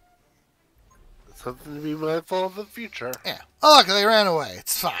 Something to be mindful of in the future. Yeah. Oh, look, they ran away.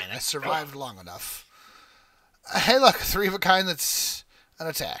 It's fine. I survived long enough. Hey, look, 3 of a kind that's an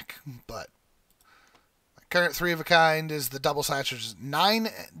attack. But my current 3 of a kind is the double slash, which is 9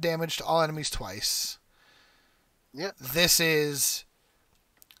 damage to all enemies twice. Yep. This is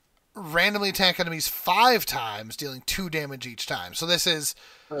randomly attack enemies 5 times, dealing 2 damage each time. So this is,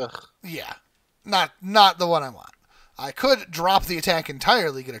 not the one I want. I could drop the attack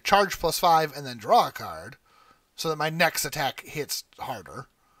entirely, get a charge +5, and then draw a card, so that my next attack hits harder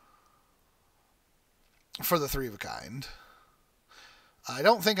for the 3 of a kind. I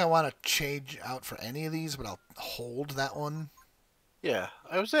don't think I want to change out for any of these, but I'll hold that one. Yeah,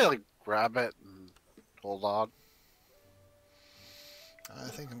 I would say grab it and hold on. I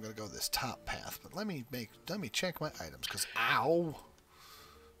think I'm gonna go this top path, but let me check my items, because ow!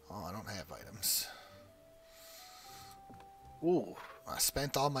 Oh, I don't have items. Ooh. I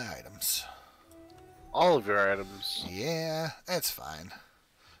spent all my items. All of your items. Yeah, that's fine.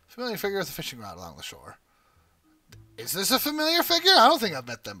 Familiar figure with a fishing rod along the shore. Is this a familiar figure? I don't think I've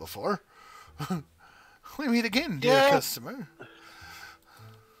met them before. We meet again, dear customer.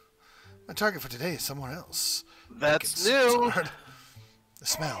 My target for today is somewhere else. That's new. The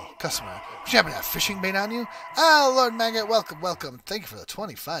smell, customer. Would you happen to have fishing bait on you? Oh, Lord Maggot, welcome. Thank you for the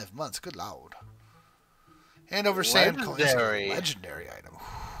 25 months. Good Lord. Hand over sand coins. Legendary item.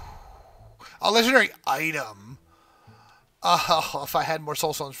 A legendary item. Oh, if I had more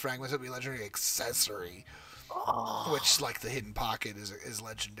soul stones fragments, it would be a legendary accessory. Oh. Which, like the hidden pocket, is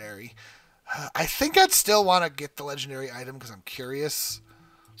legendary. I think I'd still want to get the legendary item because I'm curious.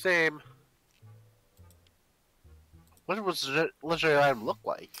 Same. What does the legendary item look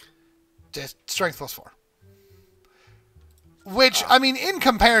like? Just strength +4. Which, I mean, in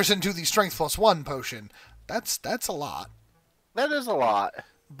comparison to the strength +1 potion, that's a lot. That is a lot.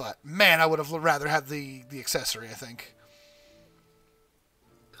 But, man, I would have rather had the accessory, I think.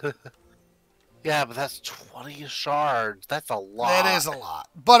 Yeah, but that's 20 shards. That's a lot. That is a lot.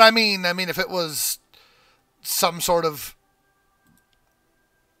 But, I mean, if it was some sort of...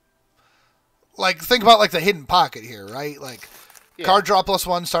 think about, the hidden pocket here, right? Card draw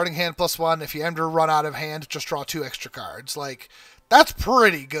 +1, starting hand +1. If you ever run out of hand, just draw 2 extra cards. That's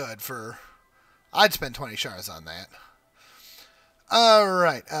pretty good for... I'd spend 20 shards on that.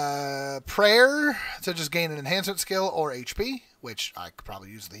 Alright. Prayer to just gain an enhancement skill or HP, which I could probably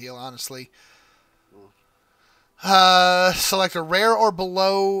use the heal, honestly. Select a rare or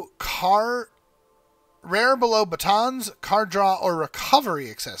below batons, card draw, or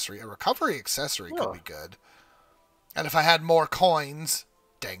recovery accessory. A recovery accessory could be good. And if I had more coins,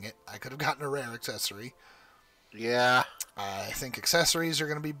 dang it, I could have gotten a rare accessory. Yeah. I think accessories are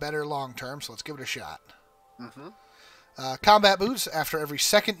going to be better long term, so let's give it a shot. Mm-hmm. Combat boots. After every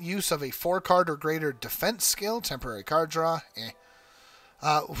second use of a 4-card or greater defense skill, temporary card draw.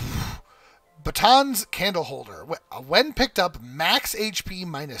 Batons candle holder. When picked up, max HP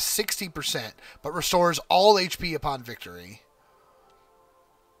minus 60%, but restores all HP upon victory.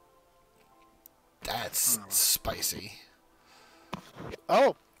 That's spicy.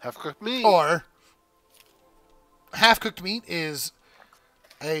 Oh, half-cooked meat. Or half-cooked meat is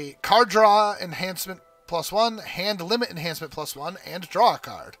a card draw enhancement +1, hand limit enhancement +1, and draw a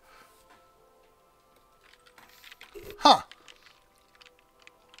card. Huh.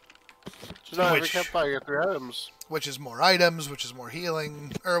 So now every campfire you get 3 items. Which is more items, which is more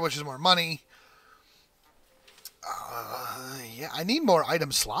healing, or which is more money. Yeah, I need more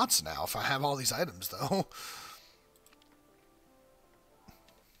item slots now if I have all these items, though.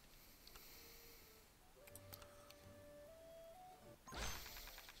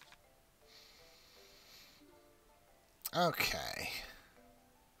 Okay.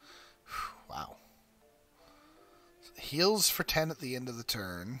 Wow. heals for 10 at the end of the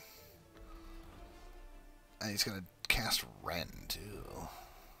turn. And he's going to cast Rend, too.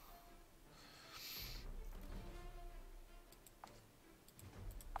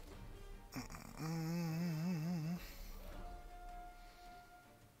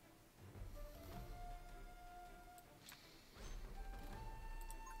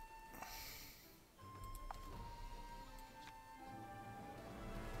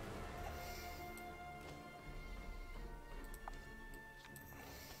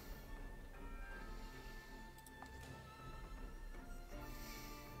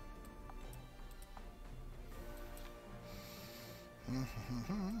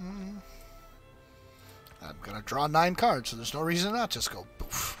 I'm going to draw 9 cards, so there's no reason not to just go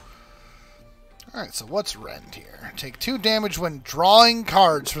poof. Alright, so what's Rend here? Take 2 damage when drawing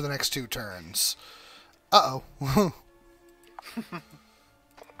cards for the next 2 turns. Uh-oh.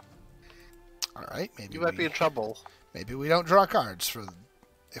 Alright, maybe you might be in trouble. Maybe we don't draw cards for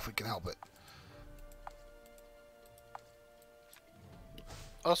if we can help it.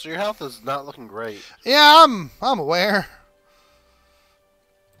 Oh, so your health is not looking great. Yeah, I'm aware.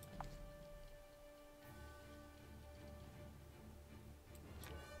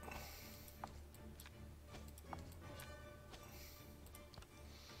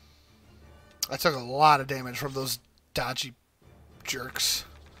 I took a lot of damage from those dodgy jerks.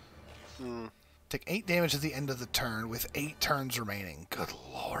 Take 8 damage at the end of the turn with 8 turns remaining. Good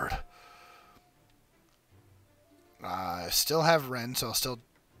lord. I still have Rend, so I'll still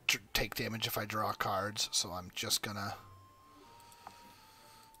take damage if I draw cards. So I'm just gonna...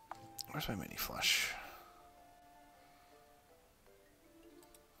 Where's my mini flush?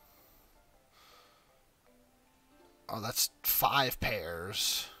 Oh, that's 5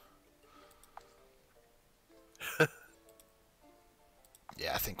 pairs.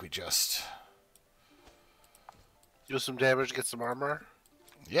 Yeah, I think we just... Do some damage, get some armor?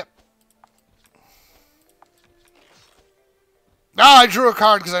 Yep. Ah, I drew a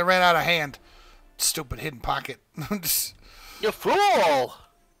card because I ran out of hand. Stupid hidden pocket. You fool!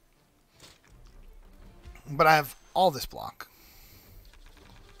 But I have all this block.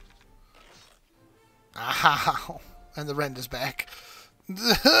 Ow. And the Rend is back.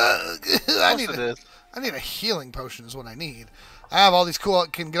 I need a healing potion is what I need. I have all these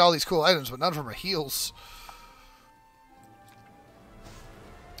can get all these cool items, but none of them are heals.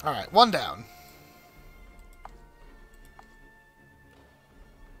 Alright, 1 down.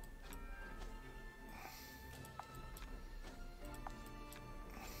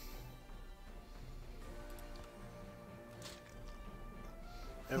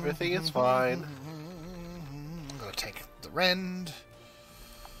 Everything is fine. I'm gonna take the Rend.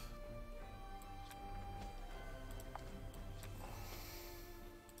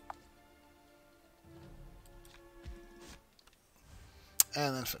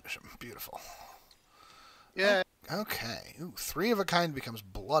 And then finish him. Beautiful. Yeah. Okay. Ooh, 3 of a kind becomes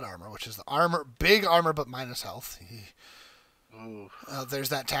blood armor, which is the armor, big armor but minus health. There's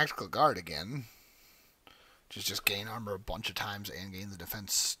that tactical guard again. Just gain armor a bunch of times and gain the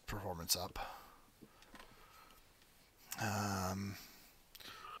defense performance up. And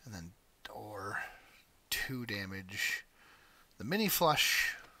then, or 2 damage. The mini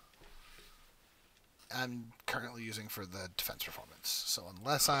flush I'm currently using for the defense performance. So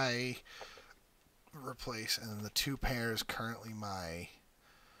unless I replace, and then the 2 pairs currently my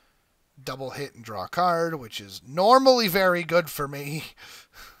double hit and draw a card, which is normally very good for me.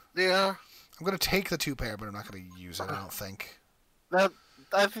 Yeah. I'm going to take the 2 pair, but I'm not going to use it, I don't think. I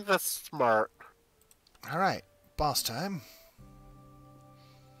think that's smart. Alright, boss time.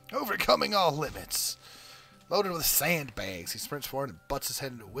 Overcoming all limits. Loaded with sandbags, he sprints forward and butts his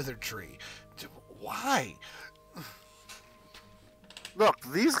head into a withered tree. Why? Look,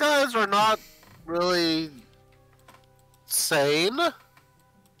 these guys are not really sane.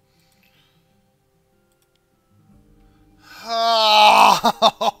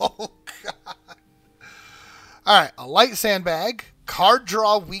 Oh, God. Alright, a light sandbag, card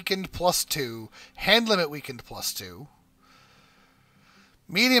draw weakened +2, hand limit weakened +2.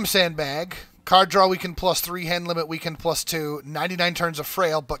 Medium sandbag, card draw weakened +3, hand limit weakened +2, 99 turns of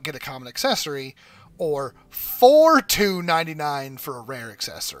frail but get a common accessory, or 4/299 for a rare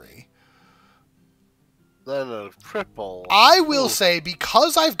accessory. Then a triple. I will say,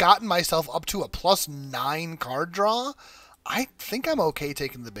 because I've gotten myself up to a +9 card draw, I think I'm okay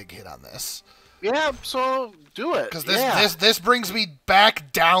taking the big hit on this. Yeah, so do it. Because this brings me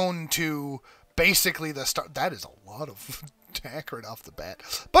back down to basically the start. That is a lot of attack right off the bat.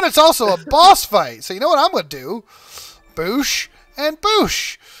 But it's also a boss fight. So you know what I'm going to do? Boosh and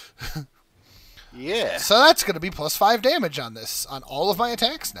boosh. Yeah. So that's going to be plus 5 damage on this, on all of my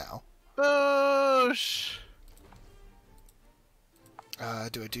attacks now. Boosh.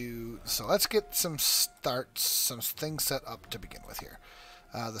 So let's get some things set up to begin with here.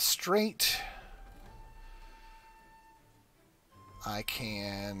 The straight, I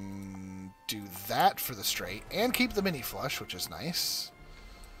can do that for the straight and keep the mini flush, which is nice.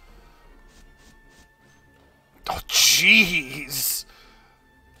 Oh, jeez.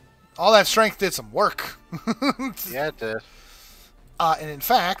 All that strength did some work. Yeah, it did. And in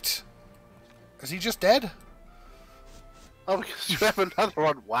fact, is he just dead? Oh, because you have another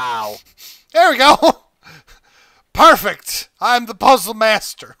one. Wow. There we go. Perfect. I'm the puzzle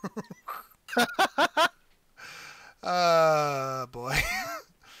master. Boy.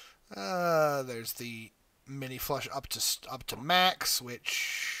 There's the mini flush up to max,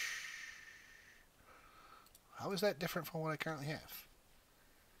 which... How is that different from what I currently have?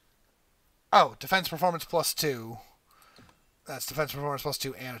 Oh, defense performance plus 2. That's defense performance plus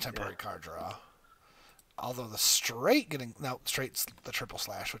 2 and a temporary card draw. Although the straight getting... No, straight's the triple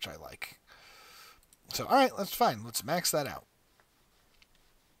slash, which I like. So, alright, that's fine. Let's max that out.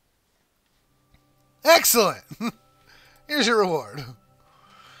 Excellent! Here's your reward.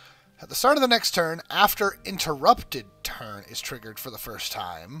 At the start of the next turn, after interrupted turn is triggered for the first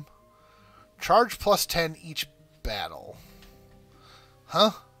time, charge plus 10 each battle.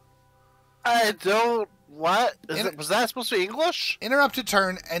 Huh? I don't... What? Was that supposed to be English? Interrupted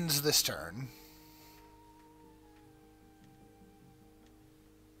turn ends this turn.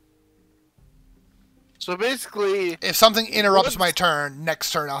 So basically... If something interrupts my turn,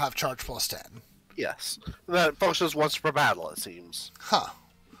 next turn I'll have charge plus 10. Yes. That functions once per battle, it seems. Huh.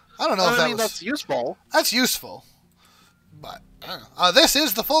 I don't know if that was... that's useful. That's useful. But, I don't know. This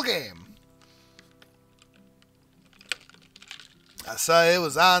is the full game. So it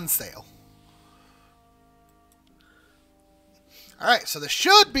was on sale. Alright, so this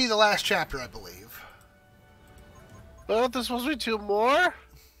should be the last chapter, I believe. Well, there's supposed to be 2 more?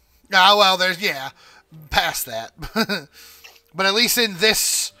 Ah, well, there's, yeah, past that. But at least in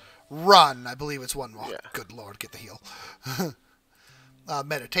this run, I believe it's 1 more. Yeah. Good lord, get the heal.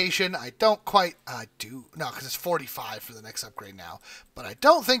 Meditation, I don't quite... I do... No, because it's 45 for the next upgrade now. But I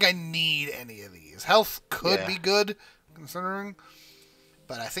don't think I need any of these. Health could be good, considering.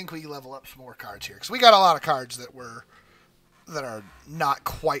 But I think we level up some more cards here. Because we got a lot of cards that are not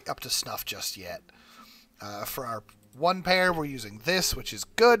quite up to snuff just yet. For our 1 pair, we're using this, which is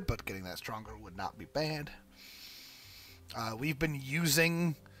good, but getting that stronger would not be bad. We've been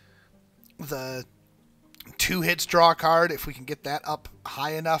using the 2 hits draw card. If we can get that up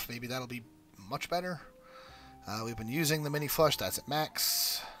high enough, maybe that'll be much better. We've been using the mini flush. That's at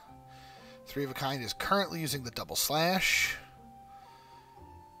max. 3 of a kind is currently using the double slash.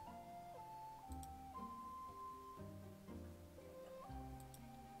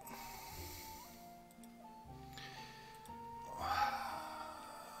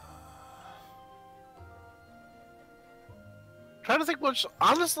 Trying to think which...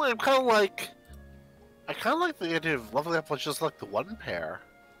 Honestly, I kind of like the idea of leveling up with just like the 1 pair.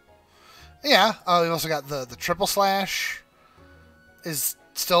 Yeah, we've also got the triple slash is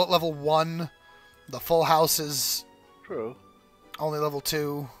still at level 1. The full house is True. Only level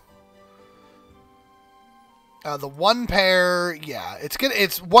 2. The 1 pair, yeah, it's good.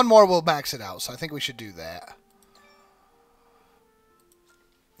 It's 1 more will max it out, so I think we should do that.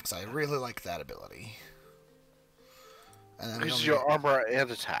 Because I really like that ability. And then Increases your armor and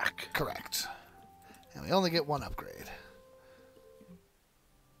attack. Correct. And we only get 1 upgrade.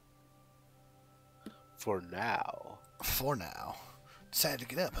 For now. For now. Decided to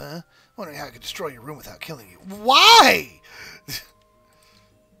get up, huh? Wondering how I could destroy your room without killing you. Why?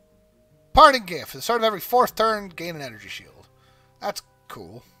 Parting gift. At the start of every 4th turn, gain an energy shield. That's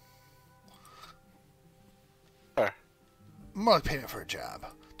cool. Sure. More like payment for a job.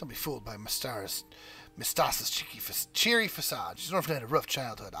 Don't be fooled by Mistasa's cheery facade. She's an orphan had a rough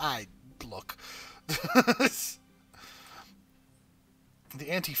childhood. Look. The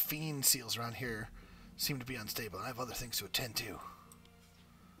anti-fiend seals around here seem to be unstable, and I have other things to attend to.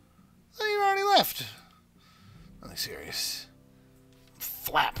 Oh, you already left. Nothing serious.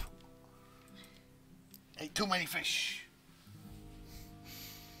 Flap. Ate too many fish.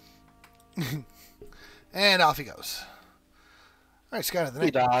 And off he goes. Alright, Scott,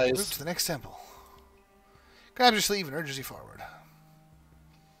 He dies. Route to the next temple. Grabs your sleeve and urges you forward.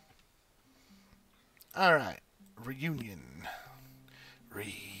 Alright. Reunion.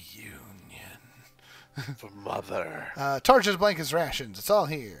 For mother. Torches, blankets, rations. It's all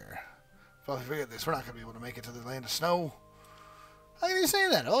here. Well, if we forget this, we're not going to be able to make it to the land of snow. How can you say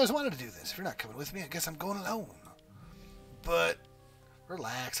that? I always wanted to do this. If you're not coming with me, I guess I'm going alone. But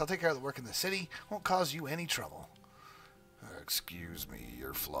relax. I'll take care of the work in the city. Won't cause you any trouble. Excuse me,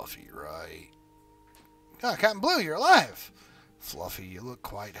 you're Fluffy, right? Ah, Captain Blue, you're alive. Fluffy, you look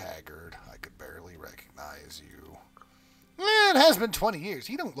quite haggard. I could barely recognize you. It has been 20 years.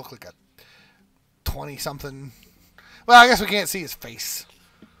 You don't look like a 20-something. Well, I guess we can't see his face.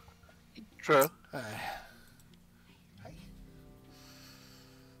 True.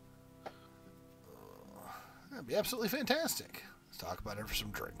 That'd be absolutely fantastic. Let's talk about it for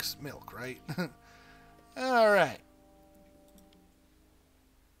some drinks. Milk, right? All right.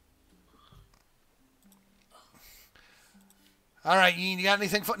 All right, Ian, you got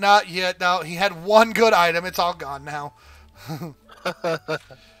anything? Not yet. No, he had one good item. It's all gone now.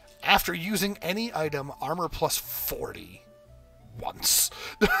 After using any item, armor plus 40 once.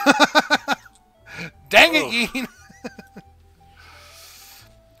 Dang it, Ian.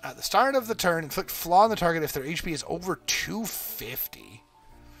 At the start of the turn, inflict flaw on the target if their HP is over 250.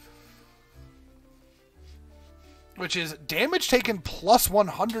 Which is damage taken plus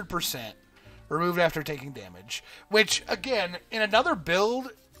 100%. Removed after taking damage. Which, again, in another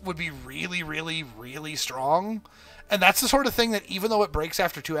build would be really, really, really strong. And that's the sort of thing that even though it breaks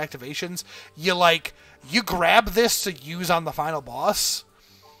after 2 activations, you grab this to use on the final boss.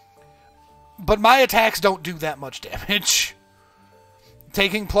 But my attacks don't do that much damage.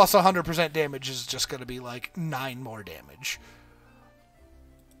 Taking plus 100% damage is just going to be like 9 more damage.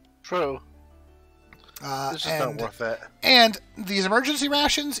 True. This is not worth it. And these emergency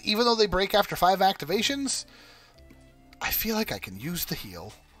rations, even though they break after 5 activations, I feel like I can use the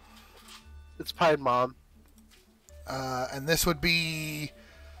heal. It's Pine Mom. And this would be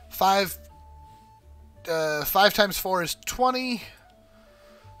 5 times 4 is 20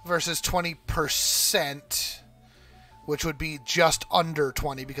 versus 20%, which would be just under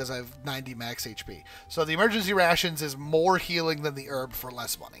 20 because I have 90 max HP. So the emergency rations is more healing than the herb for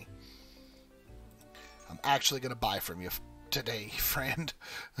less money. I'm actually going to buy from you today, friend.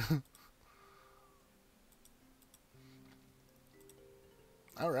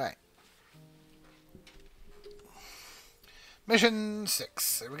 All right. Mission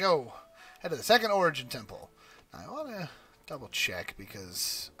 6. There we go. Head to the second Origin Temple. Now, I want to double check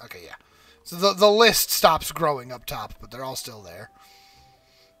because... Okay, yeah. So the list stops growing up top, but they're all still there.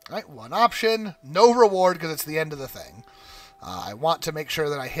 All right, one option. No reward because it's the end of the thing. I want to make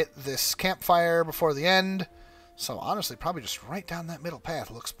sure that I hit this campfire before the end. So, honestly, probably just right down that middle path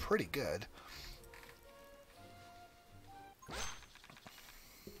looks pretty good.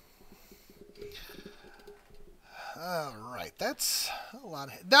 Alright, that's a lot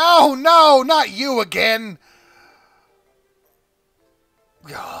of... No, not you again!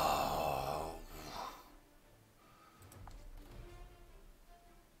 Oh.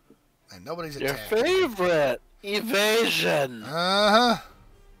 And nobody's attacking. Your favorite! Evasion! Uh-huh.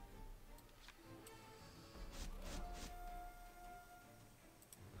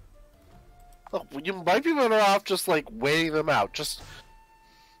 Look, you might be better off just, waiting them out. Just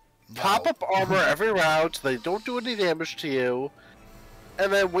pop up armor every round so they don't do any damage to you,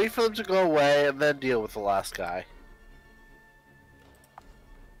 and then wait for them to go away, and then deal with the last guy.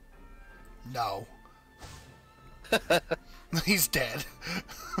 No. He's dead.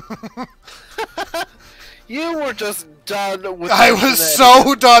 You were just done with I was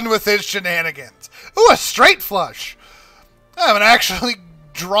so done with his shenanigans. Ooh, a straight flush. I haven't actually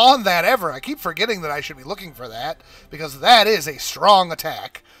drawn that ever. I keep forgetting that I should be looking for that, because that is a strong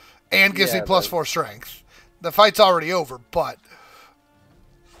attack and gives me plus 4 strength. The fight's already over, but...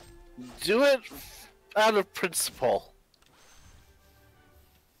 Do it out of principle.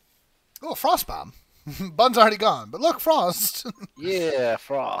 Oh, Frost Bomb. Bun's already gone, but look, Frost. Yeah,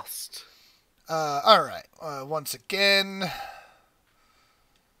 Frost. Alright, once again,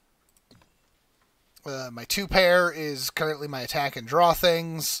 my 2 pair is currently my attack and draw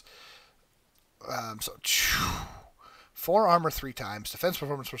things. So 4 armor 3 times, defense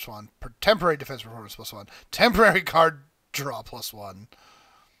performance plus 1, temporary defense performance plus 1, temporary card draw plus 1,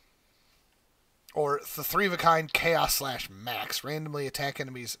 or the 3 of a kind chaos / max, randomly attack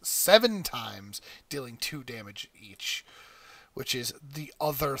enemies 7 times, dealing 2 damage each. Which is the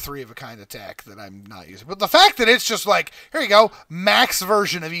other 3 of a kind attack that I'm not using. But the fact that it's just like, here you go, max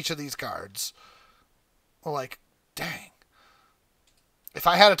version of each of these cards. Well, dang. If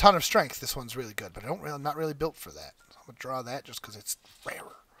I had a ton of strength, this one's really good. But I'm not really built for that. So I'm going to draw that just because it's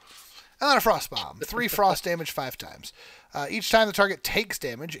rarer. And then a Frost Bomb. 3 frost damage 5 times. Each time the target takes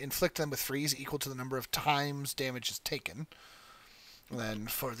damage, inflict them with freeze equal to the number of times damage is taken. Then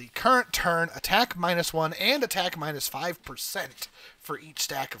for the current turn, attack -1 and attack -5% for each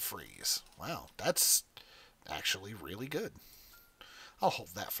stack of freeze. Wow, that's actually really good. I'll hold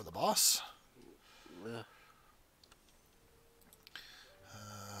that for the boss. Yeah.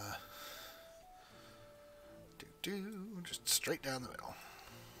 Just straight down the middle.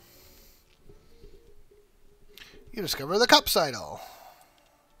 You discover the Cups Idol.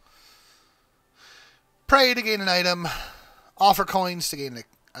 Pray to gain an item. Offer coins to gain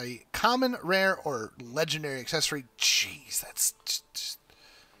a common, rare, or legendary accessory. Jeez, that's just...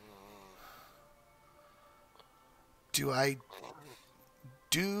 Do I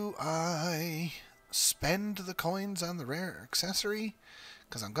spend the coins on the rare accessory?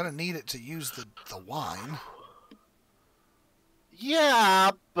 Because I'm going to need it to use the wine.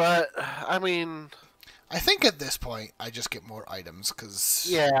 Yeah, but, I mean... I think at this point, I just get more items, because...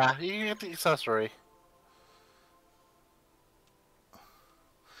 Yeah, you get the accessory.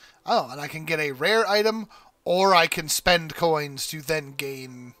 Oh, and I can get a rare item, or I can spend coins to then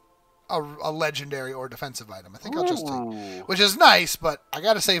gain a legendary or defensive item. I think I'll just take... Which is nice, but I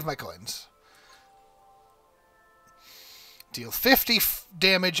gotta save my coins. Deal 50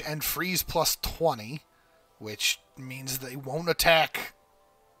 damage and freeze plus 20, which means they won't attack...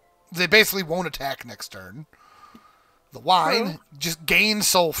 They basically won't attack next turn. The wine just gains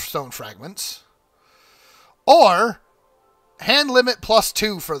soulstone fragments. Or hand limit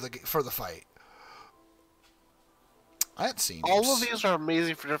 +2 for the fight. That seems... All of these are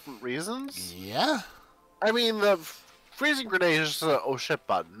amazing for different reasons. Yeah. I mean, the freezing grenade is just a oh shit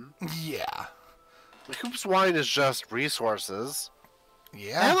button. Yeah. The Coop's wine is just resources.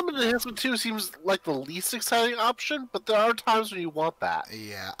 Yeah. Element enhancement 2 seems like the least exciting option, but there are times when you want that.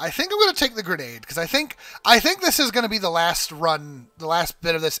 Yeah, I think I'm going to take the grenade, because I think this is going to be the last run, the last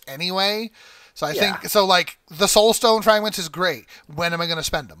bit of this anyway. So I think, so like, the soulstone fragments is great. When am I going to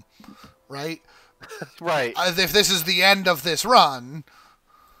spend them? Right? Right. If this is the end of this run...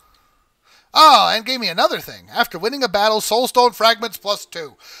 Oh, and gave me another thing. After winning a battle, soulstone fragments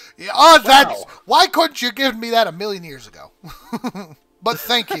 +2. Yeah, oh, that's... Wow. Why couldn't you give me that a million years ago? But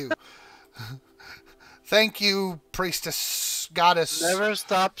thank you. Thank you, priestess, goddess. Never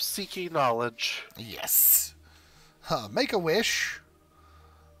stop seeking knowledge. Yes. Make a wish.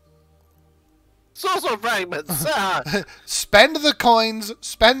 Soulstone fragments. Spend the coins,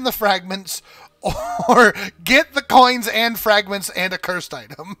 spend the fragments, or get the coins and fragments and a cursed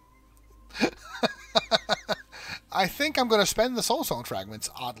item. I think I'm going to spend the soulstone fragments,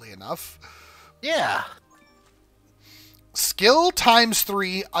 oddly enough. Yeah. Skill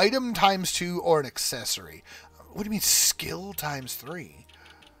 ×3, item ×2, or an accessory. What do you mean skill ×3?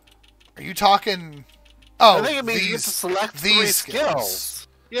 Are you talking... Oh, I think it means you get to select 3 skills.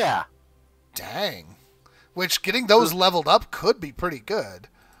 Yeah. Dang. Which, getting those leveled up could be pretty good.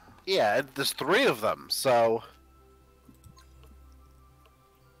 Yeah, and there's 3 of them, so...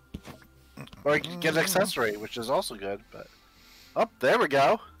 Or you can get an accessory, which is also good, but... Oh, there we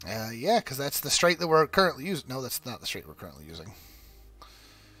go. Yeah, because that's the straight that we're currently using. No, that's not the straight we're currently using.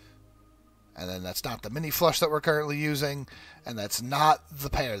 And then that's not the mini flush that we're currently using. And that's not the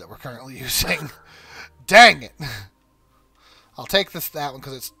pair that we're currently using. Dang it. I'll take that one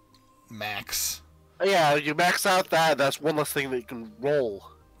because it's max. Yeah, you max out that. That's one less thing that you can roll.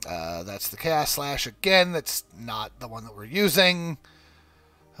 That's the Chaos Slash again. That's not the one that we're using.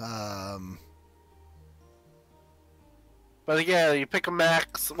 But again, you pick a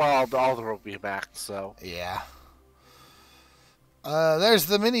max. Well, all of them will be max, so. Yeah. There's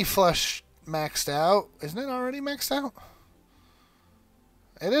the mini flush maxed out. Isn't it already maxed out?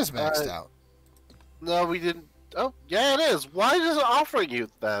 It is maxed out. No, we didn't. Oh, yeah, it is. Why is it offering you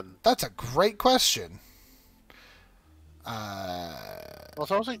then? That's a great question. Well,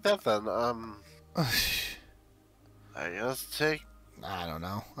 so I'll take that then. I guess take. I don't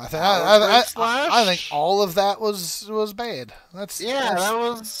know. I think all of that was bad. That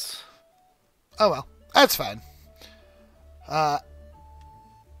was. Oh well, that's fine.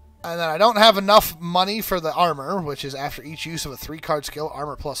 And then I don't have enough money for the armor, which is after each use of a 3-card skill,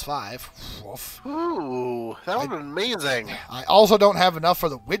 armor +5. Woof. Ooh, that would be amazing. I also don't have enough for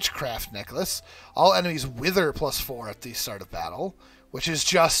the witchcraft necklace. All enemies wither +4 at the start of battle, which is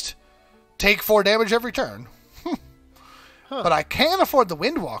just take 4 damage every turn. But I can afford the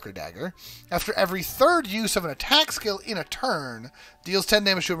Windwalker dagger. After every 3rd use of an attack skill in a turn, deals 10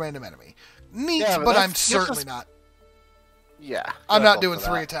 damage to a random enemy. Neat, yeah, but I'm certainly not. Yeah. I'm not doing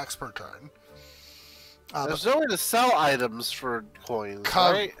 3 attacks per turn. There's no way to sell items for coins,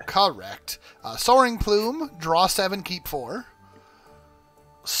 right? Correct. Soaring Plume, draw 7, keep 4.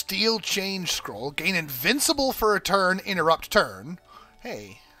 Steel Change Scroll, gain invincible for a turn, interrupt turn.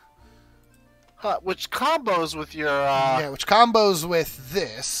 Hey. Which combos with your Yeah, which combos with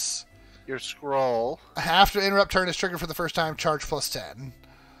this. your scroll. After interrupt turn is triggered for the first time, charge plus 10.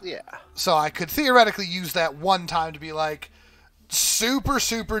 Yeah. So I could theoretically use that one time to be like, super,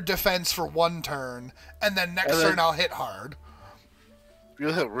 super defense for one turn, and then next turn I'll hit hard.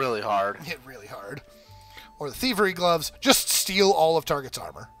 You'll hit really hard. Hit really hard. Or the Thievery Gloves, just steal all of target's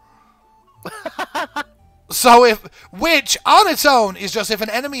armor. So which on its own is just if an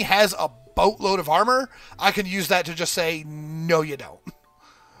enemy has a boatload of armor, I can use that to just say, no you don't.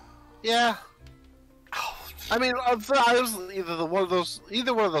 Yeah. I mean, I was either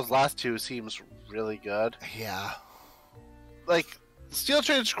one of those last two seems really good. Yeah. Like, Steel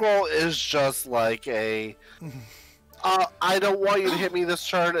Chain Scroll is just like a, I don't want you to hit me this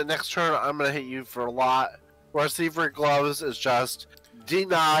turn, and next turn I'm going to hit you for a lot. Whereas Thievery Gloves is just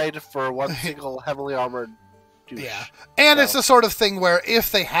denied for one single heavily armored douche. Yeah. And it's the sort of thing where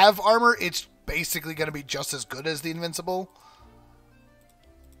if they have armor, it's basically going to be just as good as the Invincible.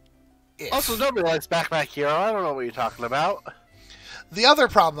 Also, nobody likes Backpack Hero. I don't know what you're talking about. The other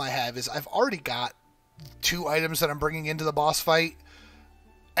problem I have is I've already got 2 items that I'm bringing into the boss fight,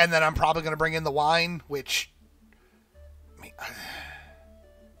 and then I'm probably going to bring in the wine, which... I mean,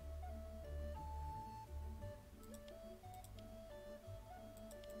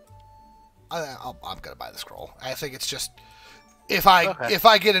 I'm going to buy the scroll. I think it's just... If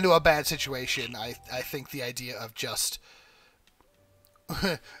I get into a bad situation, I think the idea of just...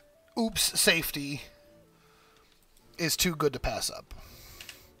 oops, safety is too good to pass up.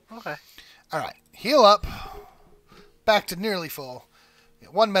 Okay. Alright, heal up. Back to nearly full.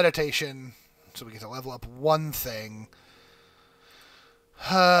 Get 1 meditation, so we get to level up 1 thing.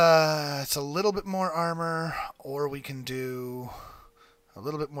 It's a little bit more armor, or we can do a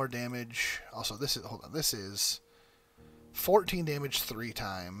little bit more damage. Also, this is 14 damage 3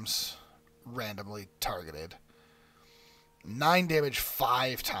 times, randomly targeted. 9 damage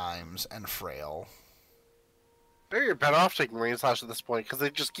 5 times, and frail. Maybe you're better off taking Rain Slash at this point, because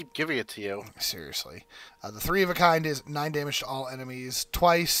they just keep giving it to you. Seriously. The 3 of a kind is 9 damage to all enemies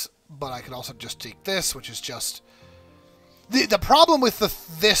twice, but I could also just take this, which is just... The problem with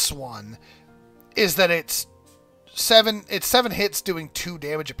this one is that it's 7 hits doing 2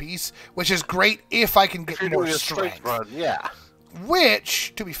 damage apiece, which is great if I can get more strength. Run, yeah.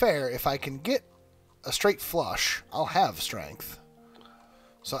 Which, to be fair, if I can get a straight flush, I'll have strength.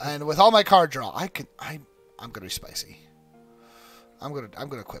 So, and with all my card draw, I'm gonna be spicy. I'm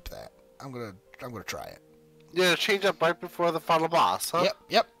gonna equip that. I'm gonna try it. Yeah, change up right before the final boss, huh?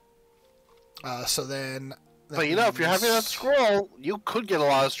 Yep. So then. But you know, if you're having that scroll, you could get a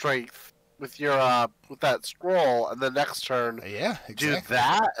lot of strength with your with that scroll, and the next turn, yeah, exactly. Do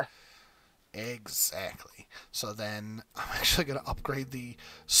that. Exactly. So then I'm actually gonna upgrade the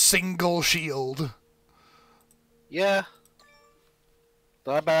single shield. Yeah.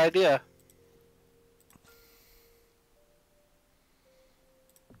 Not a bad idea.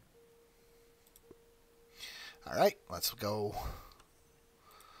 Alright, let's go.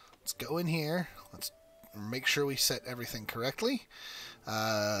 Let's go in here. Let's make sure we set everything correctly.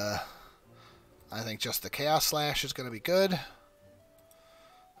 I think just the Chaos Slash is going to be good.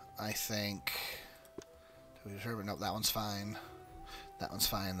 I think... Do we determine? Nope, that one's fine. That one's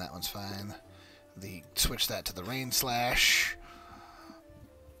fine, that one's fine. Switch that to the Rain Slash.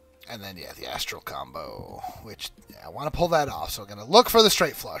 And then, yeah, the Astral Combo. Which, yeah, I want to pull that off, so I'm going to look for the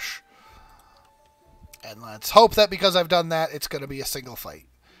Straight Flush. And let's hope that because I've done that, it's going to be a single fight.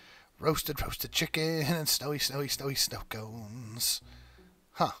 Roasted chicken and snowy snow cones.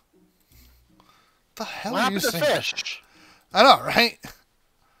 Huh. The hell what are you happened to saying? fish? I know, right?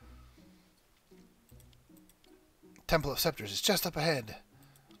 Temple of Scepters is just up ahead.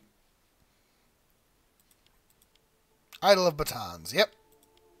 Idol of Batons. Yep.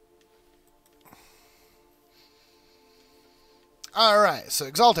 Alright, so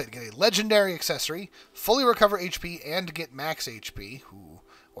Exaltate, get a legendary accessory, fully recover HP, and get max HP,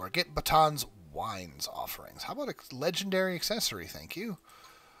 or get Baton's Wines offerings. How about a legendary accessory, thank you?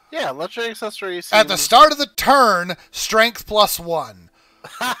 Yeah, legendary accessory seems... At the start of the turn, strength +1.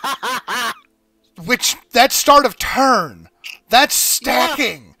 Which, that's start of turn. That's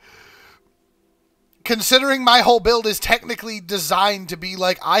stacking. Yeah. Considering my whole build is technically designed to be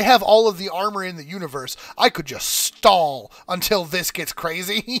like, I have all of the armor in the universe, I could just stall until this gets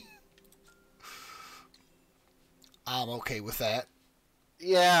crazy. I'm okay with that.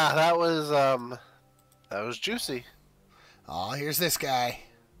 Yeah, that was juicy. Oh, here's this guy.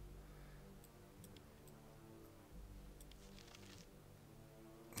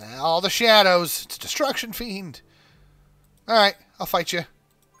 All the shadows. It's Destruction Fiend. Alright, I'll fight you.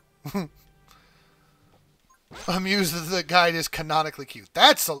 Amused that the guide is canonically cute.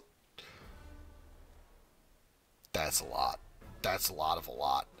 That's a lot. That's a lot of a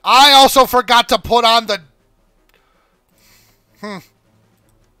lot. I also forgot to put on the...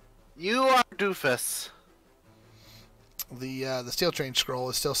 You are doofus. The steel train scroll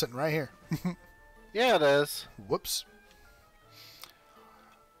is still sitting right here. Yeah, it is. Whoops.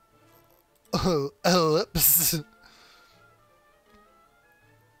 Whoops.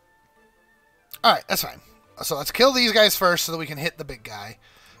 Alright, that's fine. So let's kill these guys first so that we can hit the big guy.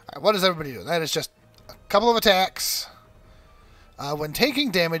 Alright, what does everybody do? That is just a couple of attacks. When taking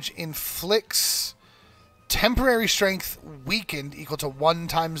damage, inflicts temporary strength weakened equal to 1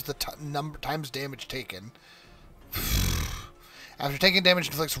 times the number times damage taken. After taking damage,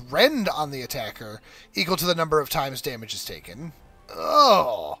 inflicts rend on the attacker equal to the number of times damage is taken.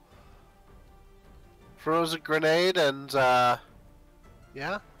 Oh. Frozen grenade and,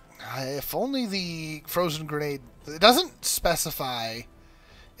 yeah? If only the frozen grenade... It doesn't specify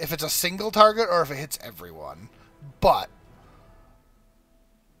if it's a single target or if it hits everyone. But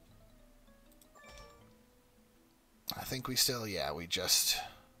I think we still... Yeah, we just...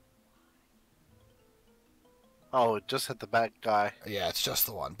 Oh, it just hit the bad guy. Yeah, it's just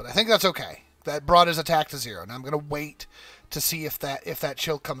the one. But I think that's okay. That brought his attack to 0. Now I'm going to wait to see if that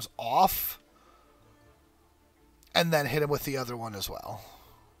chill comes off. And then hit him with the other one as well.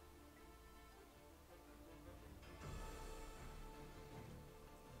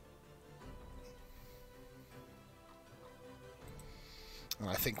 And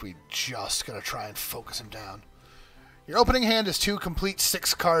I think we just going to try and focus him down. Your opening hand is 2 complete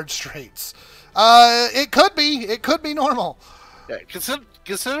 6-card straights. It could be. It could be normal. Yeah, consider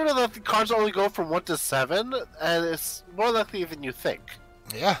that the cards only go from 1 to 7, and it's more likely than you think.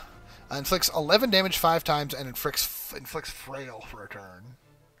 Yeah. Inflicts 11 damage 5 times and inflicts frail for a turn.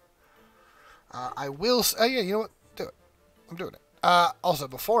 I will... yeah, you know what? Do it. I'm doing it. Also,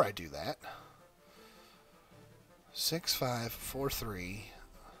 before I do that... 6, 5, 4, 3.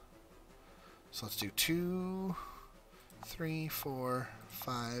 So let's do 2, 3, 4,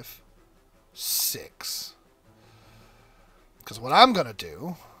 5, 6. Because what I'm going to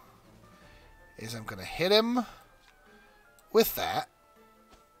do is I'm going to hit him with that.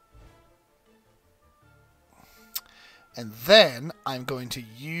 And then I'm going to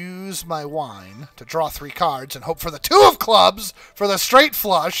use my wine to draw 3 cards and hope for the 2 of clubs for the straight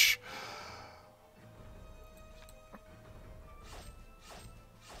flush.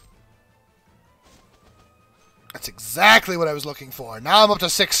 That's exactly what I was looking for. Now I'm up to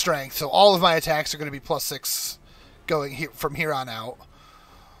 6 strength, so all of my attacks are going to be +6 going here from here on out.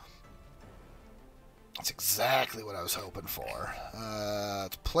 That's exactly what I was hoping for.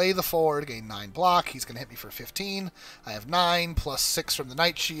 Let's play the 4 to gain 9 block. He's going to hit me for 15. I have 9 plus 6 from the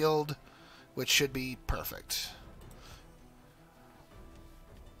Night Shield, which should be perfect.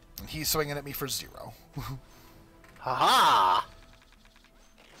 And he's swinging at me for 0. Haha!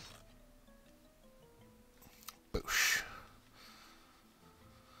 Boosh.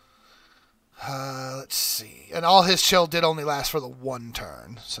 Let's see. And all his chill did only last for the 1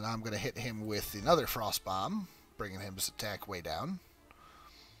 turn. So now I'm going to hit him with another Frost Bomb, bringing his attack way down.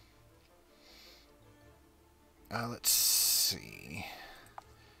 Let's see.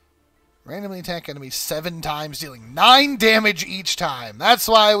 Randomly attack enemies 7 times, dealing 9 damage each time. That's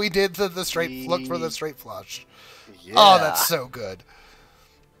why we did the straight... Look for the straight flush. Yeah. Oh, that's so good.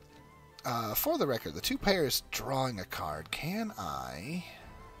 For the record, the 2 players drawing a card. Can I...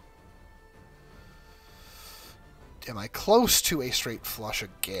 Am I close to a straight flush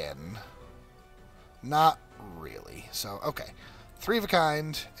again? Not really. So, okay. 3 of a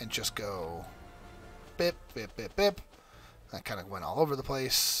kind, and just go... Bip, bip, bip, bip. That kind of went all over the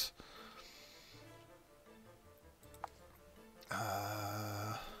place.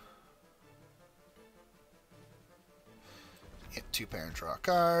 Hit 2 pair and draw a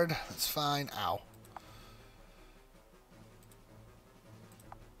card. That's fine. Ow.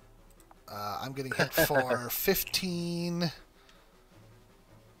 I'm getting hit for 15.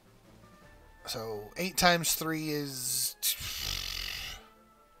 So 8 times 3 is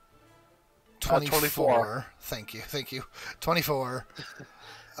 24. Thank you. 24.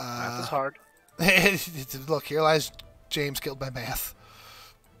 Math is hard. Look, here lies James killed by math.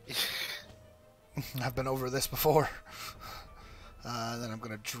 I've been over this before. Then I'm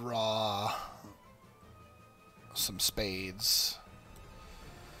going to draw some spades.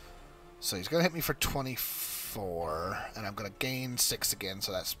 So he's going to hit me for 24, and I'm going to gain 6 again,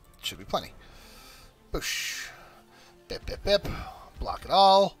 so that should be plenty. Boosh. Bip, bip, bip. Block it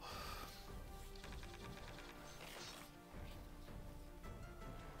all.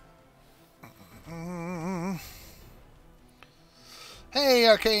 Mm. Hey,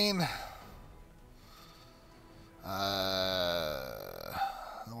 Arcane.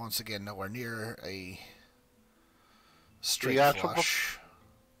 Once again, nowhere near a straight flush.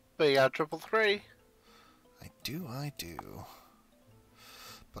 But you got triple three. I do.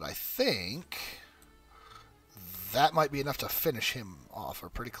 But I think that might be enough to finish him off, or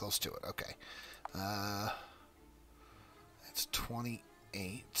pretty close to it. Okay. It's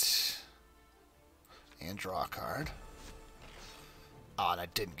 28. And draw a card. Oh, and I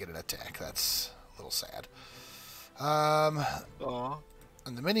didn't get an attack. That's a little sad. And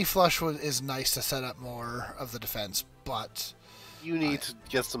the mini flush is nice to set up more of the defense, but you need to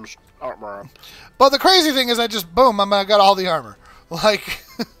get some armor up. But the crazy thing is, I got all the armor. Like,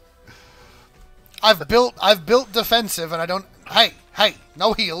 I've built defensive, and I don't. Hey,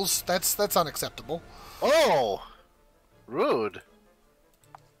 no heals. That's unacceptable. Oh, rude.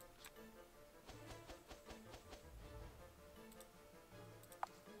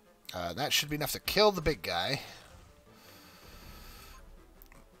 That should be enough to kill the big guy.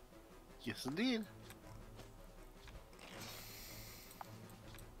 Yes, indeed.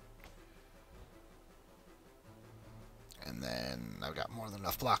 And then I've got more than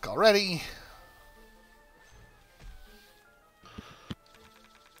enough block already.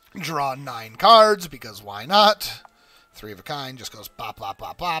 Draw 9 cards, because why not? 3 of a kind just goes bop, bop,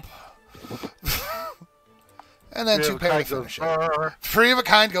 bop, bop. And then 2 pair to finish it. 3 of a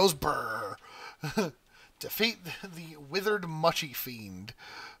kind goes brr. Defeat the withered mushy fiend.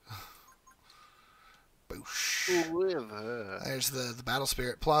 Boosh. There's the Battle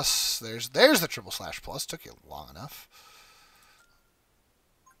Spirit plus. There's the triple slash plus. Took you long enough.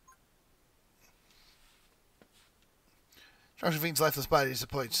 Destruction Fiend's lifeless body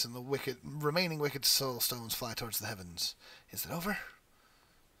disappoints, and the remaining wicked soul stones fly towards the heavens. Is it over?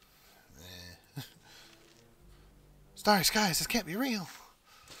 Starry skies, this can't be real.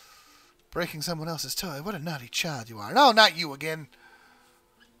 Breaking someone else's toy. What a naughty child you are. No, not you again.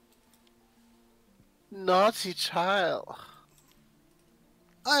 Naughty child.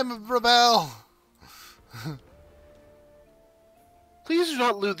 I'm a rebel. Please do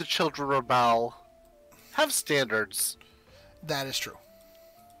not let the children rebel. Have standards. That is true.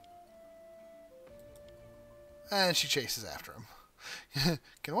 And she chases after him.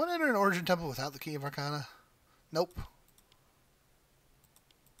 Can one enter an origin temple without the key of Arcana? Nope.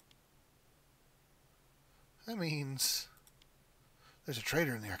 That means there's a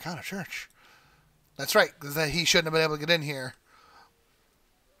traitor in the Arcana Church. That's right, because he shouldn't have been able to get in here.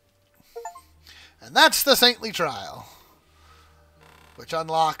 And that's the Saintly Trial, which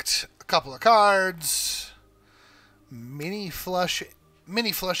unlocked a couple of cards. Mini flush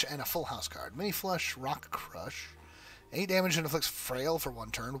and a full house card. Mini flush, Rock Crush. 8 damage and inflicts Frail for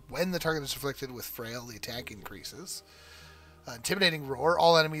 1 turn. When the target is afflicted with Frail, the attack increases. Intimidating Roar.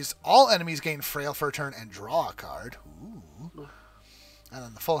 All enemies gain Frail for a turn and draw a card. Ooh. And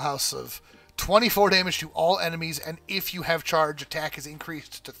then the full house of 24 damage to all enemies, and if you have charge, attack is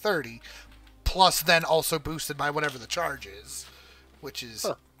increased to 30, plus then also boosted by whatever the charge is, which is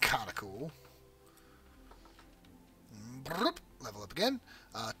kind of cool. Level up again.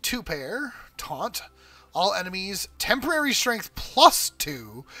 2 pair, Taunt. All enemies, temporary strength plus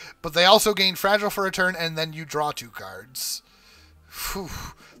 2, but they also gain fragile for a turn, and then you draw 2 cards. Whew.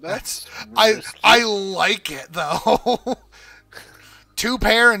 That's I like it though. 2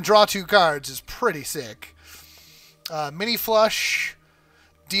 pair and draw 2 cards is pretty sick. Mini flush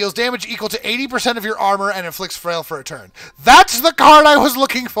deals damage equal to 80% of your armor and inflicts frail for a turn. That's the card I was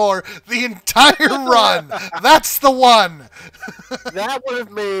looking for the entire run. That's the one. That would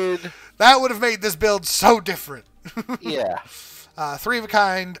have made this build so different. Yeah. 3 of a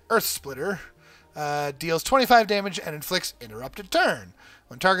kind, Earth Splitter. Deals 25 damage and inflicts interrupted turn.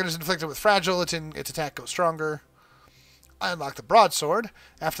 When target is inflicted with fragile, its attack goes stronger. I unlock the Broadsword.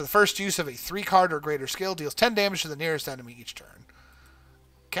 After the first use of a 3-card or greater skill, deals 10 damage to the nearest enemy each turn.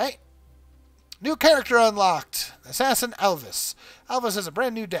 Okay. New character unlocked. Assassin Elvis. Elvis has a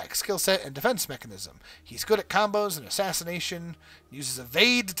brand new deck, skill set, and defense mechanism. He's good at combos and assassination. Uses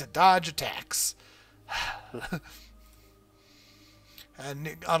evade to dodge attacks.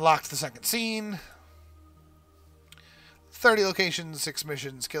 And unlocked the second scene. 30 locations, 6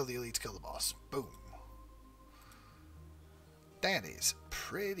 missions, kill the elites, kill the boss. Boom. That is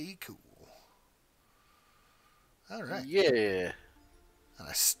pretty cool. All right. Yeah. And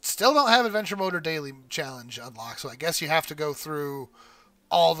I still don't have Adventure Mode or Daily Challenge unlocked, so I guess you have to go through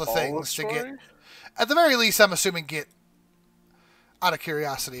all the things to get... At the very least, I'm assuming get... Out of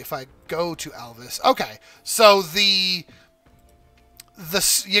curiosity, if I go to Elvis... Okay, so the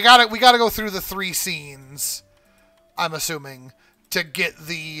we gotta go through the 3 scenes, I'm assuming, to get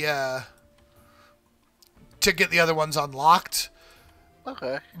the other ones unlocked.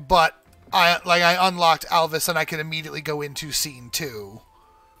 Okay. But I unlocked Alvis and I could immediately go into scene 2.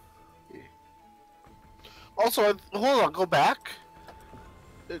 Also, hold on, go back.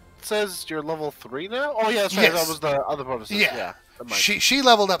 It says you're level 3 now? Oh, yeah, that's right. Yes. That was the other bonuses. Yeah. She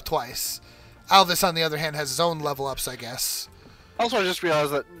leveled up twice. Alvis, on the other hand, has his own level ups, I guess. Also, I just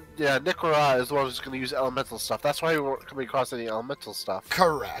realized that, Nikora is the one who's going to use elemental stuff. That's why we weren't coming across any elemental stuff.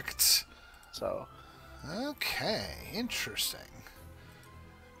 Correct. So. Okay, interesting.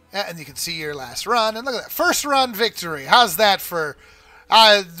 And you can see your last run, and look at that. First run victory. How's that for...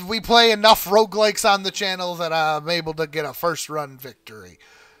 we play enough roguelikes on the channel that I'm able to get a first run victory.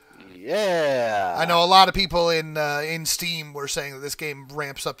 Yeah. I know a lot of people in Steam were saying that this game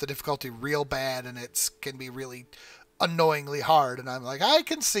ramps up the difficulty real bad, and it can be really annoyingly hard. And I'm like, I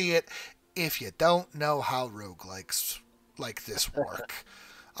can see it if you don't know how roguelikes like this work.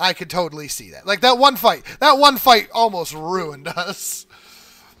 I could totally see that. Like that one fight almost ruined us.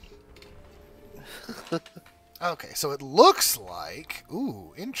 Okay, so it looks like...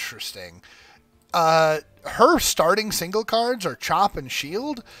 Ooh, interesting. Her starting single cards are Chop and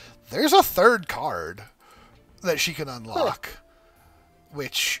Shield. There's a third card that she can unlock.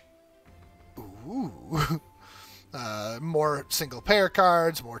 Which... Ooh. More single pair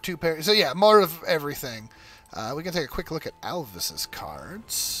cards, more 2-pair... So yeah, more of everything. We can take a quick look at Alvis's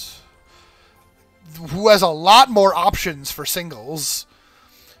cards. Who has a lot more options for singles.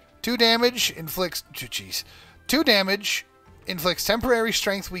 2 damage, inflicts... Jeez. 2 damage, inflicts temporary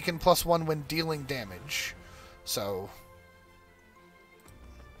strength weaken +1 when dealing damage. So...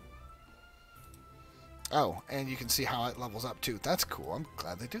 Oh, and you can see how it levels up too. That's cool. I'm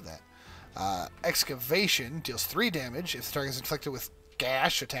glad they do that. Excavation deals 3 damage. If the target is inflicted with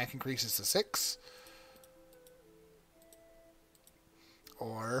gash, attack increases to 6.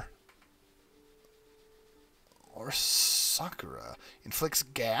 Or Sakura inflicts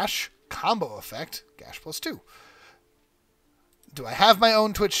gash, combo effect, gash +2. Do I have my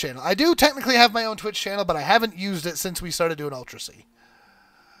own Twitch channel? I do technically have my own Twitch channel, but I haven't used it since we started doing Ultra C.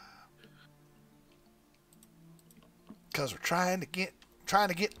 Because we're trying to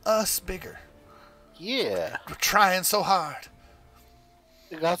get us bigger. Yeah. We're trying so hard.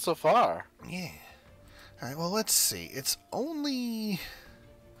 You got so far. Yeah. All right, well, let's see. It's only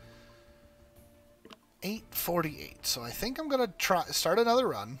 8:48, so I think I'm going to start another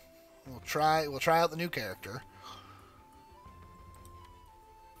run. We'll try out the new character.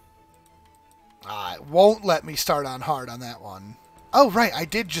 It won't let me start on hard on that one. Oh, right. I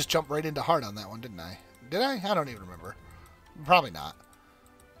did just jump right into hard on that one, didn't I? Did I? I don't even remember. Probably not.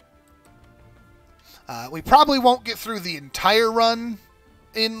 We probably won't get through the entire run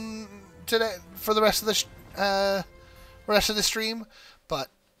in today for the rest of the stream, but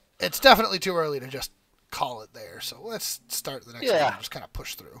it's definitely too early to just call it there. So let's start the next one and just kind of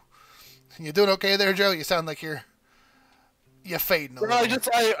push through. You doing okay there, Joe? You sound like you're fading a little.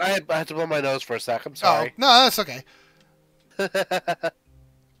 I had to blow my nose for a sec. I'm sorry. Oh, no, that's okay.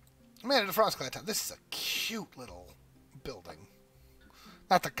 Man, the Frostclad Town. This is a cute little building.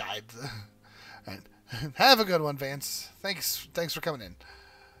 Not the guide. And have a good one, Vance. Thanks for coming in.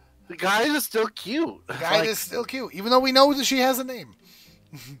 The guide is still cute. The guide is still cute, even though we know that she has a name.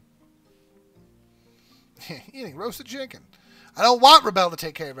 Eating roasted chicken. I don't want Rebel to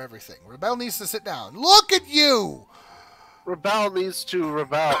take care of everything. Rebel needs to sit down. Look at you! Rebel needs to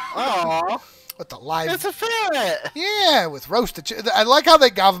rebel. Aww. With the live... It's a ferret! Yeah, with roasted chicken. I like how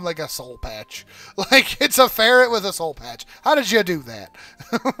they gave him like a soul patch. Like, it's a ferret with a soul patch. How did you do that?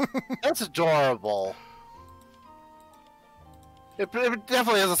 That's adorable. It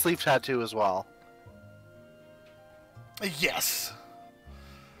definitely has a sleeve tattoo as well. Yes.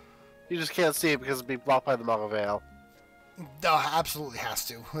 You just can't see it because it'd be blocked by the Manga Veil. No, absolutely has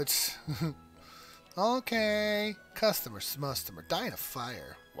to. It's... Okay. Customer, dying of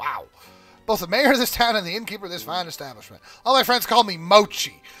fire. Wow. Both the mayor of this town and the innkeeper of this fine establishment. All my friends call me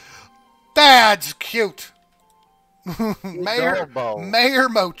Mochi. That's cute. Mayor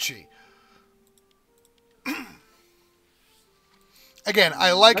Mochi. Again,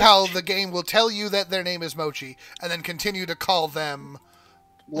 I like how the game will tell you that their name is Mochi and then continue to call them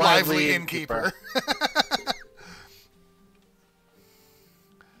Lively Innkeeper.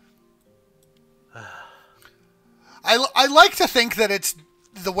 I like to think that it's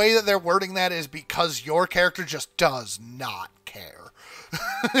the way that they're wording that is because your character just does not care.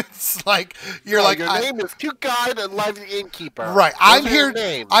 It's like you're No, like your name is Cute Guide and Lively Innkeeper. right. Those I'm are here. your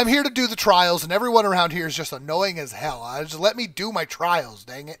names. I'm here to do the trials, and everyone around here is just annoying as hell. Just let me do my trials.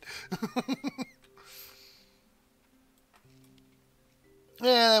 Dang it. And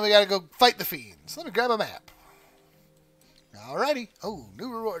then we gotta go fight the fiends. Let me grab a map. Alrighty. Oh,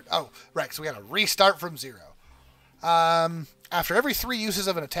 new reward. Oh, right. So we gotta restart from 0. After every 3 uses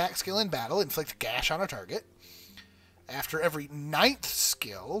of an attack skill in battle, inflict gash on a target. After every 9th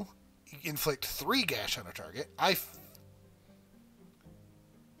skill, inflict 3 gash on a target.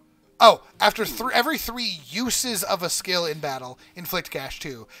 After every 3 uses of a skill in battle, inflict gash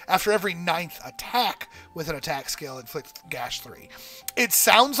 2. After every 9th attack with an attack skill, inflict gash 3. It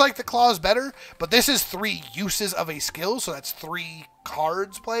sounds like the claw is better, but this is 3 uses of a skill, so that's 3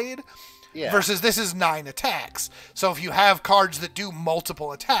 cards played. Yeah. Versus this is 9 attacks. So if you have cards that do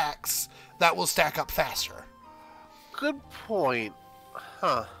multiple attacks, that will stack up faster. Good point.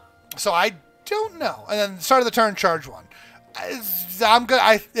 Huh. So I don't know. And then start of the turn, charge 1.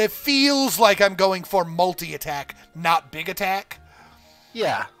 It feels like I'm going for multi-attack, not big attack.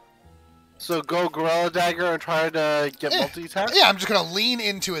 Yeah. So go Gorilla Dagger and try to get multi-attack? Yeah, I'm just going to lean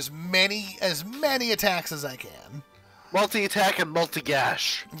into as many attacks as I can. Multi-attack and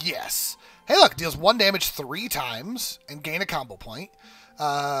multi-gash. Yes. Hey, look, deals 1 damage 3 times and gain a combo point.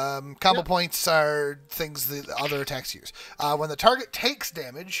 Combo points are things the other attacks use. When the target takes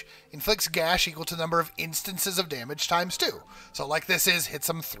damage, inflicts gash equal to the number of instances of damage times 2. So like this hits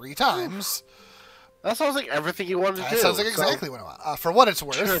them 3 times. That sounds like everything you wanted to do. That sounds like exactly what I want. For what it's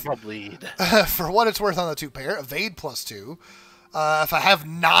worth, bleed. for what it's worth on the 2 pair, evade +2. If I have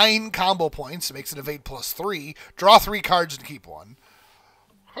 9 combo points, it makes it evade +3. Draw 3 cards and keep 1.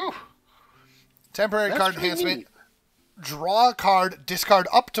 Whew. Temporary That's card pretty enhancement. neat. Draw a card, discard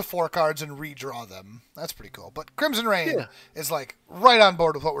up to 4 cards, and redraw them. That's pretty cool. But Crimson Rain is like right on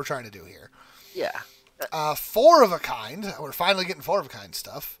board with what we're trying to do here. Yeah. 4 of a kind. We're finally getting 4 of a kind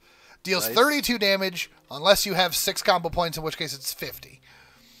stuff. Deals Nice. 32 damage unless you have 6 combo points, in which case it's 50.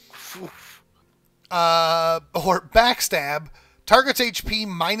 Or Backstab. Target's HP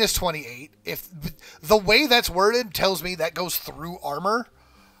 -28. If the way that's worded tells me that goes through armor.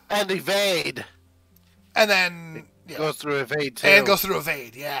 And evade. And then Goes through evade, too. And goes through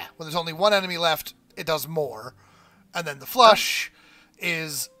evade, yeah. When there's only 1 enemy left, it does more. And then the flush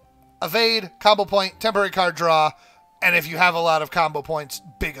is evade, combo point, temporary card draw, and if you have a lot of combo points,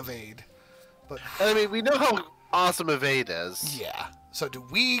 big evade. But I mean, we know how awesome evade is. yeah. So do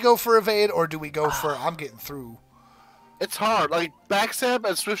we go for evade, or do we go for I'm getting through? It's hard. Like, Backstab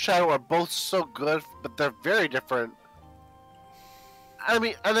and Swift Shadow are both so good, but they're very different. I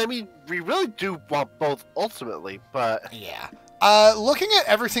mean, we really do want both ultimately, but Yeah. Looking at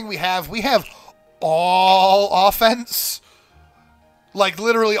everything we have all offense. Like,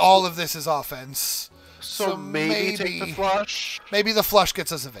 literally all of this is offense. so maybe take the flush. Maybe the flush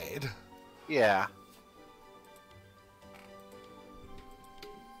gets us evade. Yeah.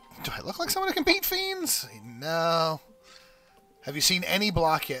 Do I look like someone who can beat fiends? No. Have you seen any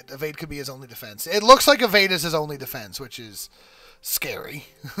block yet? Evade could be his only defense. It looks like evade is his only defense, which is scary.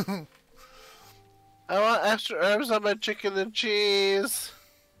 I want extra herbs on my chicken and cheese.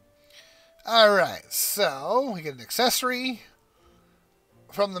 Alright, so we get an accessory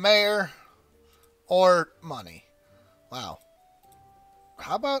from the mayor or money. Wow.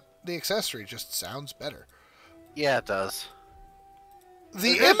 How about the accessory? Just sounds better. Yeah, it does. The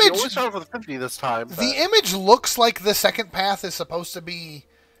You only image started with 50 this time. But... The image looks like the second path is supposed to be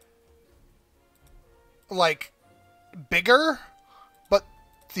like bigger, but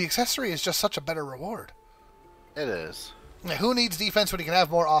the accessory is just such a better reward. It is. Who needs defense when you can have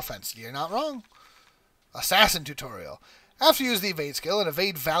more offense? You're not wrong. Assassin tutorial. After you use the evade skill, an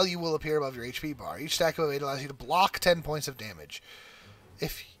evade value will appear above your HP bar. Each stack of evade allows you to block 10 points of damage.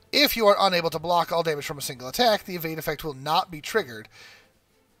 If you are unable to block all damage from a single attack, the evade effect will not be triggered,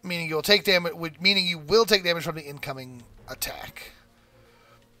 meaning you will take damage. Meaning you will take damage from the incoming attack.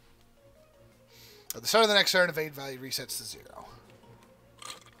 At the start of the next turn, evade value resets to 0.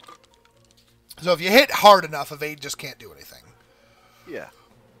 So if you hit hard enough, evade just can't do anything. Yeah.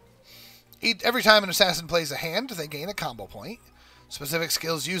 Every time an assassin plays a hand, they gain a combo point. Specific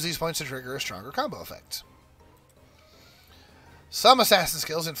skills use these points to trigger a stronger combo effect. Some assassin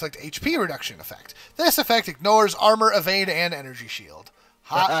skills inflict HP reduction effect. This effect ignores armor, evade, and energy shield.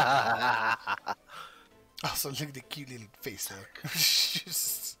 Hot. Also, look at the cute little face there.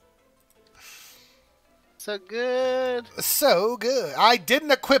 So good. So good. I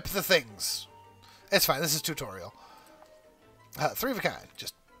didn't equip the things. It's fine. This is tutorial. 3 of a kind.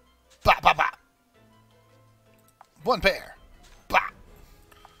 Just bop, bop, bop. 1 pair. Bop.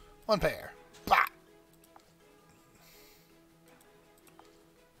 One pair. Blah.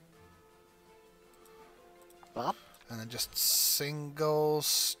 Bop. And then just single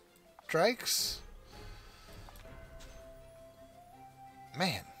strikes.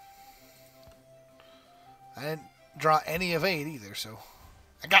 Man. I didn't draw any evade either, so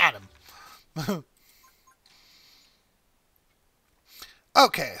I got him.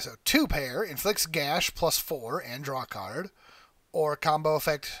 Okay, so 2 pair inflicts gash +4 and draw a card, or combo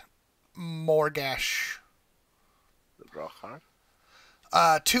effect more gash. Draw a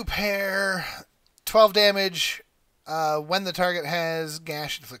card. 2 pair 12 damage when the target has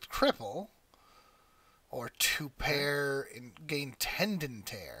gash inflict cripple, or 2 pair gain tendon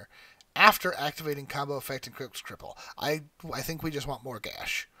tear after activating combo effect and cripple. I think we just want more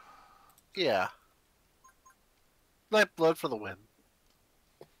gash. Yeah. Lifeblood for the win.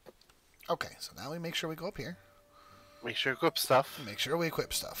 Okay, so now we make sure we go up here. Make sure you equip stuff. Make sure we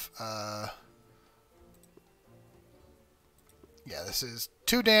equip stuff. Yeah, this is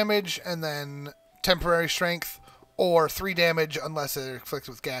 2 damage and then temporary strength, or 3 damage unless it inflicts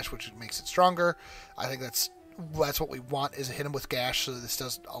with gash, which makes it stronger. I think that's what we want, is hit him with gash, so this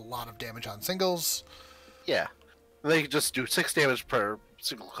does a lot of damage on singles. Yeah. They can just do 6 damage per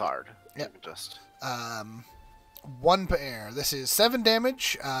single card. Yep. Just 1 pair. This is 7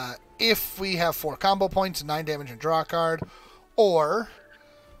 damage if we have 4 combo points, 9 damage and draw a card, or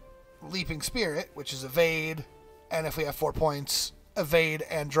Leaping Spirit, which is evade, and if we have 4 points, evade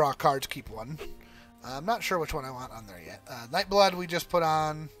and draw a card to keep 1. I'm not sure which one I want on there yet. Nightblood we just put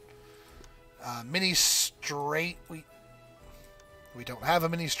on. Mini Straight, we don't have a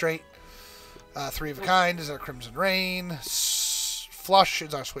Mini Straight. 3 of a Kind is our Crimson Rain. Flush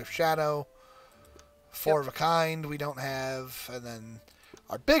is our Swift Shadow. 4 of a Kind we don't have. And then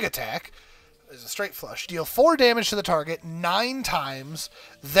our big attack is a straight flush. Deal 4 damage to the target 9 times,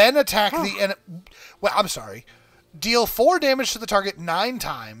 then attack the enemy. Well, I'm sorry. Deal 4 damage to the target 9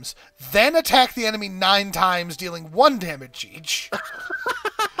 times, then attack the enemy 9 times, dealing 1 damage each.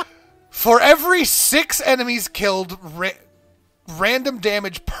 For every 6 enemies killed, random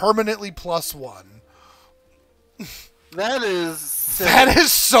damage permanently +1. that is That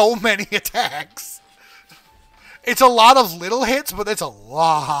is so many attacks. It's a lot of little hits, but it's a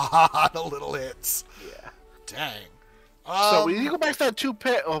lot of little hits. Yeah. Dang. So we need to go back to that 2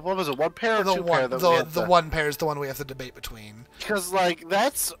 pair. What was it? 1 pair or 2 pair? The 1 pair is the one we have to debate between. Because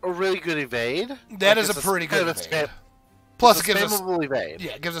that's a really good evade. That is a pretty good evade. Plus, it gives us evade.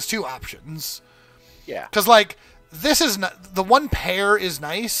 Yeah, it gives us 2 options. Yeah. Because this is not, the 1 pair is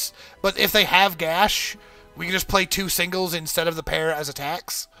nice, but if they have gash, we can just play 2 singles instead of the pair as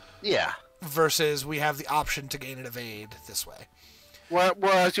attacks. Yeah. Versus we have the option to gain an evade this way.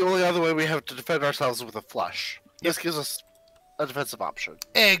 Whereas the only other way we have to defend ourselves is with a flush. This gives us a defensive option.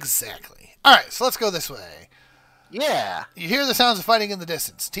 Exactly. Alright, so let's go this way. Yeah. You hear the sounds of fighting in the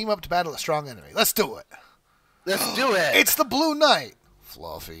distance. Team up to battle a strong enemy. Let's do it. Let's do it. It's the Blue Knight.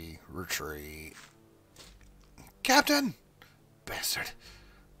 Fluffy, retreat. Captain! Bastard.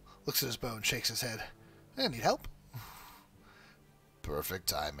 Looks at his bow and shakes his head. I need help. Perfect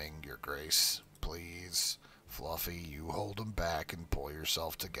timing, Your Grace. Please. Fluffy, you hold him back and pull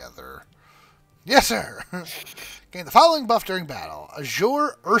yourself together. Yes, sir! Gain the following buff during battle.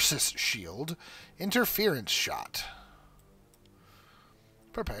 Azure Ursus Shield. Interference Shot.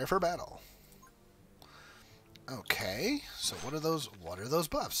 Prepare for battle. Okay, so what are those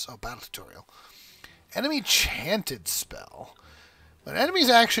buffs? Oh, battle tutorial. Enemy Chanted Spell. When an enemy's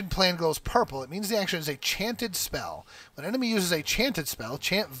action plan glows purple, it means the action is a chanted spell. When an enemy uses a chanted spell,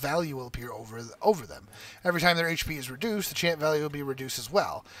 chant value will appear over them. Every time their HP is reduced, the chant value will be reduced as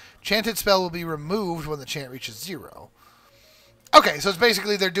well. Chanted spell will be removed when the chant reaches 0. Okay, so it's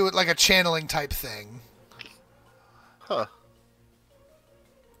basically they're doing like a channeling type thing. Huh.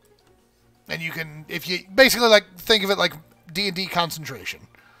 And you can, if you basically think of it like D&D concentration.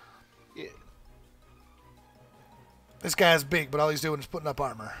 Yeah. This guy's big, but all he's doing is putting up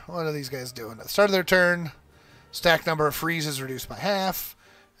armor. What are these guys doing? At the start of their turn, stack number of freeze is reduced by half,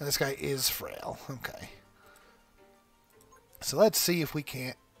 and this guy is frail. Okay. So let's see if we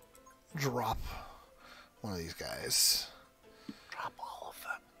can't drop one of these guys. Drop all of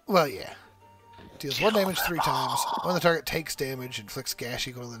them. Well, yeah. Deals 1 damage 3 times. When the target takes damage, inflicts gash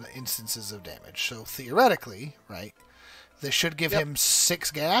equal to the instances of damage. So theoretically, right, this should give him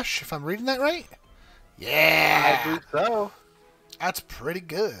 6 gash, if I'm reading that right? Yeah! I believe so. That's pretty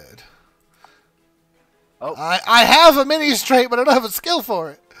good. Oh. I have a mini straight, but I don't have a skill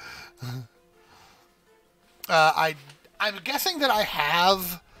for it. I'm guessing that I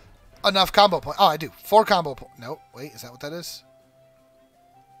have enough combo points. Oh, I do. 4 combo points. No, wait, is that what that is?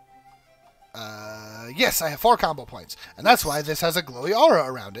 Yes, I have 4 combo points. And that's why this has a glowy aura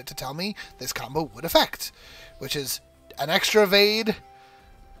around it to tell me this combo would affect. Which is an extra evade,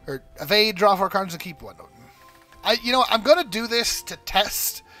 or evade, draw 4 cards, and keep 1. I'm going to do this to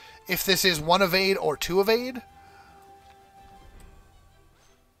test if this is 1 evade or 2 evade.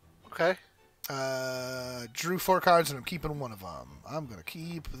 Okay. Drew 4 cards, and I'm keeping 1 of them. I'm going to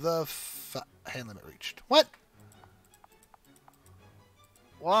keep the hand limit reached. What?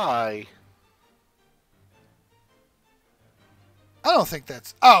 Why? I don't think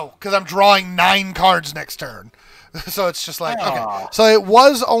that's... Oh, because I'm drawing 9 cards next turn. So it's just like... Okay. So it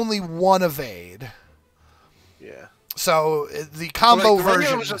was only 1 evade. Yeah. So the combo the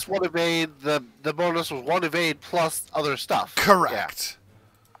version... was just 1 evade. The bonus was 1 evade plus other stuff. Correct.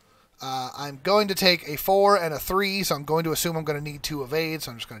 Yeah. I'm going to take a 4 and a 3, so I'm going to assume I'm going to need 2 evades,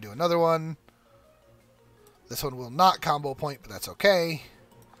 so I'm just going to do another one. This one will not combo point, but that's okay.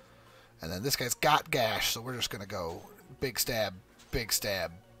 And then this guy's got gash, so we're just going to go big stab, big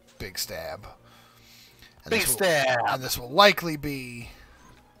stab, big stab. And big stab! And this will likely be...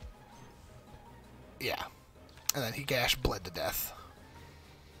 Yeah. And then he gash bled to death.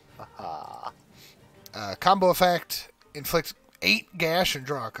 Combo effect, inflict 8 gash and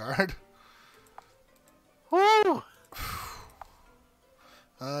draw a card. Woo!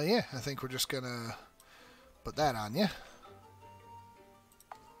 Yeah, I think we're just going to put that on you.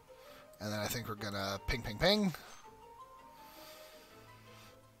 And then I think we're going to ping, ping, ping.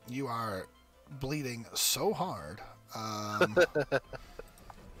 You are bleeding so hard.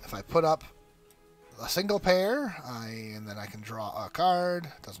 If I put up a single pair, and then I can draw a card.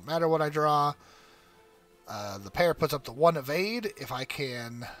 Doesn't matter what I draw. The pair puts up the 1 evade. If I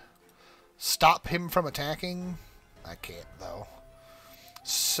can stop him from attacking, I can't, though.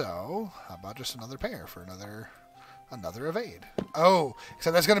 So, how about just another pair for another evade? Oh,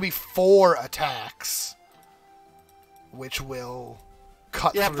 so that's going to be 4 attacks, which will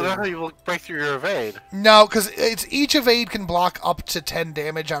cut through. Yeah, but how you will break through your evade. No, because each evade can block up to 10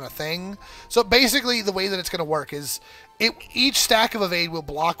 damage on a thing. So basically, the way that it's going to work is each stack of evade will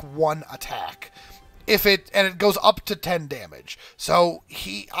block 1 attack. If it goes up to 10 damage. So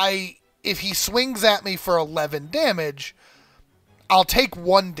if he swings at me for 11 damage, I'll take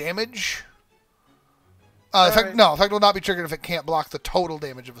 1 damage. Effect will not be triggered if it can't block the total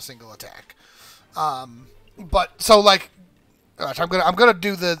damage of a single attack. But so like, gosh, I'm gonna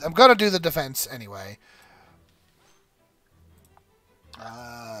do the defense anyway.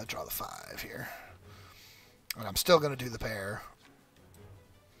 Draw the 5 here, and I'm still gonna do the pair.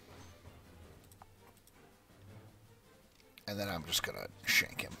 And then I'm just going to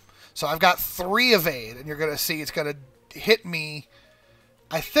shank him. So I've got 3 evade, and you're going to see it's going to hit me.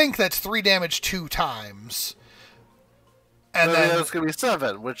 I think that's 3 damage 2 times. And then it's going to be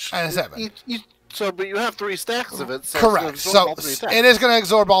 7, which... And 7. But you have 3 stacks of it. So correct. So it is going to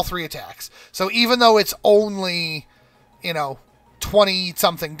absorb all 3 attacks. So even though it's only,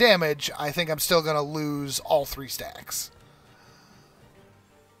 20-something damage, I think I'm still going to lose all 3 stacks.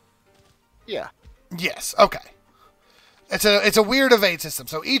 Yeah. Yes, okay. It's a weird evade system.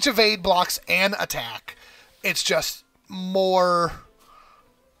 So each evade blocks an attack. It's just more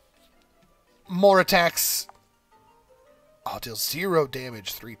attacks. Oh, it deals 0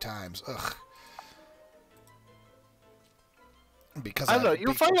 damage 3 times. Ugh. Because I don't know. You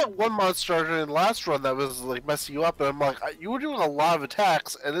were fighting out 1 monster in the last run that was like messing you up, and I'm like, you were doing a lot of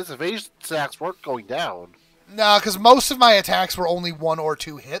attacks, and his evasion stacks weren't going down. No, because most of my attacks were only 1 or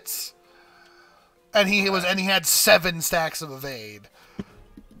 2 hits. And he had 7 stacks of evade.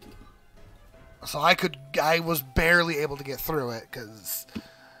 So I was barely able to get through it, because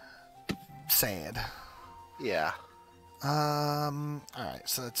sad. Yeah. Alright,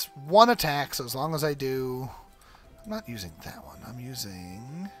 so it's 1 attack, so as long as I do... I'm not using that one, I'm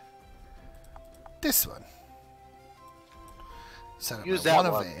using this one. Set up Use my that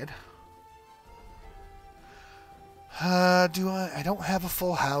 1 one. evade. I don't have a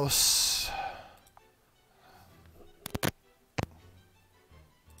full house.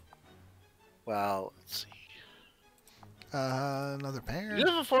 Well, let's see. Another pair. You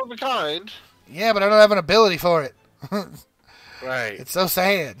have a 4 of a kind. Yeah, but I don't have an ability for it. Right. It's so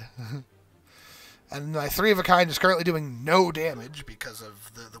sad. And my 3 of a kind is currently doing no damage because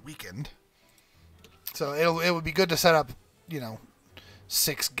of the weakened. So it would be good to set up,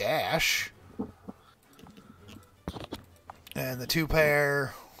 6 gash. And the 2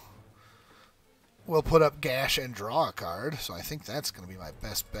 pair will put up gash and draw a card. So I think that's going to be my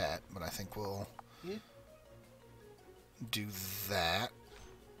best bet. But I think we'll do that.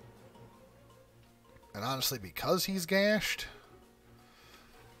 And honestly, because he's gashed,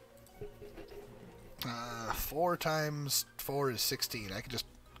 4 times 4 is 16. I can just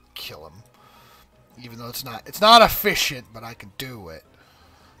kill him. Even though it's not efficient, but I can do it.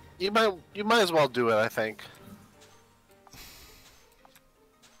 You might as well do it, I think.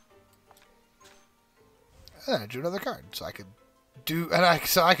 And then I drew another card, so I could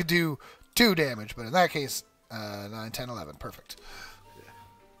do 2 damage, but in that case, 9, 10, 11, perfect.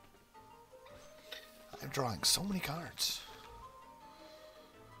 I'm drawing so many cards.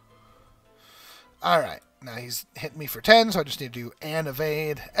 Alright, now he's hitting me for 10, so I just need to do an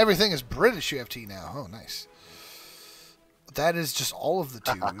evade. Everything is British UFT now. Oh, nice. That is just all of the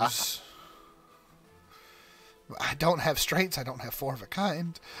 2s. I don't have straights, I don't have 4 of a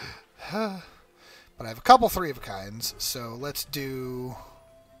kind. But I have a couple 3 of a kinds, so let's do...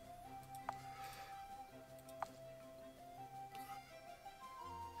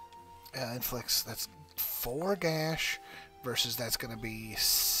 inflicts, that's 4 gash versus that's going to be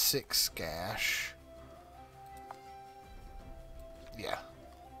 6 gash. Yeah.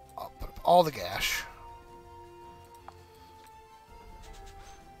 I'll put up all the gash.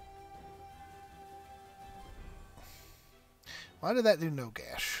 Why did that do no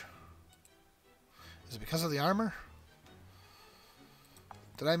gash? Is it because of the armor?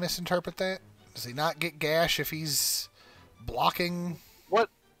 Did I misinterpret that? Does he not get gash if he's blocking? What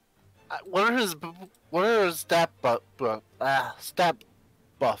are his stat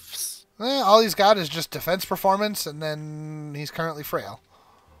buffs? All he's got is just defense performance, and then he's currently frail.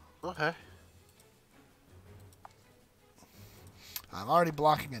 Okay. I'm already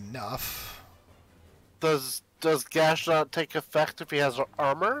blocking enough. Does gash not take effect if he has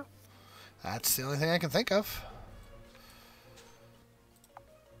armor? That's the only thing I can think of.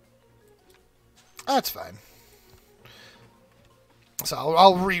 That's fine. So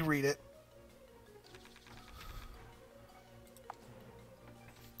I'll reread it.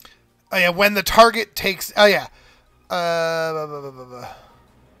 Oh yeah, when the target takes... Oh yeah.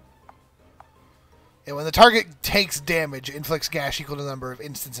 Yeah, when the target takes damage, inflicts gash equal to the number of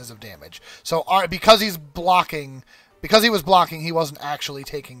instances of damage. So because he was blocking, he wasn't actually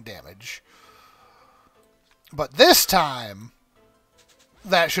taking damage. But this time,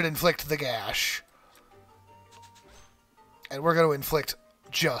 that should inflict the gash. And we're going to inflict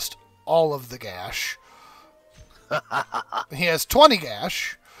just all of the gash. He has 20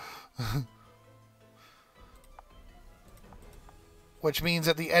 gash. Which means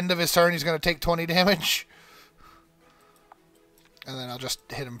at the end of his turn, he's going to take 20 damage. And then I'll just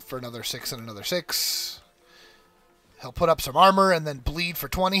hit him for another 6 and another 6. He'll put up some armor and then bleed for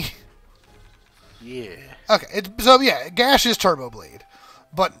 20. Yeah. Okay, so yeah, gash is turbo bleed.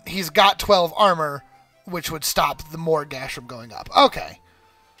 But he's got 12 armor, which would stop the more gash from going up. Okay.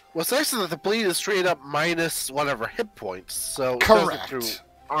 What's nice is that the bleed is straight up minus whatever hit points, so it correct. doesn't through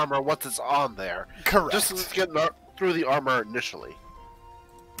armor once it's on there. Correct. Just as it's getting through the armor initially.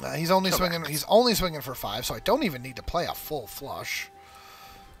 He's only swinging. He's only swinging for 5, so I don't even need to play a full flush.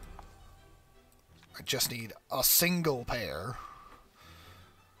 I just need a single pair.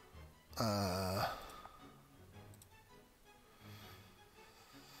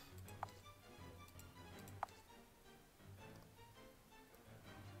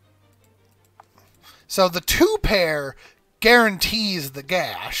 So the 2 pair guarantees the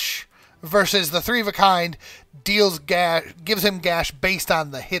gash, versus the 3 of a kind gives him gash based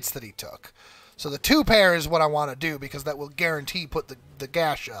on the hits that he took. So the 2 pair is what I want to do, because that will guarantee put the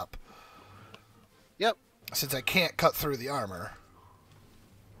gash up. Yep. Since I can't cut through the armor.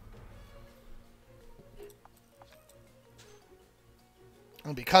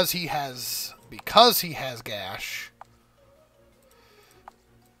 And because he has gash,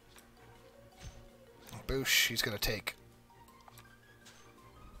 boosh, he's gonna take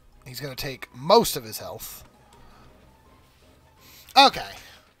most of his health. Okay.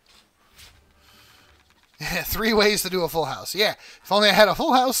 3 ways to do a full house. Yeah, if only I had a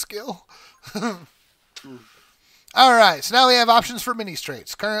full house skill. Alright, so now we have options for mini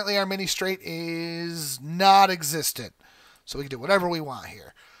straights. Currently our mini straight is not existent. So we can do whatever we want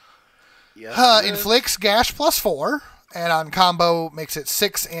here. Yes, inflicts gash plus 4, and on combo makes it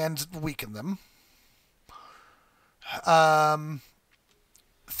 6 and weaken them.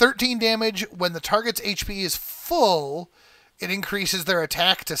 13 damage. When the target's HP is full, it increases their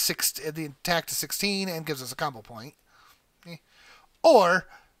attack to 16 and gives us a combo point. Or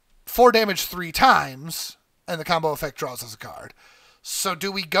 4 damage 3 times, and the combo effect draws us a card. So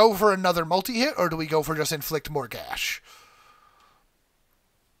do we go for another multi-hit, or do we go for just inflict more gash?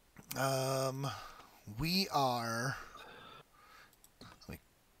 We are... Let me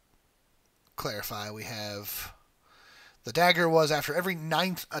clarify. We have... The dagger was after every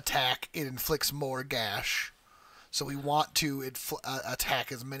 9th attack, it inflicts more gash. So we want to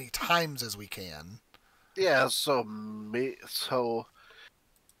attack as many times as we can. Yeah, so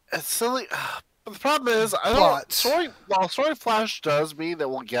it's silly. But the problem is, while Soaring Flash does mean that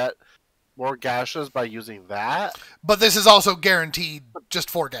we'll get more gashes by using that. But this is also guaranteed just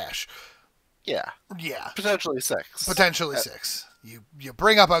 4 gash. Yeah. Yeah. Potentially 6. Potentially 6. You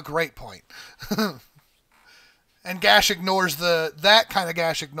bring up a great point. And gash ignores that kind of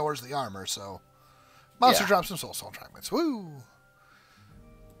gash ignores the armor, so monster drops some soul stone fragments. Woo!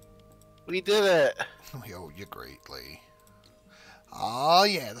 We did it. Yo, you greatly. Oh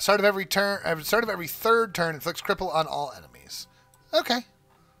yeah, the start of every third turn inflicts cripple on all enemies. Okay.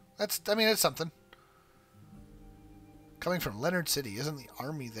 It's something. Coming from Leonard City, isn't the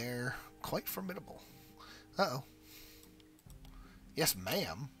army there quite formidable? Uh-oh. Yes,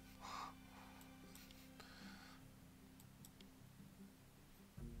 ma'am.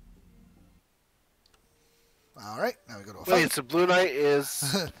 All right, now we go to a fight. Wait, so Blue Knight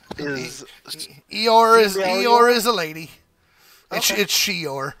is Eeyore is a lady. Okay. It's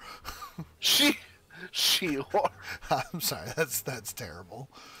Sheor. Sheor. I'm sorry, that's terrible.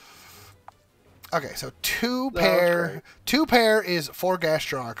 Okay, so two pair is 4 gash,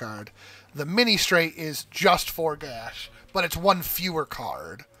 draw a card. The mini straight is just 4 gash, but it's 1 fewer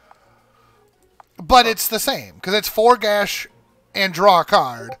card. But it's the same because it's 4 gash and draw a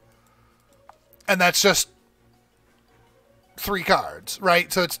card, and that's just 3 cards,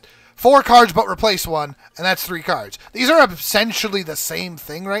 right? So it's 4 cards but replace 1, and that's 3 cards. These are essentially the same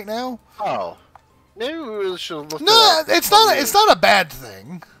thing right now. Oh, maybe we really should look. No, it's not a bad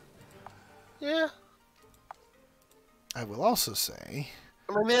thing. Yeah. I will also say,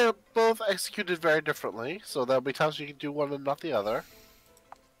 I mean, they're both executed very differently, so there'll be times you can do one and not the other.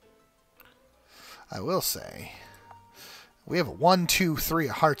 I will say, we have a 1, 2, 3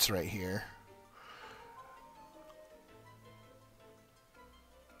 of hearts right here.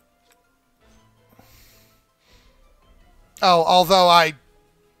 Oh, although I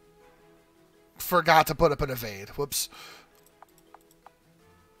forgot to put up an evade. Whoops.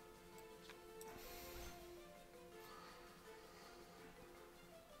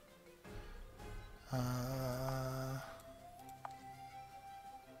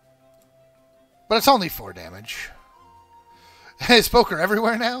 But it's only 4 damage. Is poker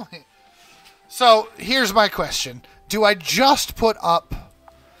everywhere now? So, here's my question. Do I just put up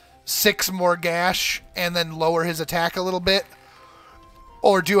 6 more gash and then lower his attack a little bit?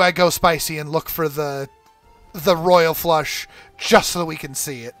 Or do I go spicy and look for the royal flush just so that we can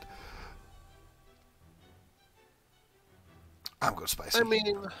see it? I'm going spicy.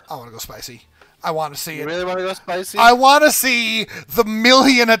 I want to go spicy. I want to see it. You really want to go spicy? I want to see the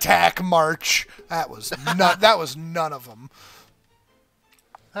million attack march. That was none of them.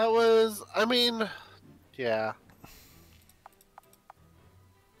 Yeah.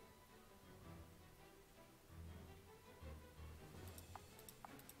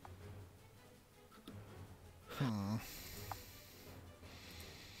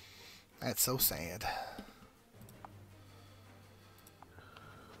 That's so sad.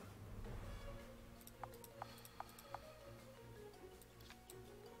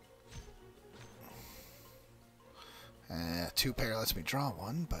 Two pair lets me draw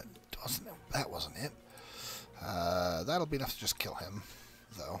 1, but that wasn't it. That'll be enough to just kill him,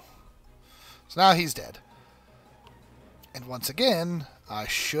 though. So now he's dead. And once again, I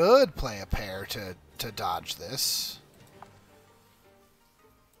should play a pair to dodge this.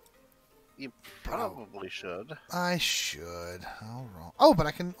 You probably should. I should. I'll roll. Oh, but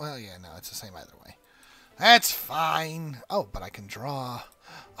I can... Well, yeah, no, it's the same either way. That's fine. Oh, but I can draw...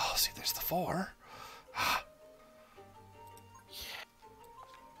 Oh, see, there's the 4.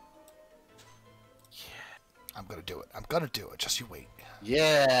 I'm going to do it. I'm going to do it. Just you wait.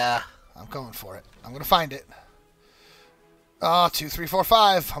 Yeah. I'm going for it. I'm going to find it. Oh, 2, 3, 4,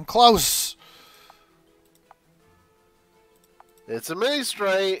 5. I'm close. It's a mini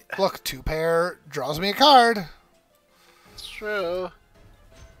straight. Look, 2 pair draws me a card. It's true.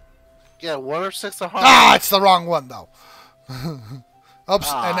 Yeah, 1 or 6 of hearts. Ah, it's the wrong one though.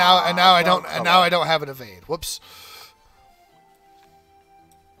 Oops. And now I don't have an evade. Whoops.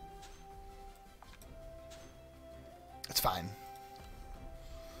 It's fine.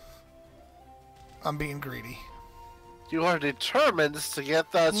 I'm being greedy. You are determined to get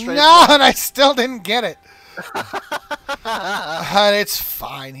that straight. No, and I still didn't get it. It's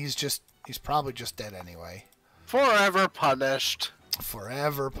fine. He's probably just dead anyway. Forever punished.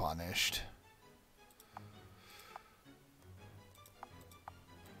 Forever punished.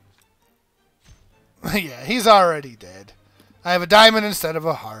 Yeah, he's already dead. I have a diamond instead of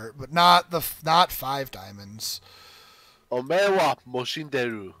a heart, but not 5 diamonds. Ome wa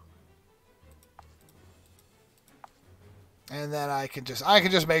moshinderu. And then I can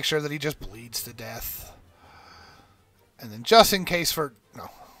just make sure that he just bleeds to death. And then just in case for... No,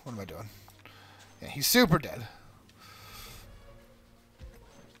 what am I doing? Yeah, he's super dead.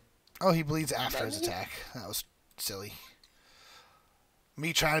 Oh, he bleeds after his attack. That was silly.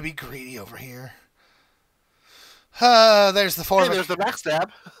 Me trying to be greedy over here. There's the four. Hey, there's the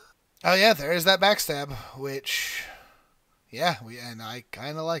backstab. Oh yeah, there is that backstab, which, yeah, and I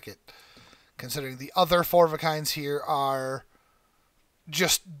kind of like it, considering the other 4 of a kinds here are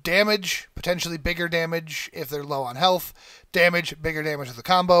just damage, potentially bigger damage if they're low on health, damage, bigger damage with the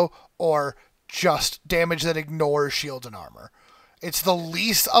combo, or just damage that ignores shields and armor. It's the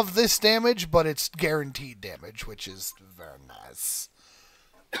least of this damage, but it's guaranteed damage, which is very nice.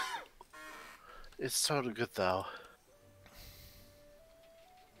 It's so good, though.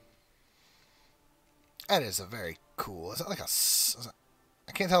 That is a very cool... Is that like a...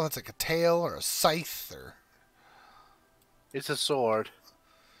 I can't tell if it's like a tail or a scythe or... It's a sword.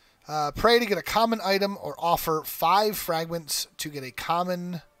 Pray to get a common item or offer 5 fragments to get a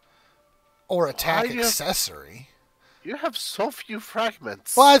common or attack accessory. You have so few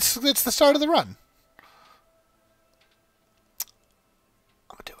fragments. Well, it's the start of the run.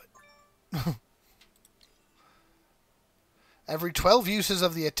 I'm going to do it. Every 12 uses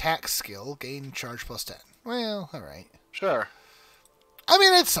of the attack skill, gain charge plus 10. Well, alright. Sure. I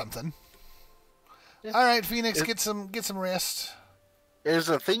mean, it's something. Yeah. Alright, Phoenix, get some rest. There's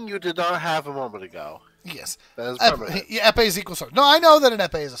a thing you did not have a moment ago. Yes. That is permanent. Yeah, epee is equal sword. No, I know that an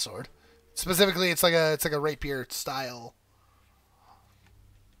epee is a sword. Specifically, it's like a rapier style.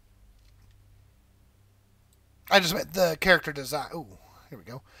 I just meant the character design. Ooh, here we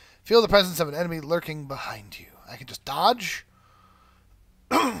go. Feel the presence of an enemy lurking behind you. I can just dodge.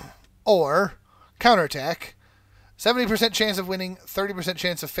 Or counterattack. 70% chance of winning, 30%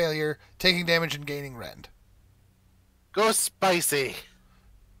 chance of failure, taking damage and gaining rend. Go spicy.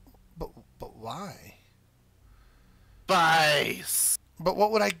 But why? Spice. But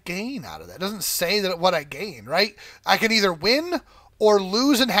what would I gain out of that? It doesn't say that what I gain, right? I can either win or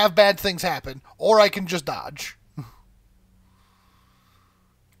lose and have bad things happen, or I can just dodge.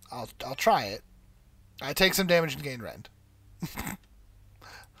 I'll try it. I take some damage and gain rend.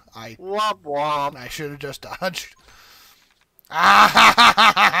 Womp womp. I should have just dodged.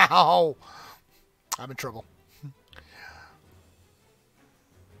 Ow! I'm in trouble.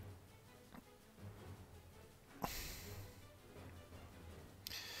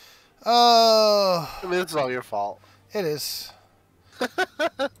 I mean, it's all your fault. It is. All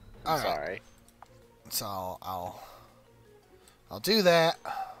right. Sorry. So I'll do that.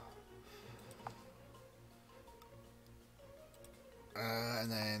 And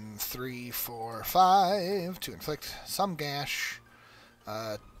then 3, 4, 5 to inflict some gash.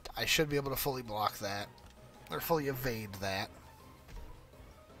 I should be able to fully block that. Or fully evade that.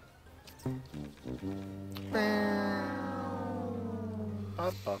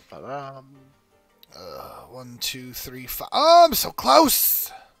 1, 2, 3, 5. Oh, I'm so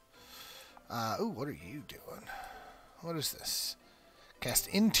close! Ooh, what are you doing? What is this? Cast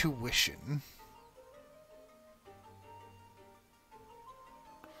Intuition.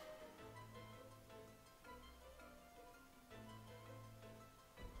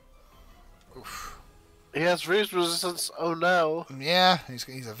 Oof. He has freeze resistance. Oh no. Yeah, he's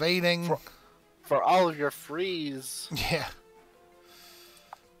evading. For all of your freeze. Yeah.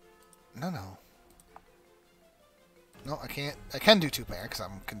 No. No, I can't. I can do 2 pair because I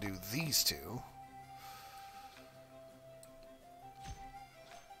can do these 2.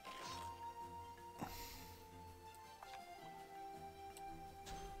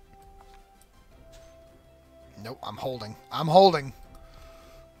 Nope, I'm holding. I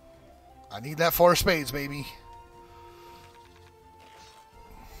need that 4 of spades, baby.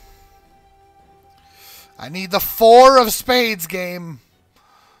 I need the 4 of spades game.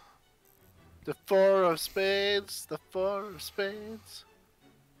 The 4 of spades. The 4 of spades.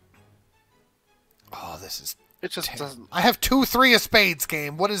 Oh, this is... It just doesn't... I have 2 3 of spades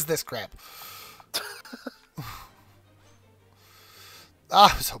game. What is this crap?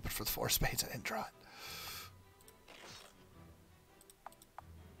 I was hoping for the 4 of spades. I didn't draw it.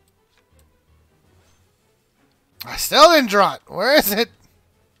 I still didn't draw it. Where is it?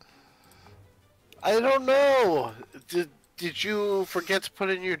 I don't know. Did you forget to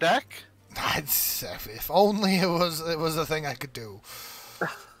put it in your deck? If only it was a thing I could do.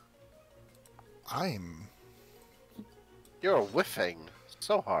 You're whiffing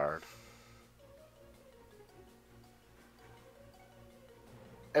so hard.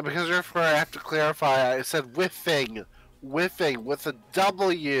 And because you're I have to clarify, I said whiffing. Whiffing with a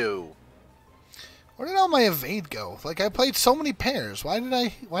W. Where did all my evade go? Like, I played so many pairs. Why do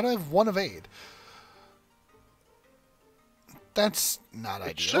I have one evade? That's not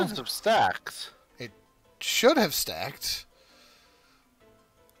It ideal. should have stacked. It should have stacked.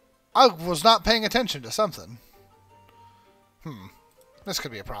 I was not paying attention to something. This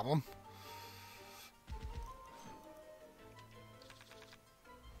could be a problem.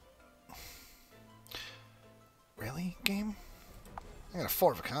 Really, game? I got a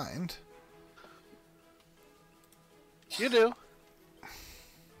 4 of a kind. You do.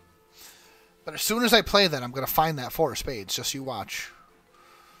 But as soon as I play that, I'm going to find that 4 of spades. Just you watch.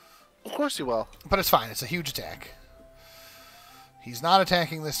 Of course you will. But it's fine. It's a huge attack. He's not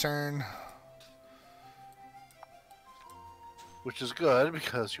attacking this turn. Which is good,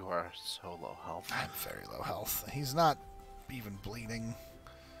 because you are so low health. I'm very low health. He's not even bleeding.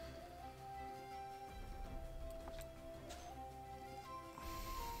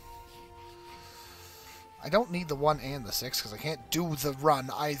 I don't need the 1 and the 6, because I can't do the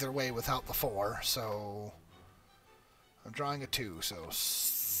run either way without the 4, so... I'm drawing a 2, so...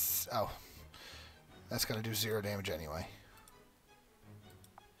 Oh. That's going to do 0 damage anyway.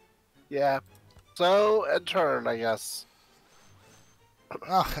 Yeah. So, end turn, I guess.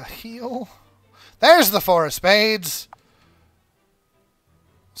 Ah, a heal. There's the 4 of spades!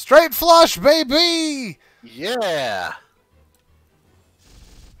 Straight flush, baby! Yeah!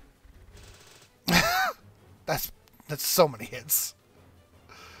 That's so many hits.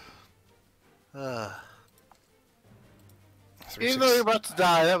 Even though you're about to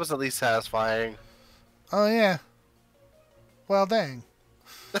die, that was at least satisfying. Oh, yeah. Well, dang.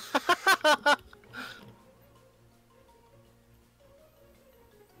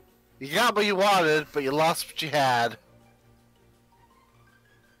 You got what you wanted, but you lost what you had.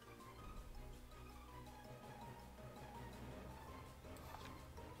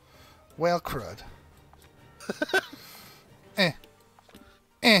 Well, crud.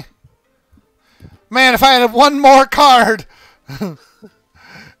 Man, if I had one more card!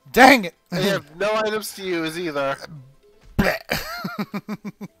 Dang it! And you have no items to use either.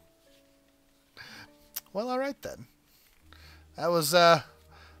 Well, alright then. That was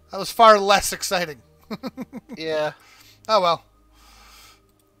far less exciting. Yeah. Oh well.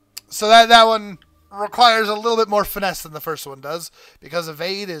 So that one requires a little bit more finesse than the first one does, because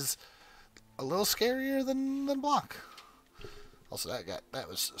evade is a little scarier than block. Also, that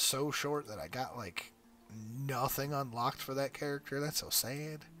was so short that I got like nothing unlocked for that character. That's so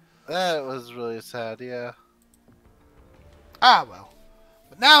sad. That was really sad, yeah. Ah well.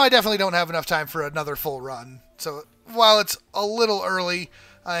 But now I definitely don't have enough time for another full run. So while it's a little early,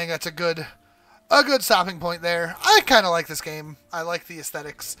 I think that's a good stopping point there. I kind of like this game. I like the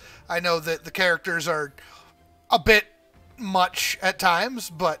aesthetics. I know that the characters are a bit much at times,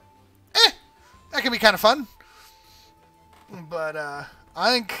 but that can be kind of fun. But I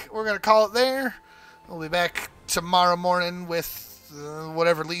think we're going to call it there. We'll be back tomorrow morning with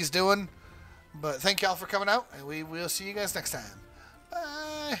whatever Lee's doing. But thank y'all for coming out, and we will see you guys next time.